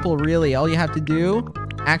quite simple, really. All you have to do...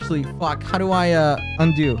 Actually, fuck. How do I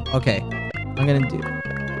undo? Okay. I'm going to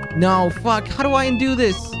do... No, fuck. How do I undo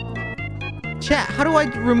this? Chat, how do I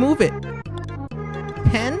remove it?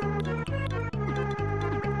 Pen?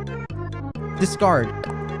 Discard.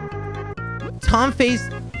 Tom's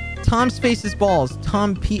face is balls.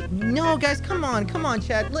 Tom P. No, guys, come on,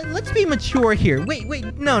 chat. Let's be mature here. Wait.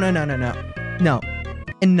 No. No.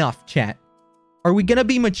 Enough, chat. Are we gonna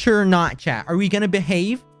be mature or not, chat? Are we gonna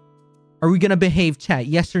behave? Are we gonna behave, chat?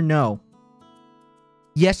 Yes or no?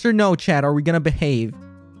 Yes or no, chat? Are we gonna behave?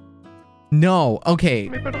 No. Okay.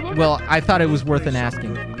 Well, I thought it was worth an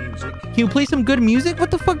asking. Can you play some good music?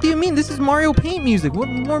 What the fuck do you mean? This is Mario Paint music. What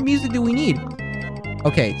more music do we need?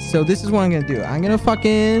 Okay, so this is what I'm gonna do. I'm gonna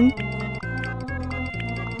fucking...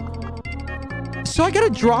 So I gotta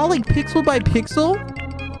draw like pixel by pixel?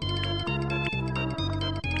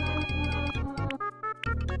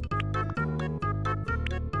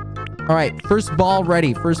 All right, first ball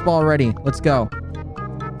ready. First ball ready. Let's go.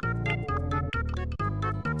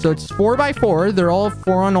 So it's 4x4. They're all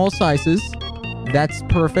 4 on all sizes. That's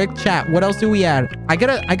perfect. Chat, what else do we add? I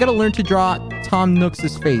gotta learn to draw Tom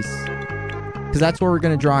Nooks' face. Because that's what we're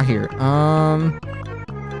gonna draw here.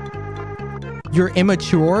 You're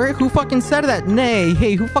immature? Who fucking said that? Nay.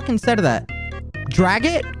 Hey, who fucking said that? Drag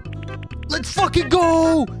it? Let's fucking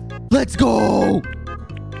go! Let's go!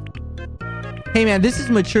 Hey man, this is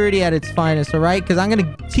maturity at its finest, all right? Because I'm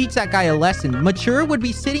gonna teach that guy a lesson. Immature would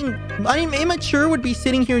be sitting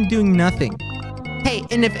here and doing nothing. Hey,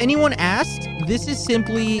 and if anyone asked, this is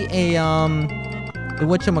simply a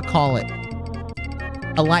whatchamacallit?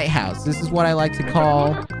 A lighthouse. This is what I like to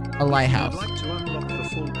call a lighthouse.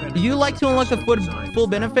 Do you like to unlock the full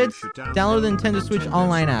benefits? Download the Nintendo Switch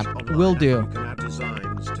online app. Will do.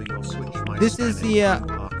 This is the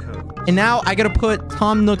and now I gotta put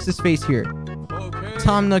Tom Nooks' face here.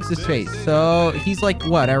 Tom Nooks' face. So he's like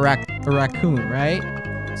what? A raccoon, right?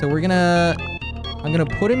 So I'm gonna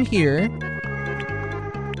put him here.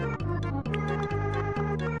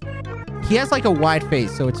 He has like a wide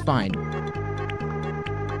face, so it's fine.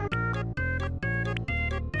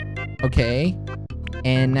 Okay.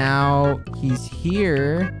 And now he's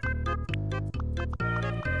here.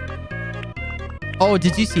 Oh,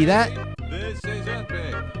 did you see that? This is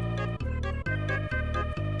epic.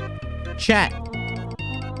 Chat.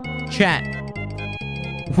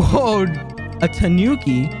 Whoa, a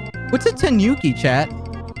tanuki? What's a tanuki, chat?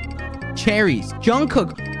 Cherries.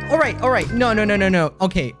 Jungkook. All right. No.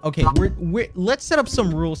 Okay. Let's set up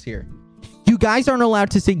some rules here. You guys aren't allowed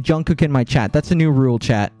to say Jungkook in my chat. That's a new rule,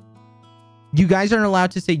 chat. You guys aren't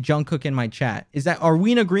allowed to say Jungkook in my chat. Are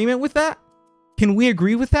we in agreement with that? Can we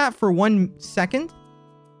agree with that for 1 second?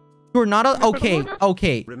 You're not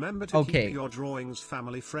okay. Remember to keep your drawings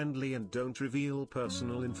family friendly and don't reveal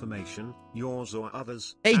personal information, yours or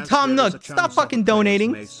others. Hey, Tom Nook, stop fucking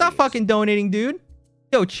donating. Stop fucking donating, dude.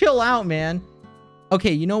 Yo, chill out, man.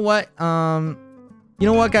 Okay, you know what? You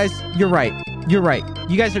know what, guys? You're right.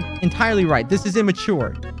 You guys are entirely right. This is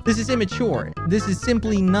immature. This is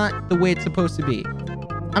simply not the way it's supposed to be.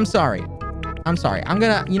 I'm sorry. I'm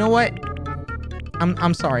gonna, you know what?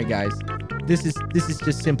 I'm sorry, guys. This is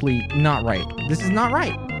just simply not right. This is not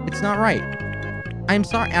right. It's not right. I'm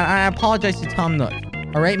sorry. I apologize to Tom Nook.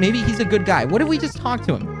 All right? Maybe he's a good guy. What if we just talk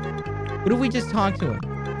to him?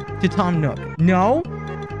 To Tom Nook. No?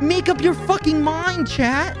 Make up your fucking mind,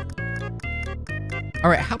 chat. All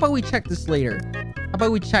right. How about we check this later?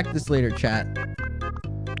 Chat?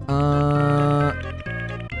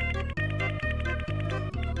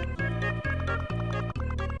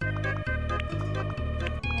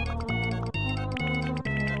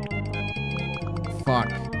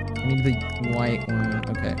 Fuck. I need the white one.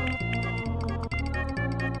 Okay.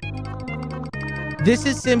 This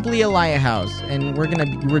is simply a lighthouse, and we're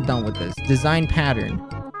done with this. Design pattern.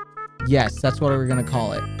 Yes, that's what we're gonna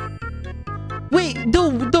call it. Wait,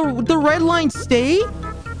 the red lines stay?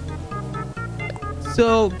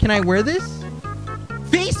 So, can I wear this?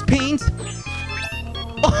 Face paint?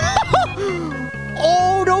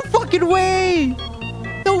 Oh, no fucking way.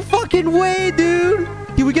 No fucking way, dude.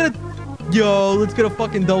 Can we get a... Yo, let's get a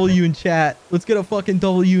fucking W in chat. Let's get a fucking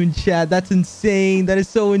W in chat. That's insane. That is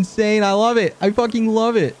so insane. I love it. I fucking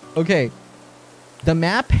love it. Okay. The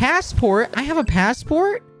map passport. I have a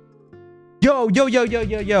passport? Yo.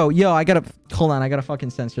 I gotta... Hold on. I gotta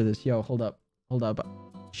fucking censor this. Yo, hold up. Hold up.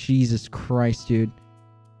 Jesus Christ, dude.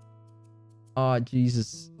 Oh,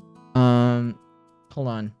 Jesus. Hold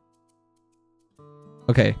on.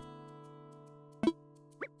 Okay. All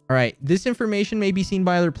right. This information may be seen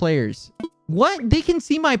by other players. What? They can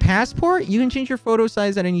see my passport? You can change your photo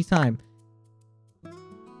size at any time.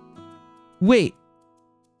 Wait.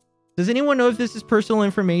 Does anyone know if this is personal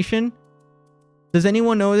information? Does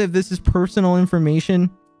anyone know if this is personal information?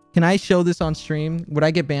 Can I show this on stream? Would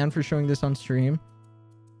I get banned for showing this on stream?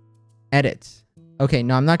 Edit. Okay,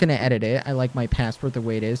 no, I'm not going to edit it. I like my passport the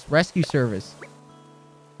way it is. Rescue service.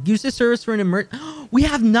 Use the service for an We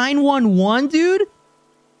have 911, dude.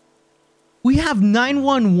 We have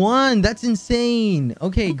 911. That's insane.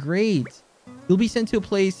 Okay, great. You'll be sent to a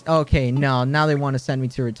place. Okay, no. Now they want to send me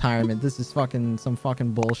to retirement. This is fucking some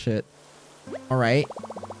fucking bullshit. All right.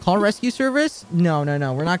 Call rescue service? No.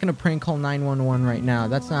 We're not going to prank call 911 right now.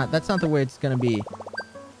 That's not the way it's going to be.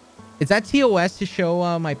 Is that TOS to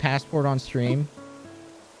show my passport on stream?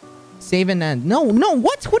 Save and end. No.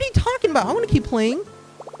 What? What are you talking about? I want to keep playing.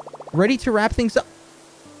 Ready to wrap things up.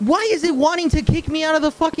 Why is it wanting to kick me out of the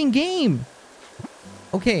fucking game?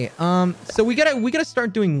 Okay, so we gotta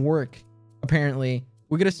start doing work, apparently.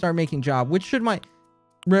 We gotta start making job. Which should my...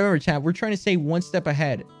 Remember, chat, we're trying to stay one step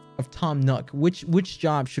ahead of Tom Nook. Which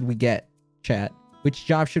job should we get, chat? Which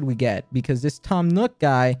job should we get? Because this Tom Nook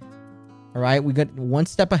guy... Alright, we got one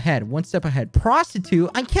step ahead. One step ahead. Prostitute?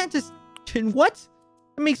 I can't just... What?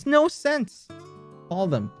 It makes no sense. Call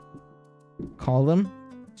them. Call them.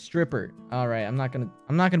 Stripper. All right, I'm not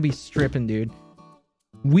gonna be stripping, dude.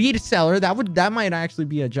 Weed seller. That might actually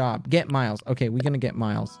be a job. Get miles. Okay, we're gonna get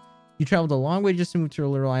miles. You traveled a long way just to move to a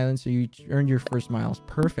little island, so you earned your first miles.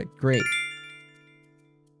 Perfect. Great.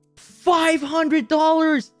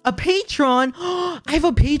 $500. A Patreon. I have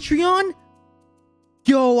a Patreon.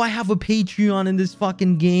 Yo, I have a Patreon in this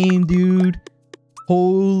fucking game, dude.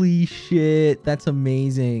 Holy shit, that's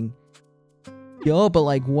amazing. Yo, but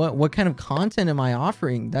like what kind of content am I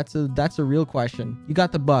offering? That's a real question. You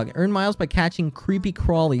got the bug. Earn miles by catching creepy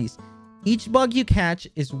crawlies. Each bug you catch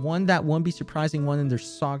is one that won't be surprising one in their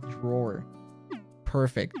sock drawer.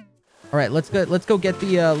 Perfect. All right, let's go get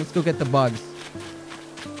the bugs.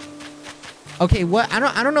 Okay, what?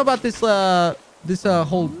 I don't know about this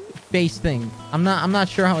whole face thing. I'm not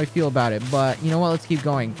sure how I feel about it, but you know what? Let's keep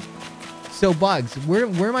going. So bugs, where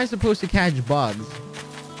am I supposed to catch bugs?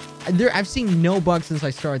 I've seen no bugs since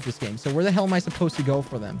I started this game. So where the hell am I supposed to go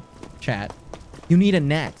for them? Chat. You need a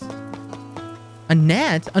net. A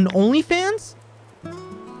net? An OnlyFans?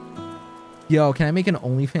 Yo, can I make an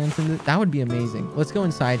OnlyFans in this? That would be amazing. Let's go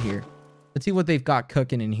inside here. Let's see what they've got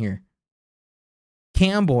cooking in here.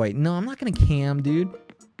 Cam boy. No, I'm not gonna cam, dude.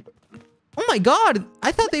 Oh my god.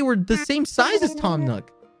 I thought they were the same size as Tom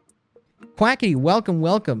Nook. Quackity,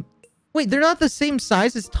 welcome. Wait, they're not the same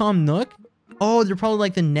size as Tom Nook? Oh, they're probably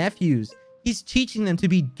like the nephews. He's teaching them to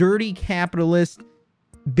be dirty capitalist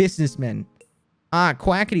businessmen. Ah,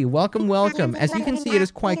 Quackity, welcome. As you can see, it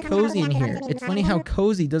is quite cozy in here. It's funny how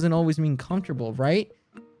cozy doesn't always mean comfortable, right?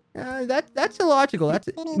 That's illogical. That's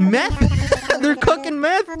meth. They're cooking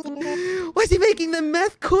meth. Why is he making them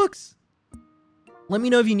meth cooks? Let me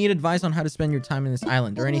know if you need advice on how to spend your time in this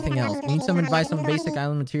island or anything else. Need some advice on basic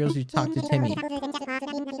island materials, you talk to Timmy.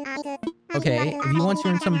 Okay, if you want to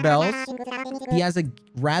earn some bells, he has a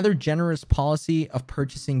rather generous policy of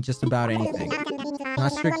purchasing just about anything.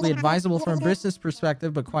 Not strictly advisable from a business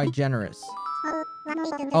perspective, but quite generous.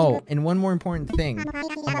 Oh, and one more important thing.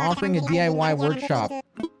 I'm offering a DIY workshop.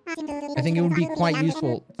 I think it would be quite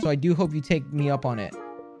useful, so I do hope you take me up on it.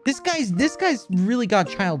 This guy's really got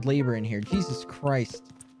child labor in here. Jesus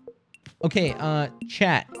Christ. Okay,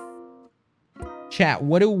 chat, how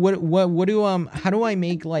do I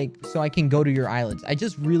make, like, so I can go to your islands? I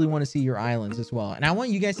just really want to see your islands as well. And I want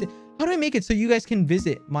you guys to, how do I make it so you guys can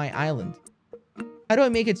visit my island? How do I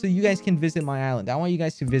make it so you guys can visit my island? I want you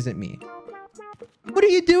guys to visit me. What are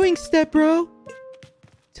you doing, step bro?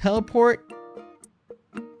 Teleport.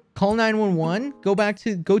 Call 911. Go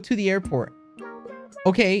to the airport.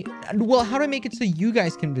 Okay, well, how do I make it so you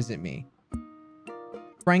guys can visit me?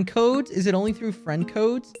 Friend codes? Is it only through friend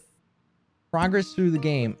codes? Progress through the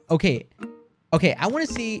game. Okay, I want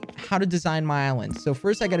to see how to design my island. So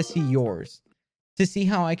first I got to see yours to see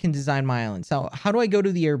how I can design my island. So how do I go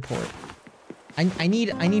to the airport? I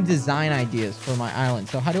need design ideas for my island.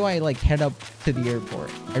 So how do I like head up to the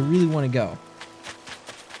airport? I really want to go.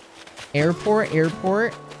 Airport.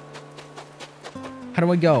 How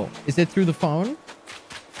do I go? Is it through the phone?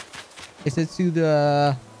 Is it through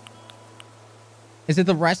the... Is it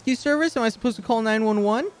the rescue service? Am I supposed to call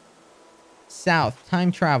 911? South.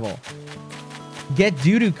 Time travel. Get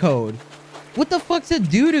doo-doo code. What the fuck's a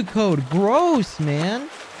doo-doo code? Gross, man.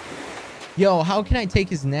 Yo, how can I take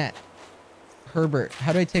his net? Herbert,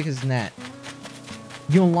 how do I take his net?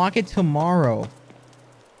 You unlock it tomorrow.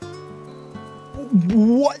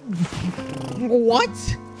 What?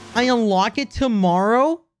 What? I unlock it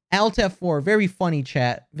tomorrow? Alt F4. Very funny,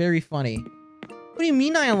 chat. Very funny. What do you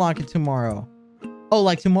mean I unlock it tomorrow? Oh,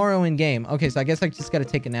 like tomorrow in game. Okay, so I guess I just gotta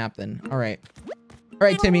take a nap then. All right. All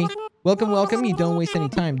right, Timmy. Welcome, welcome. You don't waste any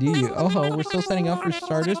time, do you? Oh ho, we're still setting up for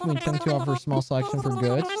starters. We intend to offer a small selection for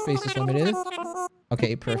goods. Space is limited.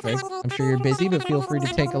 Okay, perfect. I'm sure you're busy, but feel free to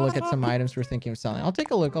take a look at some items we're thinking of selling. I'll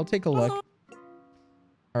take a look. I'll take a look.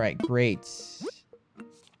 All right, great.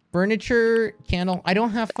 Furniture, candle. I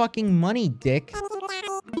don't have fucking money, dick.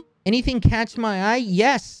 Anything catch my eye?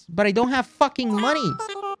 Yes, but I don't have fucking money.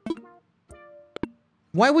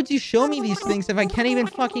 Why would you show me these things if I can't even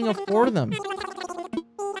fucking afford them?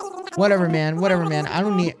 Whatever, man. Whatever, man. I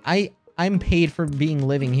don't need... I'm paid for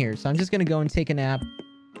living here, so I'm just gonna go and take a nap.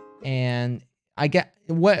 And I get...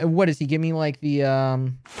 What does he give me, like,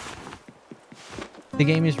 the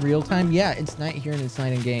game is real time? Yeah, it's night here and it's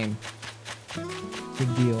night in game.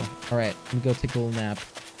 Big deal. All right, let me go take a little nap.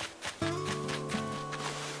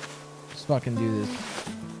 Let's fucking do this.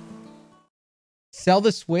 Sell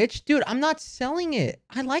the Switch? Dude, I'm not selling it.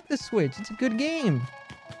 I like the Switch. It's a good game.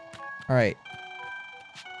 All right.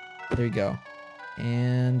 There you go.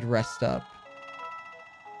 And rest up.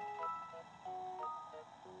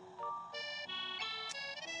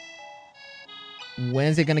 When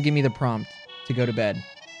is it going to give me the prompt to go to bed?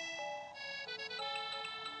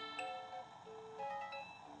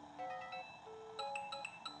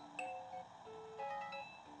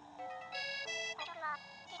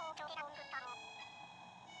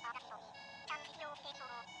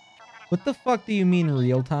 What the fuck do you mean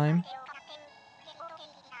real time?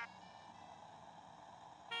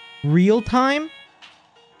 Real time?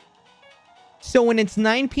 So when it's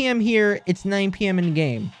 9 p.m. here, it's 9 p.m. in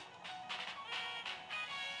game.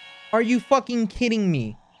 Are you fucking kidding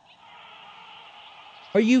me?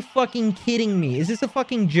 Are you fucking kidding me? Is this a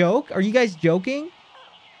fucking joke? Are you guys joking?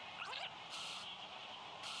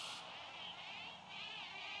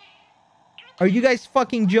 Are you guys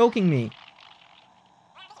fucking joking me?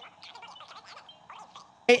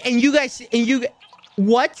 And you guys,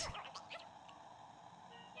 what?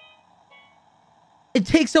 It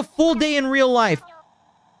takes a full day in real life.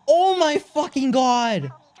 Oh my fucking god.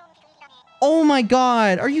 Oh my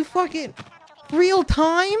god. Are you fucking real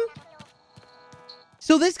time?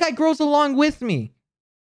 So this guy grows along with me.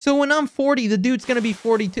 So when I'm 40, the dude's gonna be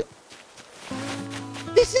 42.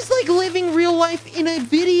 This is like living real life in a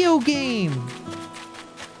video game.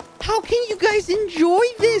 How can you guys enjoy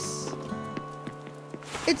this?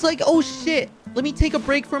 It's like, oh shit, let me take a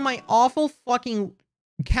break from my awful fucking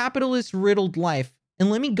capitalist riddled life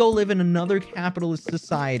and let me go live in another capitalist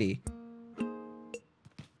society.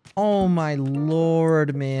 Oh my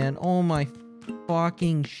lord, man. Oh my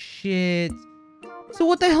fucking shit. So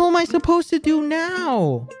what the hell am I supposed to do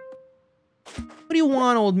now? What do you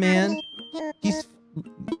want, old man?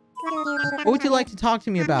 What would you like to talk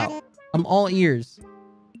to me about? I'm all ears.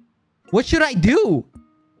 What should I do?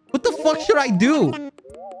 What the fuck should I do?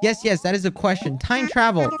 Yes, yes, that is a question. Time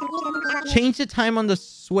travel. Change the time on the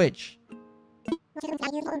Switch.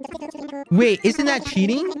 Wait, isn't that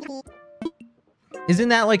cheating? Isn't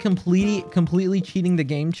that like completely cheating the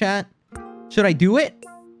game, chat? Should I do it?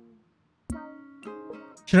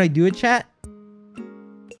 Should I do it, chat?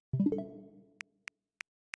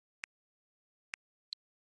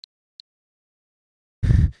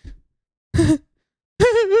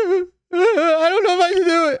 I don't know if I should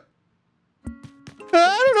do it.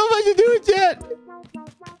 I don't know if I should do it, chat.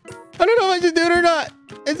 I don't know if I should do it or not.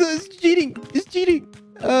 It's cheating. It's cheating.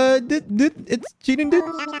 Dude, it's cheating, dude.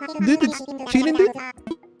 Dude, it's cheating, dude.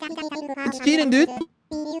 It's cheating, dude.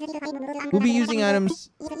 We'll be using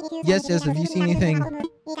items. Yes, yes, if you see anything.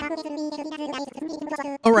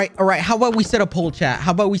 All right. How about we set a poll, chat?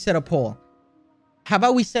 How about we set a poll? How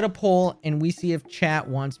about we set a poll and we see if chat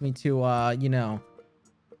wants me to, you know.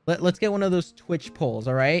 Let's get one of those Twitch polls,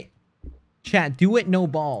 all right? Chat, do it, no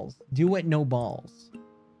balls. Do it, no balls.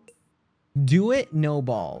 Do it, no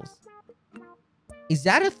balls. Is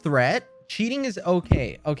that a threat? Cheating is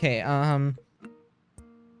okay. Okay,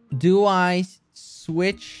 Do I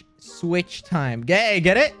switch time? Get it?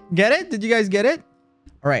 Get it? Did you guys get it?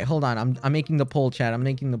 All right, hold on. I'm making the poll, chat. I'm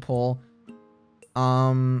making the poll.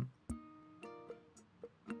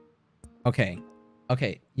 Okay.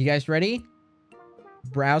 Okay, you guys ready?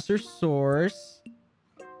 Browser source.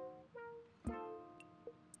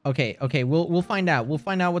 Okay, okay, we'll find out. We'll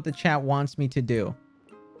find out what the chat wants me to do.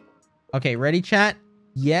 Okay, ready, chat?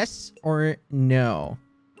 Yes or no?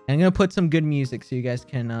 I'm gonna put some good music so you guys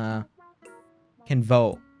can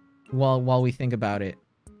vote while we think about it.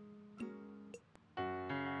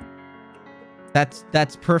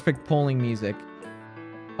 That's perfect polling music.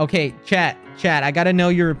 Okay, chat, I gotta know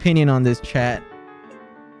your opinion on this, chat.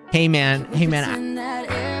 Hey man,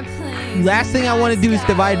 last thing I want to do is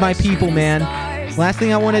divide my people, man. Last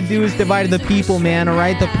thing I want to do is divide the people, man. All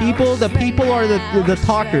right, the people are the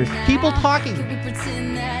talkers. People talking.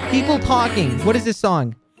 People talking. What is this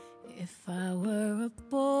song? If I were a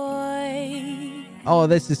boy. Oh,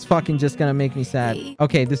 this is fucking just gonna make me sad.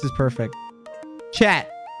 Okay, this is perfect.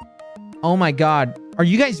 Chat. Oh my god. Are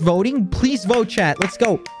you guys voting? Please vote, chat. Let's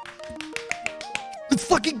go. Let's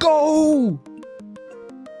fucking go.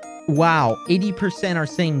 Wow. 80% are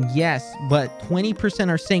saying yes, but 20%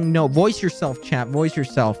 are saying no. Voice yourself, chat. Voice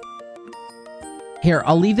yourself. Here,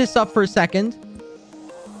 I'll leave this up for a second.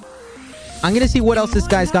 I'm gonna see what else this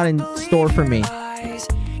guy's got in store for me.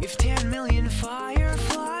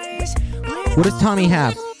 What does Tommy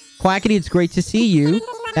have? Quackity, it's great to see you.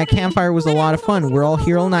 That campfire was a lot of fun. We're all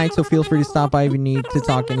here all night, so feel free to stop by if you need to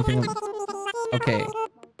talk anything. Okay.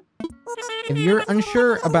 If you're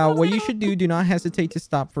unsure about what you should do, do not hesitate to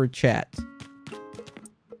stop for a chat.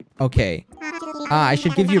 Okay. I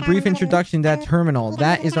should give you a brief introduction to that terminal.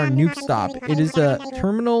 That is our nuke stop. It is a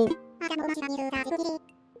terminal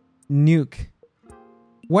nuke.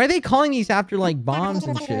 Why are they calling these after like bombs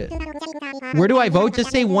and shit? Where do I vote?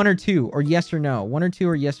 Just say 1 or 2 or yes or no. 1 or 2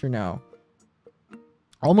 or yes or no.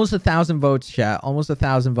 Almost 1,000 votes, chat. Almost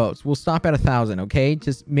 1,000 votes. We'll stop at 1,000, okay?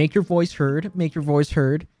 Just make your voice heard. Make your voice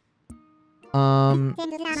heard.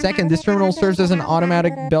 Second, this terminal serves as an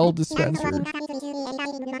automatic bell dispenser.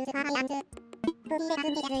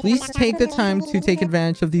 Please take the time to take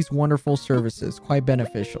advantage of these wonderful services. Quite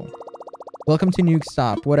beneficial. Welcome to Nuke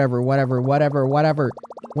Stop. Whatever.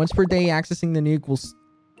 Once per day, accessing the nuke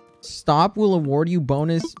will award you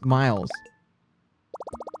bonus miles.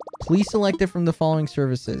 Please select it from the following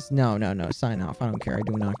services. No. Sign off. I don't care. I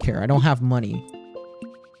do not care. I don't have money.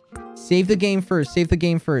 Save the game first.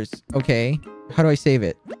 Okay. How do I save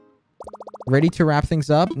it? Ready to wrap things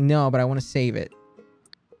up? No, but I want to save it.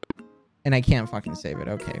 And I can't fucking save it.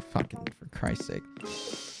 Okay, fucking for Christ's sake.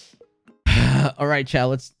 All right, chat.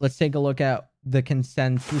 Let's take a look at the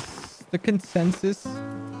consensus.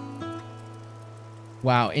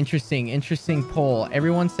 Wow, interesting poll.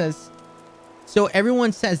 Everyone says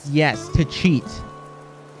yes to cheat.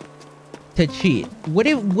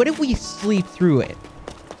 What if we sleep through it?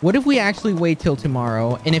 What if we actually wait till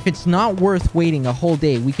tomorrow, and if it's not worth waiting a whole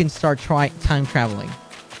day, we can start time traveling?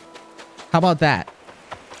 How about that?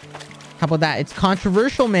 It's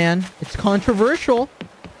controversial, man. It's controversial.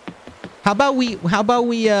 How about we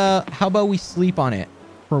sleep on it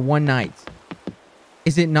for one night?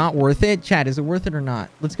 Is it not worth it? Chat, is it worth it or not?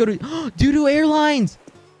 Let's go to Doo-Doo Airlines.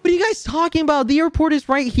 What are you guys talking about? The airport is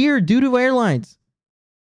right here. Doo-Doo Airlines.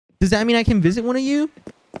 Does that mean I can visit one of you?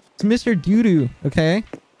 It's Mr. Doo-Doo, okay?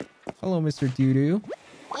 Hello, Mr. Doo-Doo.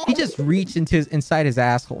 He just reached inside his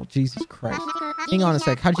asshole. Jesus Christ. Hang on a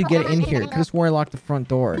sec. How'd you get in here? Could have sworn I locked the front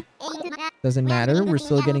door. Doesn't matter. We're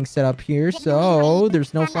still getting set up here. So,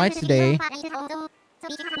 there's no flights today.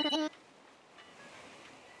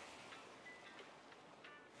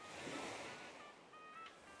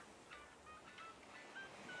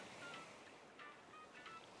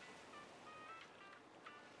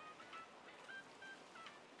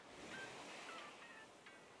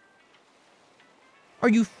 Are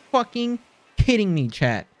you fucking kidding me,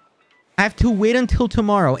 chat? I have to wait until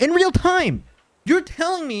tomorrow in real time. You're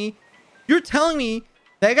telling me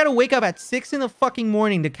that I gotta wake up at 6 in the fucking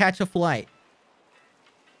morning to catch a flight.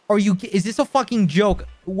 Is this a fucking joke?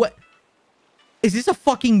 What? Is this a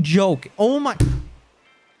fucking joke? Oh my.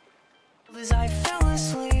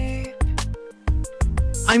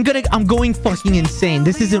 I'm going fucking insane.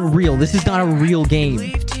 This isn't real. This is not a real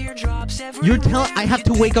game. You're telling I have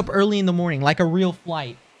to wake up early in the morning like a real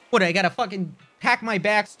flight. What, I gotta fucking pack my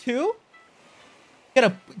bags too?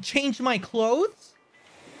 Gotta change my clothes?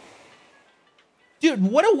 Dude,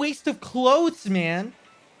 what a waste of clothes, man.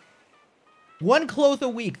 One cloth a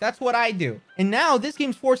week. That's what I do. And now this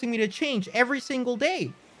game's forcing me to change every single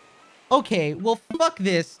day. Okay, well, fuck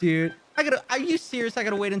this, dude. Are you serious? I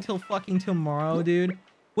gotta wait until fucking tomorrow, dude.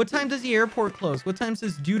 What time does the airport close? What time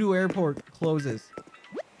does Dudu Airport closes?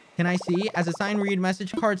 Can I see? As a sign, read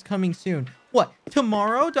message cards coming soon. What?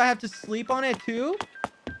 Tomorrow? Do I have to sleep on it too?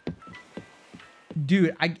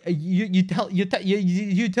 Dude, you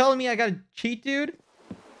telling me I gotta cheat, dude?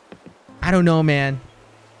 I don't know, man.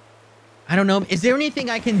 I don't know. Is there anything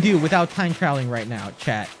I can do without time traveling right now,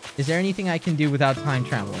 chat? Is there anything I can do without time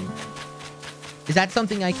traveling? Is that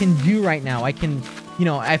something I can do right now? I can, you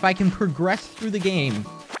know, if I can progress through the game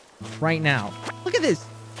right now. Look at this.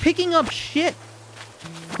 Picking up shit.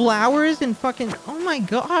 Flowers and fucking... Oh my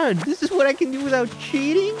god. This is what I can do without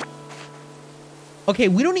cheating? Okay,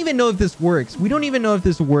 we don't even know if this works. We don't even know if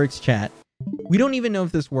this works, chat. We don't even know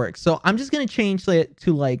if this works. So I'm just going to change it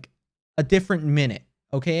to like a different minute.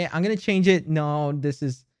 Okay, I'm going to change it. No, this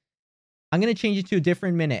is... I'm going to change it to a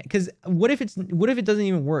different minute. Because what if it doesn't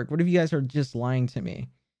even work? What if you guys are just lying to me?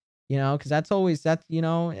 You know, because that's always... That's, you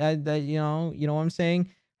know, you know what I'm saying?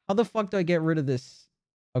 How the fuck do I get rid of this?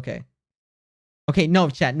 Okay. Okay, no,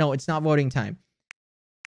 chat. No, it's not voting time.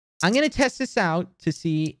 I'm going to test this out to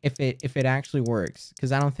see if it actually works.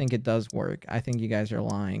 Because I don't think it does work. I think you guys are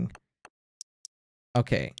lying.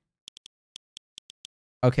 Okay.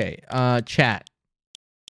 Okay, chat.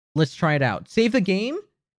 Let's try it out. Save the game?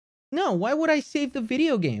 No, why would I save the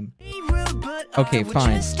video game? Okay,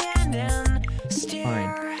 fine. Fine.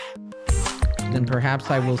 Then perhaps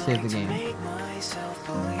I will save the game.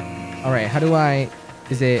 Alright, how do I...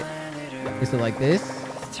 Is it like this?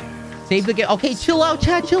 Save the game. Okay, chill out,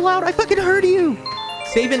 chat, chill out. I fucking heard you.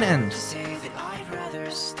 Save and end.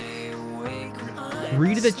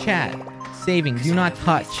 Read the chat. Saving. Do not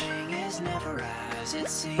touch.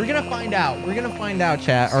 We're gonna find out. We're gonna find out,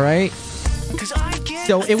 chat. All right.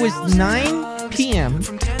 So it was 9 p.m.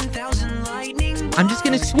 I'm just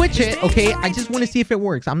gonna switch it. Okay. I just want to see if it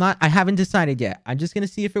works. I haven't decided yet. I'm just gonna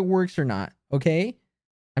see if it works or not. Okay.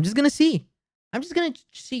 I'm just gonna see. I'm just gonna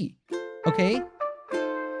see. Okay.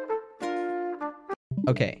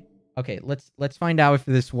 Okay. Okay. Let's find out if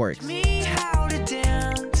this works.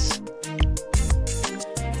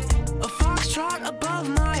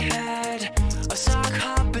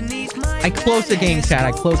 I closed the game, chat.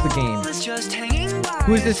 I closed the game.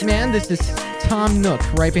 Who is this man? This is Tom Nook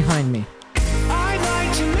right behind me.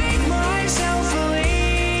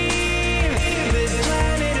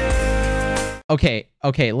 Okay,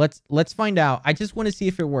 okay, let's find out. I just want to see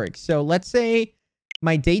if it works. So let's say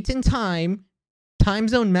my date and time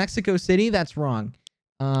zone Mexico City, that's wrong.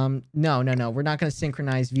 No, we're not going to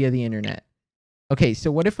synchronize via the internet. Okay,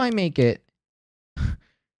 so what if I make it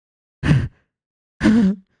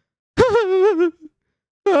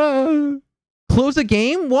close the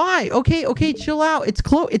game? Why? Okay, chill out. It's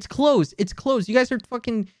closed. You guys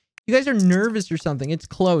are nervous or something. It's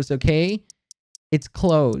closed, okay? It's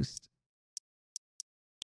closed.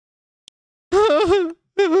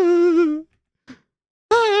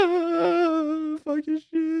 Fucking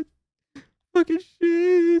shit.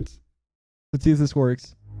 Let's see if this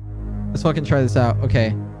works. Let's fucking try this out.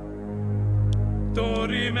 Okay.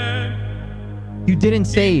 You didn't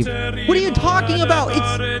save. What are you talking about? It's...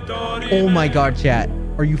 Oh my god, chat.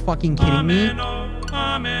 Are you fucking kidding me?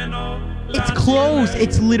 It's closed.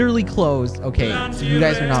 It's literally closed. Okay, so you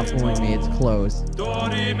guys are not fooling me. It's closed.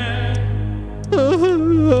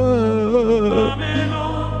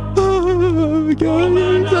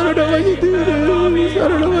 Guys, I don't know how you do this. I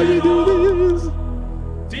don't know how you do this.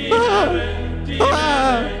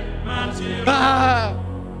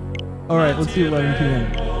 Alright, let's do 11 p.m.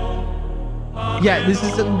 Yeah, this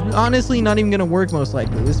is honestly not even gonna work most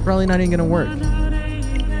likely. This is probably not even gonna work.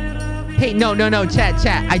 Hey, no, chat.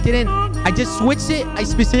 I just switched it. I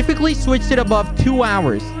specifically switched it above 2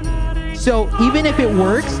 hours. So even if it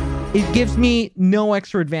works, it gives me no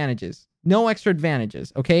extra advantages. No extra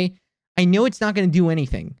advantages, okay? I know it's not going to do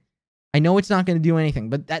anything.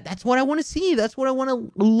 But that's what I want to see. That's what I want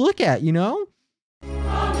to look at, you know?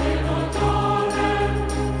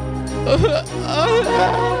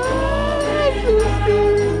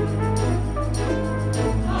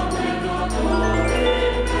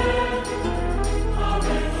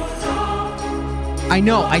 I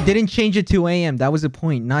know, I didn't change it to AM. That was the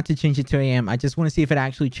point, not to change it to AM. I just want to see if it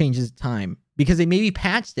actually changes time. Because they maybe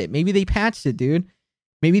patched it. Maybe they patched it, dude.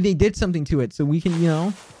 Maybe they did something to it so we can, you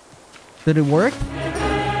know... Did it work?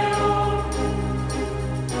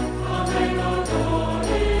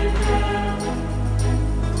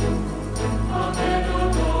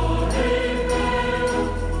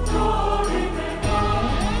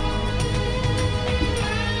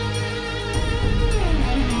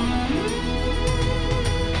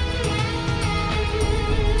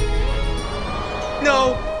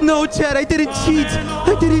 No, chat, I didn't cheat.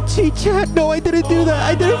 I didn't cheat, chat. No, I didn't do that.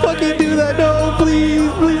 I didn't fucking do that. No,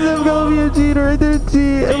 please. Please don't call me a cheater. I didn't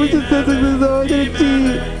cheat. I was just testing this out. I didn't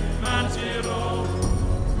cheat.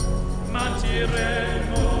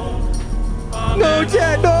 No,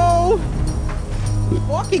 chat, no.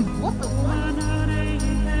 Fucking, what the fuck?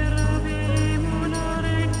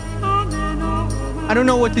 I don't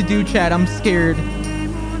know what to do, chat. I'm scared.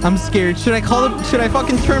 I'm scared. Should I call it? Should I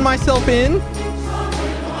fucking turn myself in?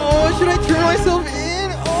 Oh, should I turn myself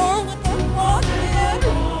in? Oh, what the fuck, man?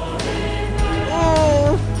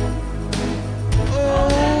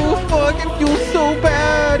 Oh, fuck. It feels so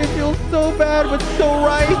bad. It feels so bad, but so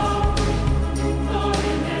right.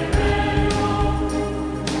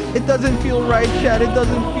 It doesn't feel right, chat. It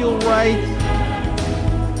doesn't feel right.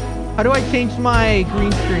 How do I change my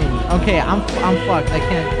green screen? Okay, I'm fucked. I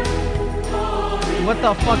can't. What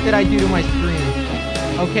the fuck did I do to my screen?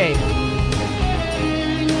 Okay.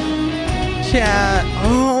 Chat.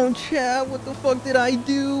 Oh, chat. What the fuck did I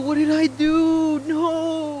do? What did I do?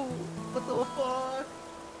 No. What the fuck?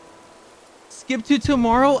 Skip to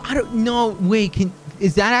tomorrow? I don't know. Wait,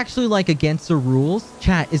 is that actually like against the rules?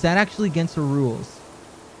 Chat, is that actually against the rules?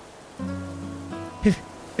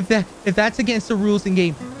 If that's against the rules in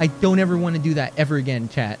game, I don't ever want to do that ever again,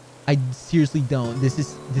 chat. I seriously don't. This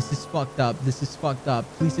is fucked up. This is fucked up.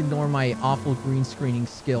 Please ignore my awful green screening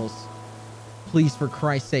skills. Please, for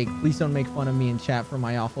Christ's sake, please don't make fun of me in chat for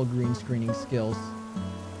my awful green screening skills.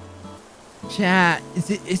 Chat, is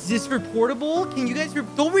this reportable? Can you guys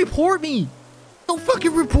don't report me? Don't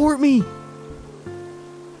fucking report me.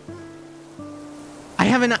 I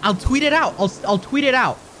haven't. I'll tweet it out. I'll tweet it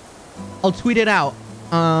out. I'll tweet it out.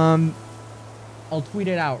 I'll tweet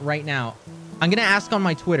it out right now. I'm gonna ask on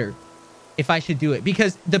my Twitter if I should do it,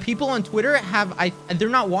 because the people on Twitter they're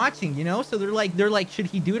not watching, you know, so they're like, should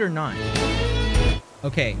he do it or not?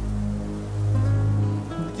 Okay.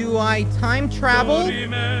 Do I time travel?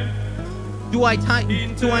 Do I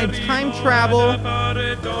time travel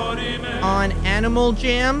on Animal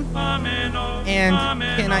Jam? And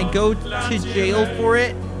can I go to jail for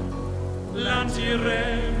it?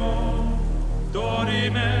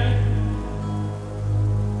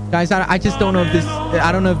 Guys, I just don't know if this,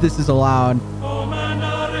 I don't know if this is allowed.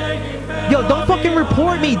 Yo, don't fucking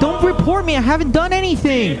report me. Don't report me. I haven't done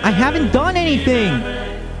anything. I haven't done anything.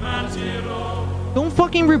 Don't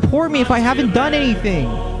fucking report me if I haven't done anything.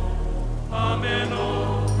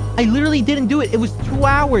 I literally didn't do it. It was 2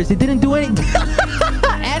 hours. It didn't do anything.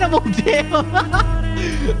 Animal Jam.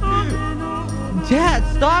 Chat,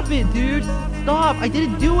 stop it, dude. Stop. I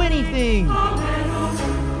didn't do anything.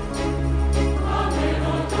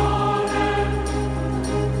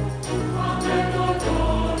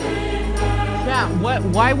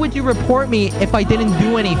 Why would you report me if I didn't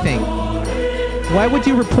do anything? Why would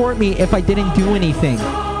you report me if I didn't do anything?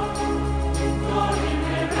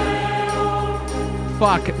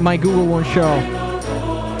 Fuck, my Google won't show.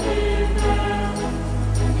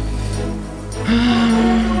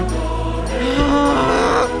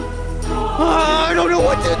 I don't know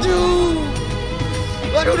what to do.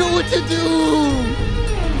 I don't know what to do.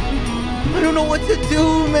 I don't know what to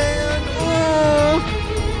do, man.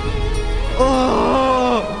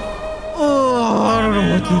 I don't know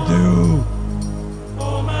what to do.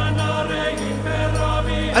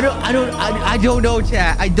 I don't know,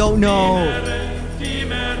 chat. I don't know.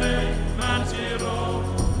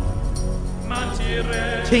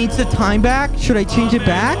 Change the time back? Should I change it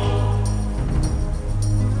back?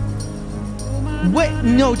 What?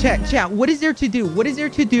 No, chat. What is there to do? What is there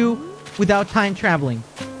to do without time traveling?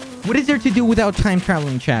 What is there to do without time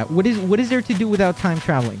traveling, chat? What is there to do without time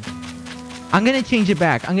traveling? I'm gonna change it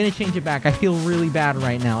back. I feel really bad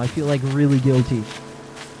right now. I feel like really guilty.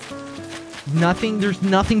 Nothing. There's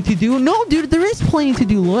nothing to do. No, dude, there is plenty to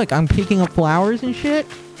do. Look, I'm picking up flowers and shit.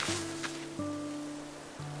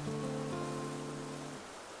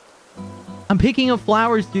 I'm picking up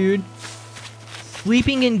flowers, dude.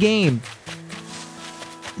 Sleeping in game.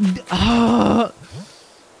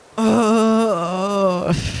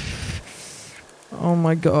 Oh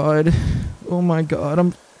my god. Oh my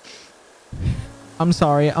god. I'm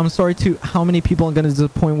sorry. I'm sorry to how many people I'm gonna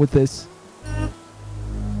disappoint with this.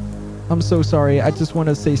 I'm so sorry. I just want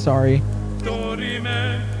to say sorry.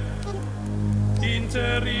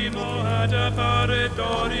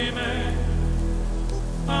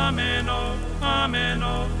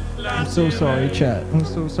 I'm so sorry, chat. I'm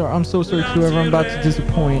so sorry. I'm so sorry to whoever I'm about to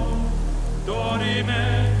disappoint.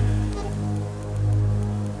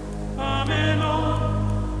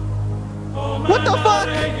 What the fuck?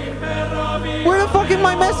 Where the fuck did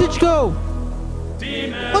my message go?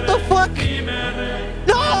 What the fuck?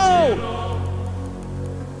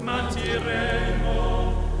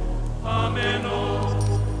 Mantiremo. Ameno.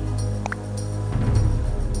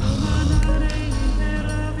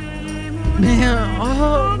 Man,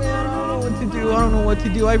 oh man, I don't know what to do. I don't know what to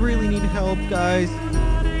do. I really need help, guys.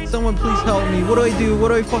 Someone please help me. What do I do? What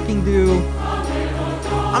do I fucking do?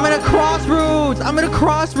 I'm at a crossroads. I'm at a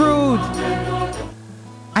crossroads.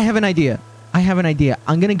 I have an idea. I have an idea.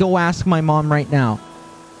 I'm gonna go ask my mom right now.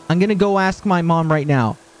 I'm gonna go ask my mom right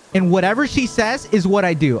now. And whatever she says is what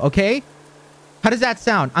I do, okay? How does that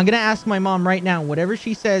sound? I'm gonna ask my mom right now. Whatever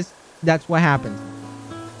she says, that's what happens.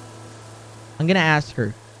 I'm gonna ask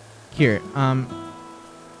her. Here,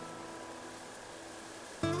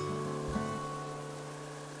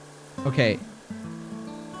 okay.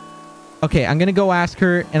 Okay, I'm gonna go ask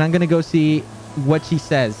her, and I'm gonna go see what she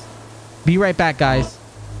says. Be right back, guys.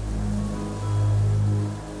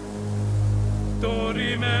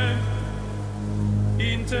 Dorime.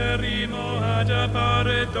 Interimo ad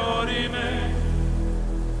appare dorime.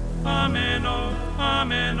 Ameno,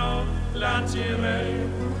 ameno,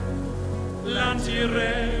 lanciremo,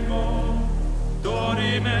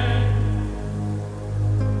 dorime.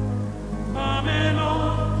 Ameno,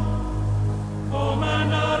 o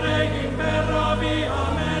mandare imperavi,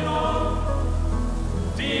 ameno.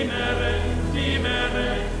 Dimere,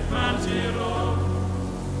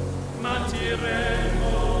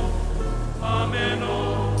 mantiremo, ameno.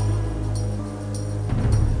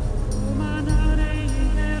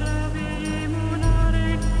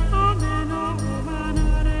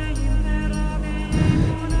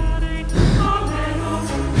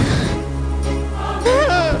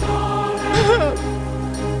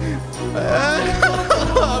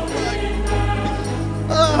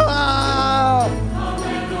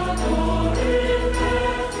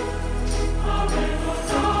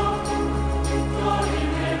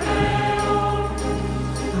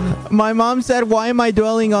 My mom said, why am I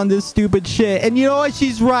dwelling on this stupid shit? And you know what?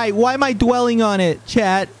 She's right. Why am I dwelling on it,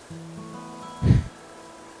 chat?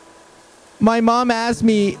 My mom asked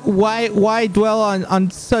me why dwell on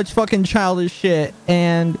such fucking childish shit,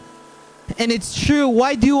 and it's true.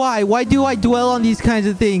 Why do I dwell on these kinds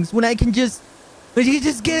of things when I can just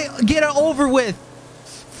get it over with?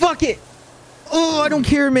 Fuck it. Oh, I don't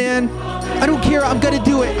care, man. I don't care. I'm gonna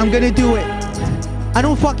do it. I'm gonna do it. I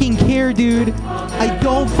don't fucking care, dude. I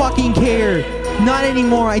don't fucking care. Not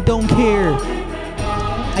anymore. I don't care.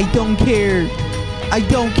 I don't care. I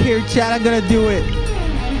don't care, chat. I'm gonna do it.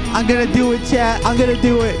 I'm gonna do it, chat. I'm gonna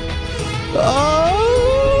do it. Oh.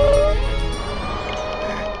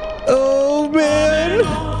 Oh, man.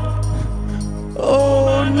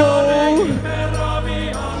 Oh, no.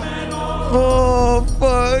 Oh,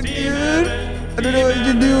 fuck, dude. I don't know if I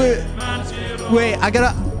can do it. Wait, I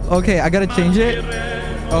gotta... Okay, I gotta change it.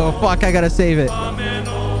 Oh, fuck. I gotta save it.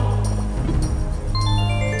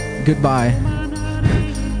 Goodbye.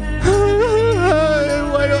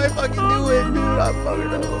 Why do I fucking do it, dude? I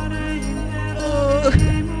fucking know.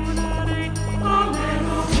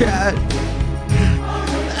 Chat.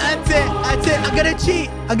 That's it. That's it. I'm gonna cheat.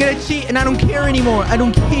 I'm gonna cheat, and I don't care anymore. I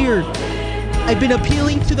don't care. I've been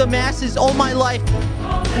appealing to the masses all my life.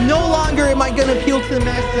 No longer am I gonna appeal to the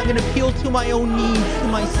masses. I'm gonna appeal to my own needs, to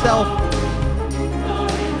myself.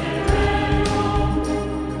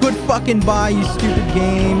 Good fucking bye, you stupid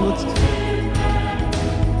game. Let's...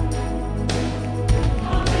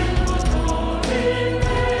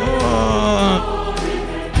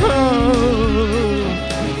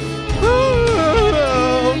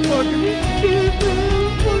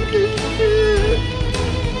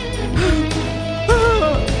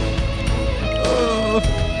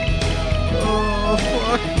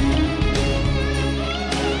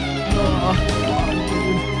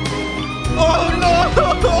 Oh no,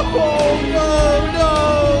 no!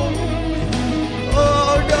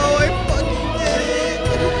 Oh no, I fucking did it!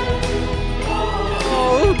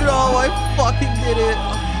 Oh no, I fucking did it!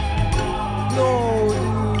 No,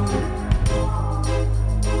 dude.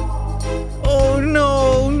 Oh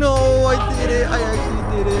no, no, I did it! I actually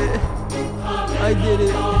did it! I did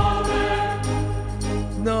it!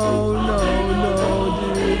 No, no, no,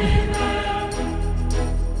 dude.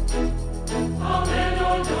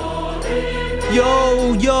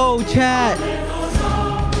 Yo, chat.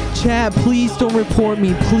 Chat, please don't report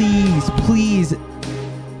me. Please, please.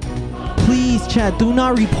 Please, chat, do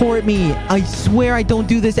not report me. I swear I don't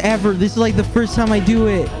do this ever. This is like the first time I do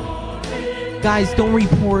it. Guys, don't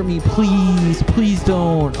report me. Please, please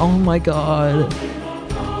don't. Oh my god.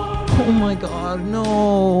 Oh my god,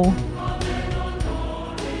 no.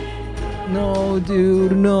 No,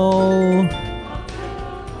 dude, no.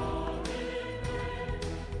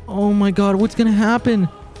 Oh my god, what's gonna happen?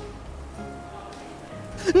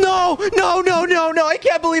 No, no, no, no, no. I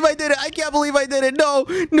can't believe I did it. I can't believe I did it. No,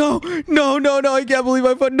 no, no, no, no. I can't believe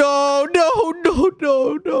I fun. No, no, no,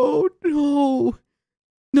 no, no, no.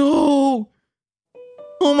 No.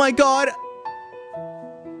 Oh my god.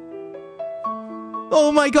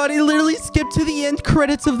 Oh my god. It literally skipped to the end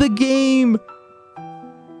credits of the game.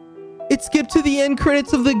 It skipped to the end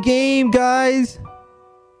credits of the game, guys.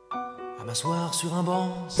 What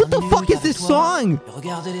the fuck is this song? What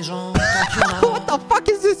the fuck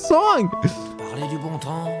is this song?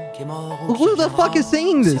 Who the fuck is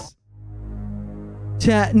singing this?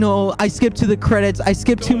 Chat, no, I skipped to the credits. I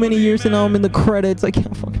skipped too many years and now I'm in the credits. I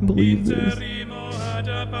can't fucking believe this.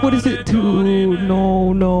 What is it to?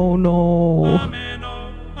 No, no, no.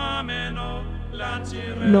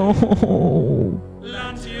 No.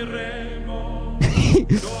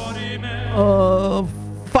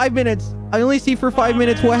 5 minutes. I only see for 5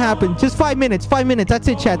 minutes what happened. Just 5 minutes. 5 minutes. That's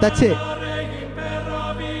it, chat. That's it.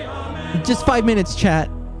 Just 5 minutes, chat.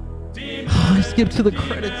 Oh, I skipped to the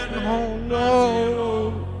credits. No,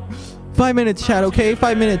 no. 5 minutes, chat. Okay,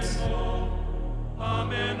 5 minutes.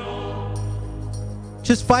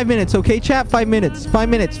 Just 5 minutes, okay, chat. 5 minutes. 5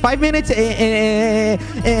 minutes. 5 minutes, and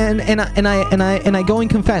I go and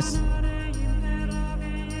confess.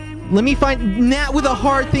 Let me find Nat with a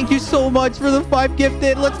heart. Thank you so much for the 5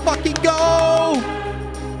 gifted. Let's fucking go.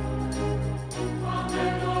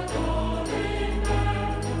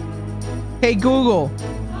 Hey, Google.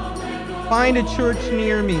 Find a church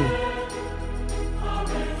near me.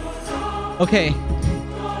 Okay.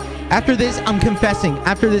 After this, I'm confessing.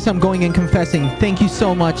 After this, I'm going and confessing. Thank you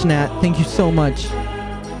so much, Nat. Thank you so much.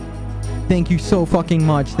 Thank you so fucking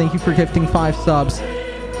much. Thank you for gifting 5 subs.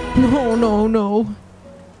 No, no, no.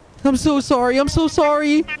 I'm so sorry. I'm so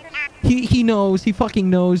sorry. He knows. He fucking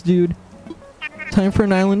knows, dude. Time for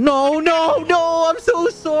an island. No, no, no. I'm so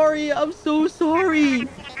sorry. I'm so sorry.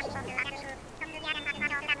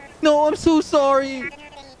 No, I'm so sorry.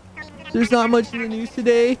 There's not much in the news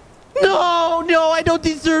today. No, no, I don't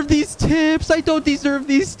deserve these tips. I don't deserve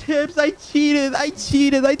these tips. I cheated. I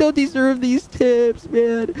cheated. I don't deserve these tips,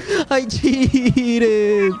 man. I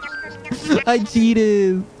cheated. I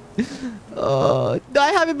cheated.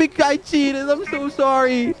 I haven't been. I cheated. I'm so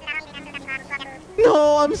sorry.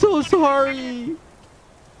 No, I'm so sorry.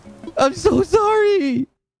 I'm so sorry.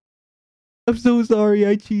 I'm so sorry.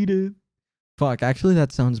 I cheated. Fuck. Actually,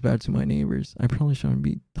 that sounds bad to my neighbors. I probably shouldn't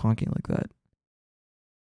be talking like that.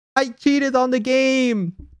 I cheated on the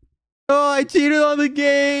game. Oh, I cheated on the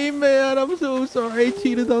game, man. I'm so sorry. I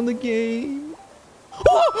cheated on the game.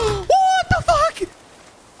 Oh, what the fuck?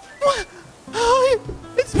 What? Oh,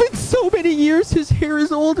 it's been so many years. His hair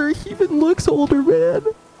is older. He even looks older, man.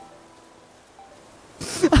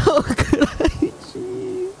 How could I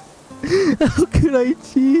cheat? How could I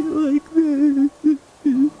cheat like this?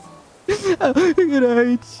 How could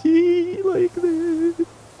I cheat like this?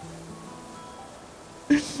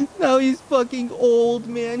 Now he's fucking old,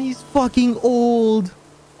 man. He's fucking old.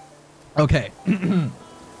 Okay.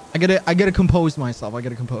 I gotta compose myself. I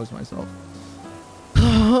gotta compose myself.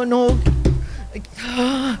 Oh no.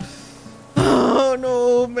 Oh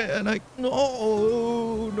no, man.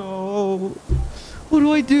 No. What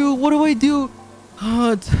do I do? What do I do?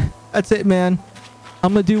 Oh, that's it, man.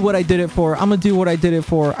 I'm gonna do what I did it for. I'm gonna do what I did it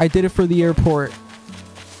for. I did it for the airport.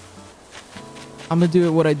 I'm gonna do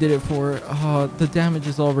it what I did it for. Oh, the damage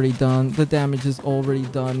is already done. The damage is already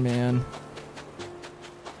done, man.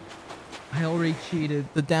 I already cheated.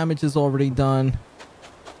 The damage is already done.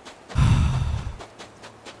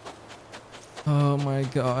 Oh my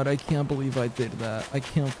god, I can't believe I did that. I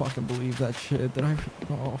can't fucking believe that shit.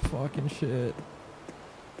 Oh, fucking shit.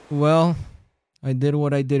 Well, I did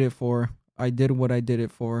what I did it for. I did what I did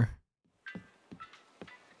it for.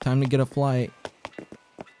 Time to get a flight.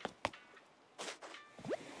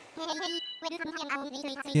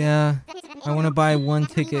 Yeah, I want to buy 1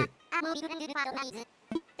 ticket.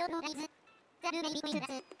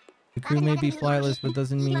 The crew may be flightless, but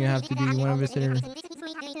doesn't mean you have to do one of us.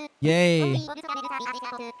 Yay!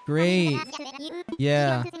 Great!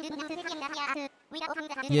 Yeah.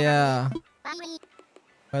 Yeah.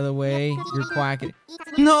 By the way, you're Quackity.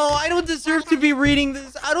 No, I don't deserve to be reading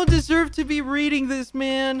this. I don't deserve to be reading this,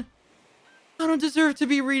 man. I don't deserve to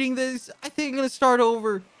be reading this. I think I'm gonna start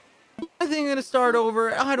over. I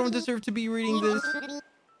don't deserve to be reading this.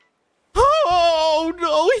 Oh,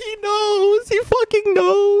 no, he knows. He fucking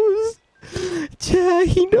knows. Yeah,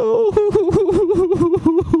 he knows.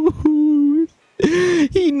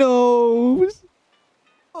 He knows.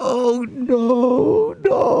 Oh, no,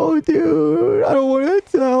 dude. I don't want to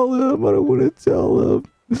tell him.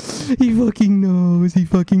 He fucking knows. He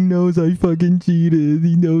fucking knows I fucking cheated.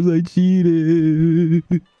 He knows I cheated.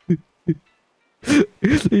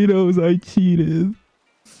 He knows I cheated.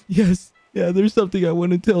 Yes. Yeah, there's something I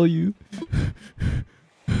want to tell you.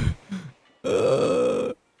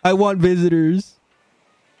 I want visitors.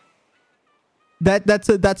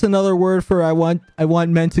 That's another word for I want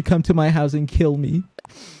men to come to my house and kill me.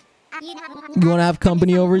 You want to have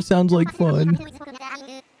company over? Sounds like fun.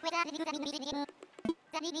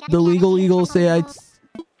 The legal eagle say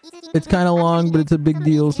it's kind of long, but it's a big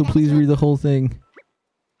deal, so please read the whole thing.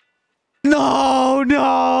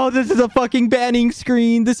 No, this is a fucking banning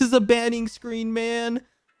screen. This is a banning screen, man.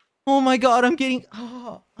 Oh my god, I'm getting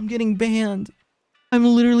banned. I'm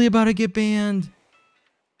literally about to get banned.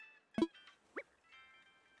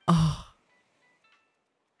 Oh,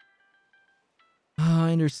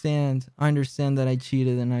 I understand. I understand that I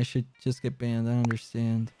cheated and I should just get banned. I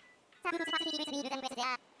understand.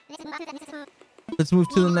 Let's move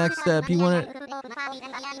to the next step. You want to...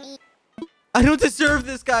 I don't deserve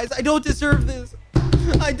this, guys. I don't deserve this.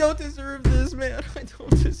 I don't deserve this, man. I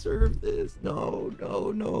don't deserve this. No,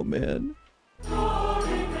 man. Oh,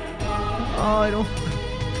 I don't...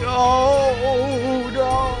 No.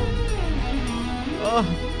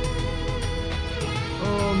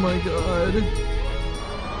 Oh my god.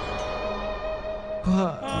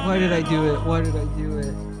 Why did I do it? Why did I do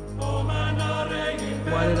it?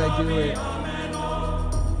 Why did I do it?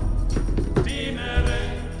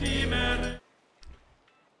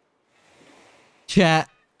 Chat.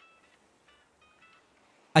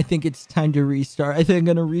 I think it's time to restart. I think I'm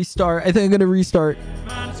gonna restart.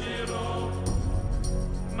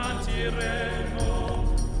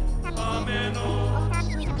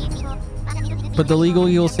 But the legal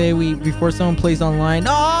you'll say before someone plays online.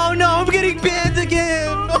 Oh no, I'm getting banned again.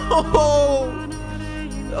 No.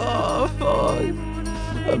 Oh fuck.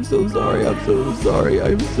 I'm so sorry. I'm so sorry.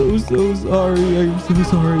 I'm so sorry. I'm so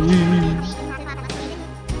sorry.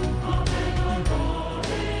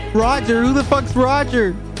 Roger, who the fuck's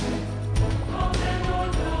Roger?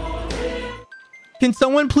 Can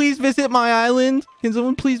someone please visit my island? Can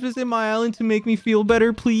someone please visit my island to make me feel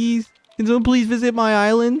better, please? Can someone please visit my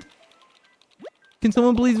island? Can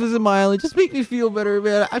someone please visit my island? Just make me feel better,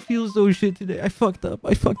 man. I feel so shit today. I fucked up.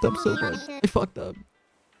 I fucked up so much. I fucked up.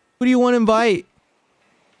 Who do you want to invite?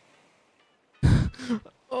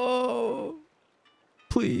 Oh.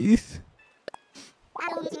 Please.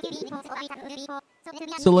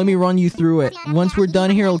 So let me run you through it. Once we're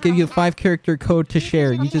done here, I'll give you a 5-character code to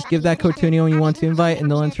share. You just give that code to anyone you want to invite, and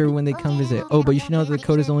they'll enter when they come visit. Oh, but you should know that the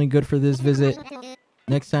code is only good for this visit.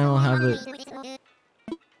 Next time I'll have it.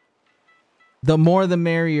 The more the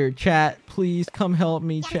merrier. Chat, please come help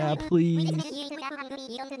me. Chat, please.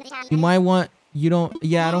 You might want... You don't...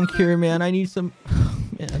 Yeah, I don't care, man. I need some...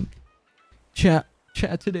 Man. Chat,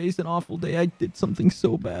 today's an awful day. I did something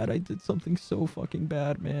so bad. I did something so fucking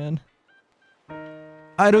bad, man.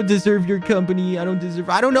 I don't deserve your company. I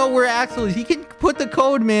don't know where Axel is. He can put the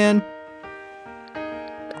code, man.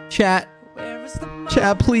 Chat,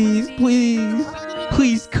 please.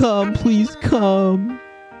 Please come. Please come,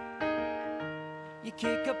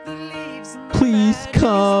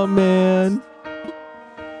 man.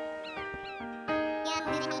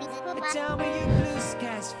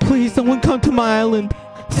 Please, someone come to my island.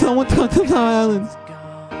 Someone come to my island.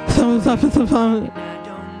 Someone come to my island.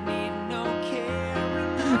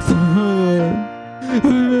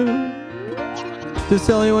 Just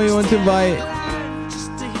tell anyone you want to invite.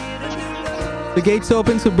 The gate's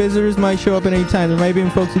open, so visitors might show up at any time. There might be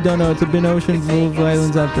folks who don't know. It's a bin ocean full of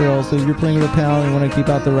islands after all. So if you're playing with a pal and want to keep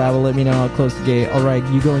out the rabble, let me know. I'll close the gate. Alright,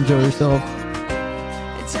 you go enjoy yourself.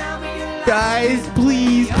 Guys,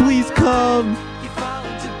 please come.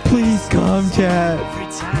 Please come, chat.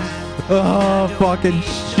 Oh, fucking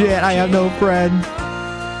shit. I have no friends.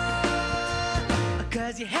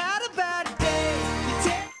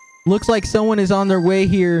 Looks like someone is on their way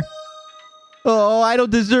here. Oh, I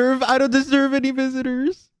don't deserve any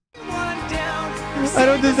visitors. I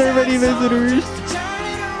don't deserve any visitors.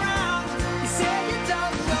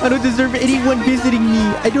 I don't deserve anyone visiting me.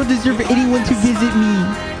 I don't deserve anyone to visit me.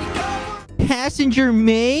 Passenger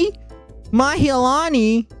May?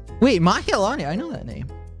 Mahilani? Wait, Mahilani? I know that name.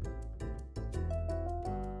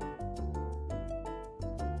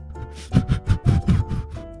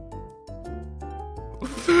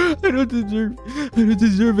 I don't deserve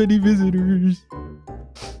any visitors.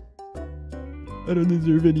 I don't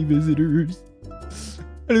deserve any visitors.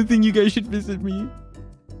 I don't think you guys should visit me.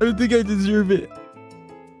 I don't think I deserve it.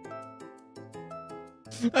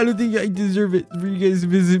 I don't think I deserve it for you guys to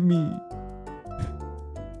visit me.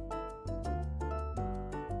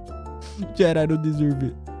 Chad, I don't deserve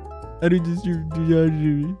it. I don't deserve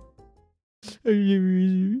it.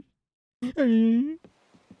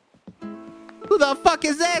 Who the fuck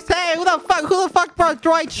is this? Hey, who the fuck brought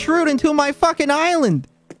Dwight Schrute into my fucking island?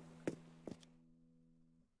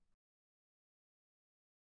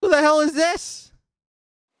 Who the hell is this?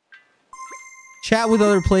 Chat with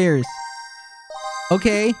other players.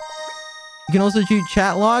 Okay. You can also choose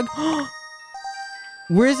chat log.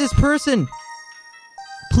 Where is this person?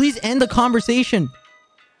 Please end the conversation.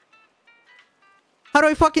 How do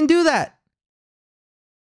I fucking do that?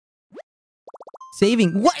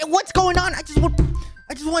 Saving. What's going on? I just want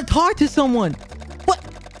to talk to someone. What?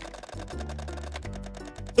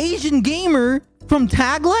 Asian gamer from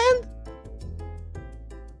Tagland?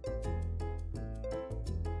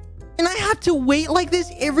 And I have to wait like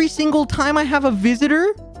this every single time I have a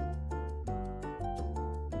visitor?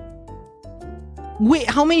 Wait,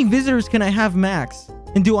 how many visitors can I have max?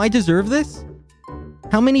 And do I deserve this?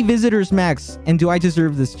 How many visitors max? And do I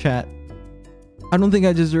deserve this, chat? I don't think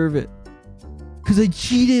I deserve it. Because I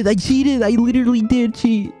cheated. I literally did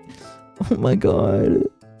cheat. Oh my god.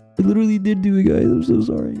 I literally did do it, guys. I'm so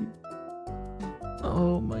sorry.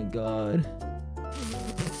 Oh my god.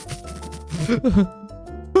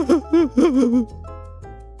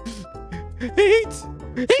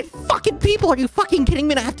 Eight fucking people. Are you fucking kidding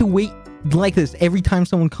me? I have to wait like this every time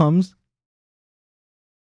someone comes.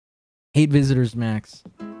 8 visitors max.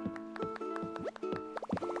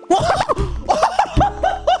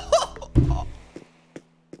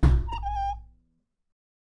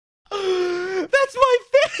 That's my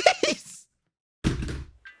face.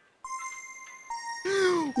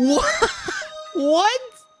 What? What?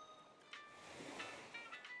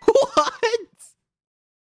 What?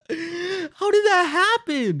 How did that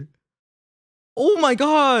happen? Oh my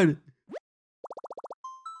god.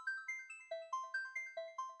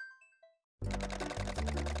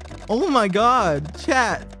 Oh my god.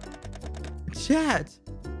 Chat. Chat.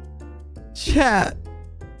 Chat.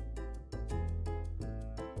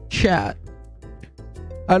 Chat.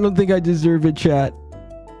 I don't think I deserve it, chat.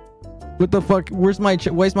 What the fuck? Where's my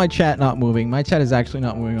chat? Why is my chat not moving? My chat is actually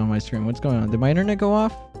not moving on my screen. What's going on? Did my internet go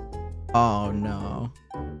off? Oh no.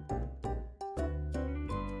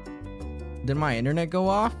 Did my internet go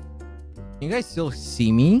off? Can you guys still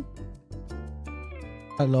see me?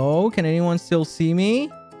 Hello? Can anyone still see me?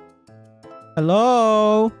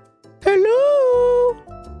 Hello? Hello?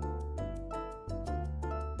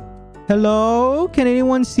 Hello? Can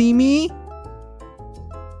anyone see me?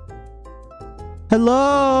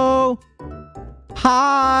 Hello?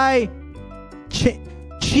 Hi?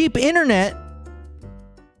 Cheap internet?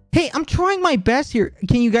 Hey, I'm trying my best here.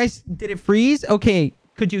 Can you guys... Did it freeze? Okay.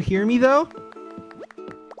 Could you hear me, though?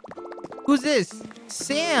 Who's this?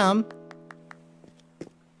 Sam?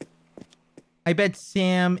 I bet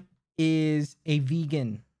Sam is a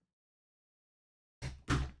vegan.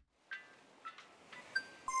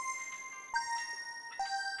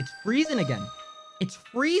 It's freezing again. It's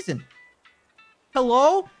freezing.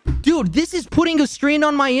 Hello? Dude, this is putting a strain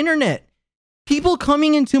on my internet. People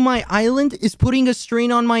coming into my island is putting a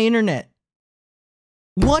strain on my internet.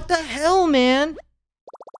 What the hell, man?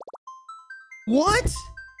 What?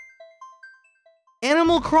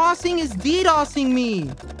 Animal Crossing is DDoSing me.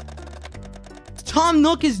 Tom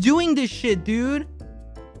Nook is doing this shit, dude.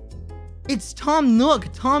 It's Tom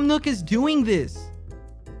Nook. Tom Nook is doing this.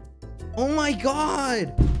 Oh my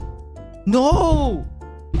god. No.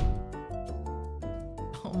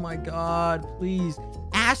 Oh my god, please.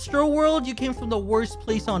 Astro World, you came from the worst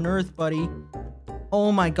place on earth, buddy.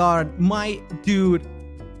 Oh my god. Dude.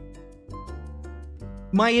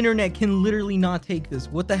 My internet can literally not take this.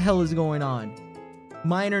 What the hell is going on?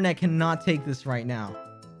 My internet cannot take this right now.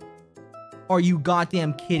 Are you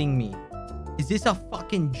goddamn kidding me? Is this a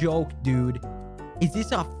fucking joke, dude? Is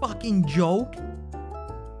this a fucking joke?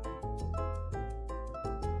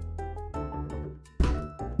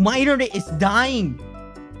 My internet is dying.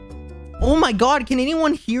 Oh my god, can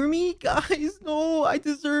anyone hear me? Guys, no, I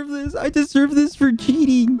deserve this. I deserve this for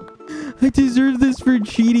cheating. I deserve this for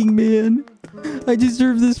cheating, man. I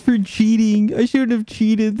deserve this for cheating. I shouldn't have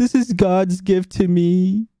cheated. This is God's gift to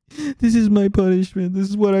me. This is my punishment. This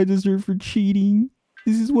is what I deserve for cheating.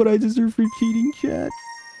 This is what I deserve for cheating, chat.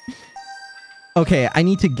 Okay, I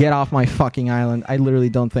need to get off my fucking island. I literally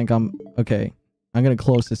don't think I'm... Okay, I'm gonna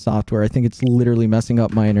close this software. I think it's literally messing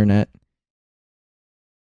up my internet.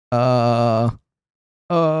 Hello?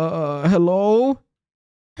 Hello?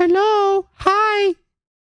 Hi?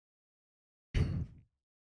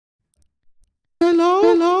 Hello?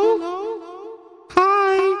 Hello?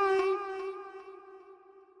 Hi?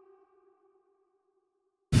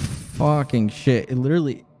 Fucking shit. It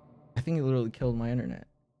literally... I think it literally killed my internet.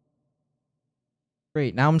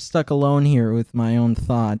 Great. Now I'm stuck alone here with my own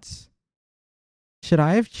thoughts. Should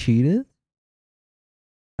I have cheated?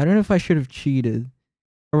 I don't know if I should have cheated.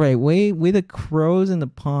 Alright, weigh the crows and the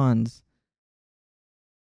pawns.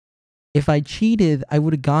 If I cheated, I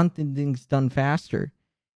would have gotten things done faster.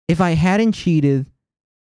 If I hadn't cheated,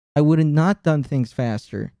 I would have not done things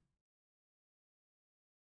faster.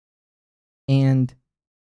 And...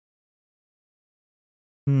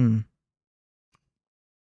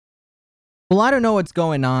 Well, I don't know what's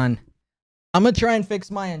going on. I'm gonna try and fix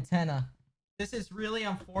my antenna. This is really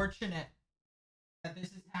unfortunate that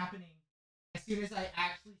this is happening as soon as I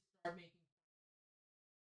actually start making...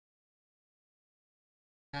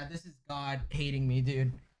 this is God hating me,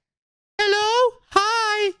 dude. Hello?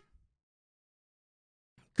 Hi!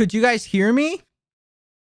 Could you guys hear me?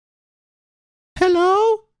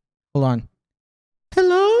 Hello? Hold on.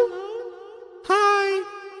 Hello? Hi.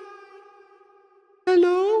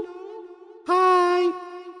 Hello? Hi.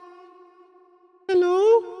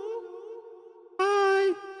 Hello?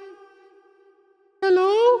 Hi.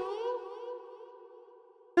 Hello?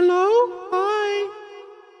 Hello? Hi.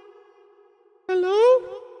 Hello?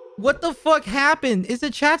 What the fuck happened? Is the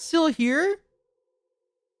chat still here?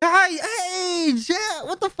 Hi, hey, chat,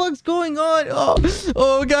 what the fuck's going on?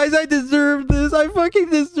 Oh, guys, I deserve this. I fucking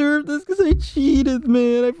deserve this because I cheated,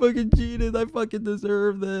 man. I fucking cheated. I fucking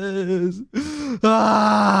deserve this.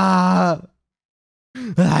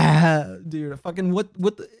 Dude, fucking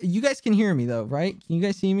what you guys can hear me though, right? Can you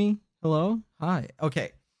guys see me? Hello? Hi.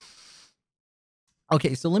 Okay.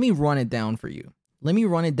 Okay, so let me run it down for you. Let me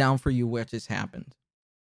run it down for you what just happened.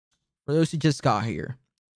 For those who just got here.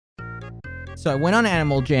 So I went on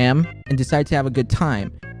Animal Jam and decided to have a good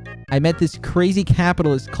time. I met this crazy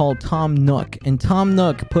capitalist called Tom Nook, and Tom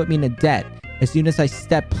Nook put me in a debt as soon as I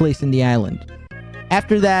stepped place in the island.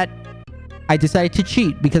 After that, I decided to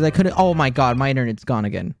cheat because I couldn't... Oh my god, my internet's gone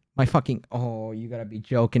again. My fucking... Oh, you gotta be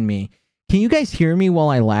joking me. Can you guys hear me while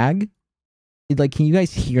I lag? Like, can you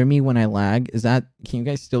guys hear me when I lag? Is that... Can you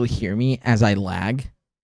guys still hear me as I lag?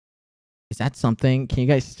 Is that something? Can you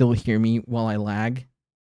guys still hear me while I lag?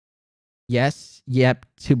 Yes, yep,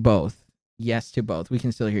 to both. Yes, to both. We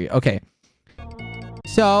can still hear you. Okay.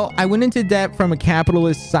 So, I went into debt from a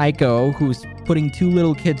capitalist psycho who's putting two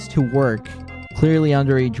little kids to work. Clearly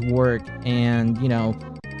underage work. And, you know,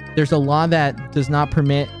 there's a law that does not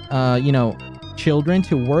permit, you know, children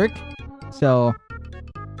to work. So,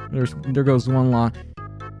 there goes one law.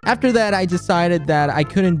 After that, I decided that I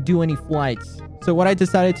couldn't do any flights. So, what I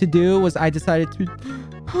decided to do was I decided to...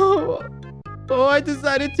 Oh, I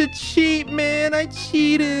decided to cheat, man. I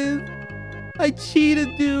cheated. I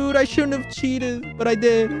cheated, dude. I shouldn't have cheated, but I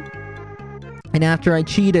did. And after I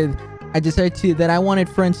cheated, I decided that I wanted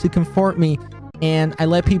friends to comfort me, and I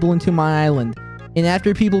let people into my island. And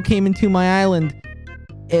after people came into my island,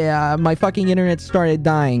 my fucking internet started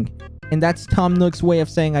dying. And that's Tom Nook's way of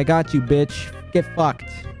saying, I got you, bitch. Get fucked.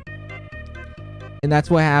 And that's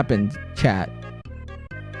what happened, chat.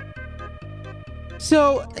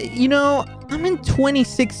 So, you know, I'm in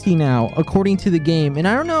 2060 now, according to the game, and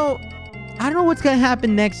I don't know what's gonna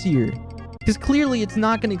happen next year, because clearly it's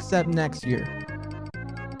not gonna accept next year.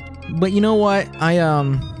 But you know what? I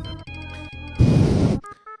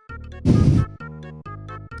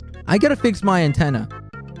gotta fix my antenna.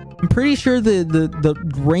 I'm pretty sure the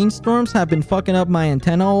rainstorms have been fucking up my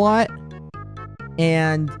antenna a lot,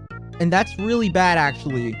 and that's really bad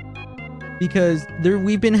actually. Because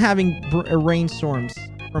we've been having rainstorms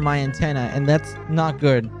for my antenna, and that's not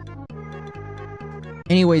good.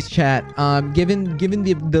 Anyways, chat, given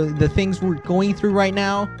the things we're going through right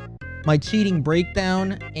now, my cheating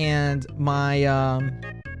breakdown and my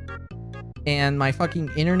fucking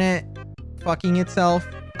internet fucking itself,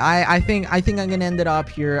 I think I'm gonna end it up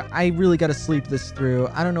here. I really gotta sleep this through.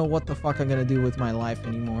 I don't know what the fuck I'm gonna do with my life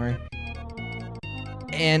anymore.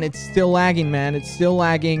 And it's still lagging, man. It's still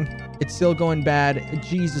lagging. It's still going bad.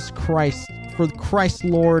 Jesus Christ. For Christ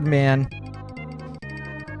Lord, man.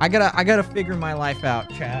 I gotta figure my life out,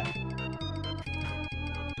 chat.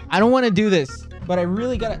 I don't want to do this, but I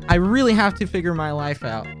really have to figure my life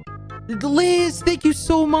out. Liz, thank you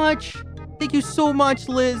so much. Thank you so much,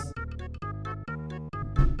 Liz.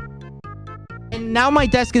 And now my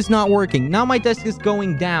desk is not working. Now my desk is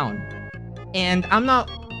going down. And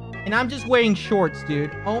I'm just wearing shorts,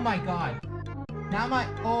 dude. Oh my god.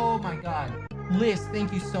 Oh my god. Liz,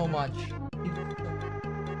 thank you so much.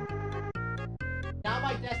 Now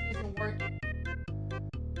my desk isn't working.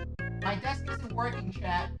 My desk isn't working,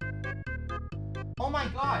 chat. Oh my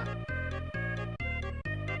god.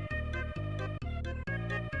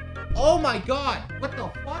 Oh my god. What the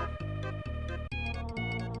fuck?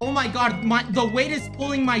 Oh my god. The weight is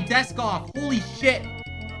pulling my desk off. Holy shit.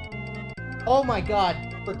 Oh my god.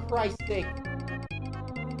 For Christ's sake.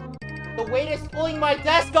 The weight is pulling my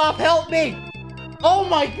desk off. Help me. Oh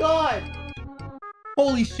my god.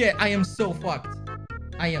 Holy shit. I am so fucked.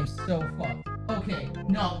 I am so fucked. Okay.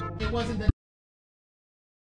 No, it wasn't the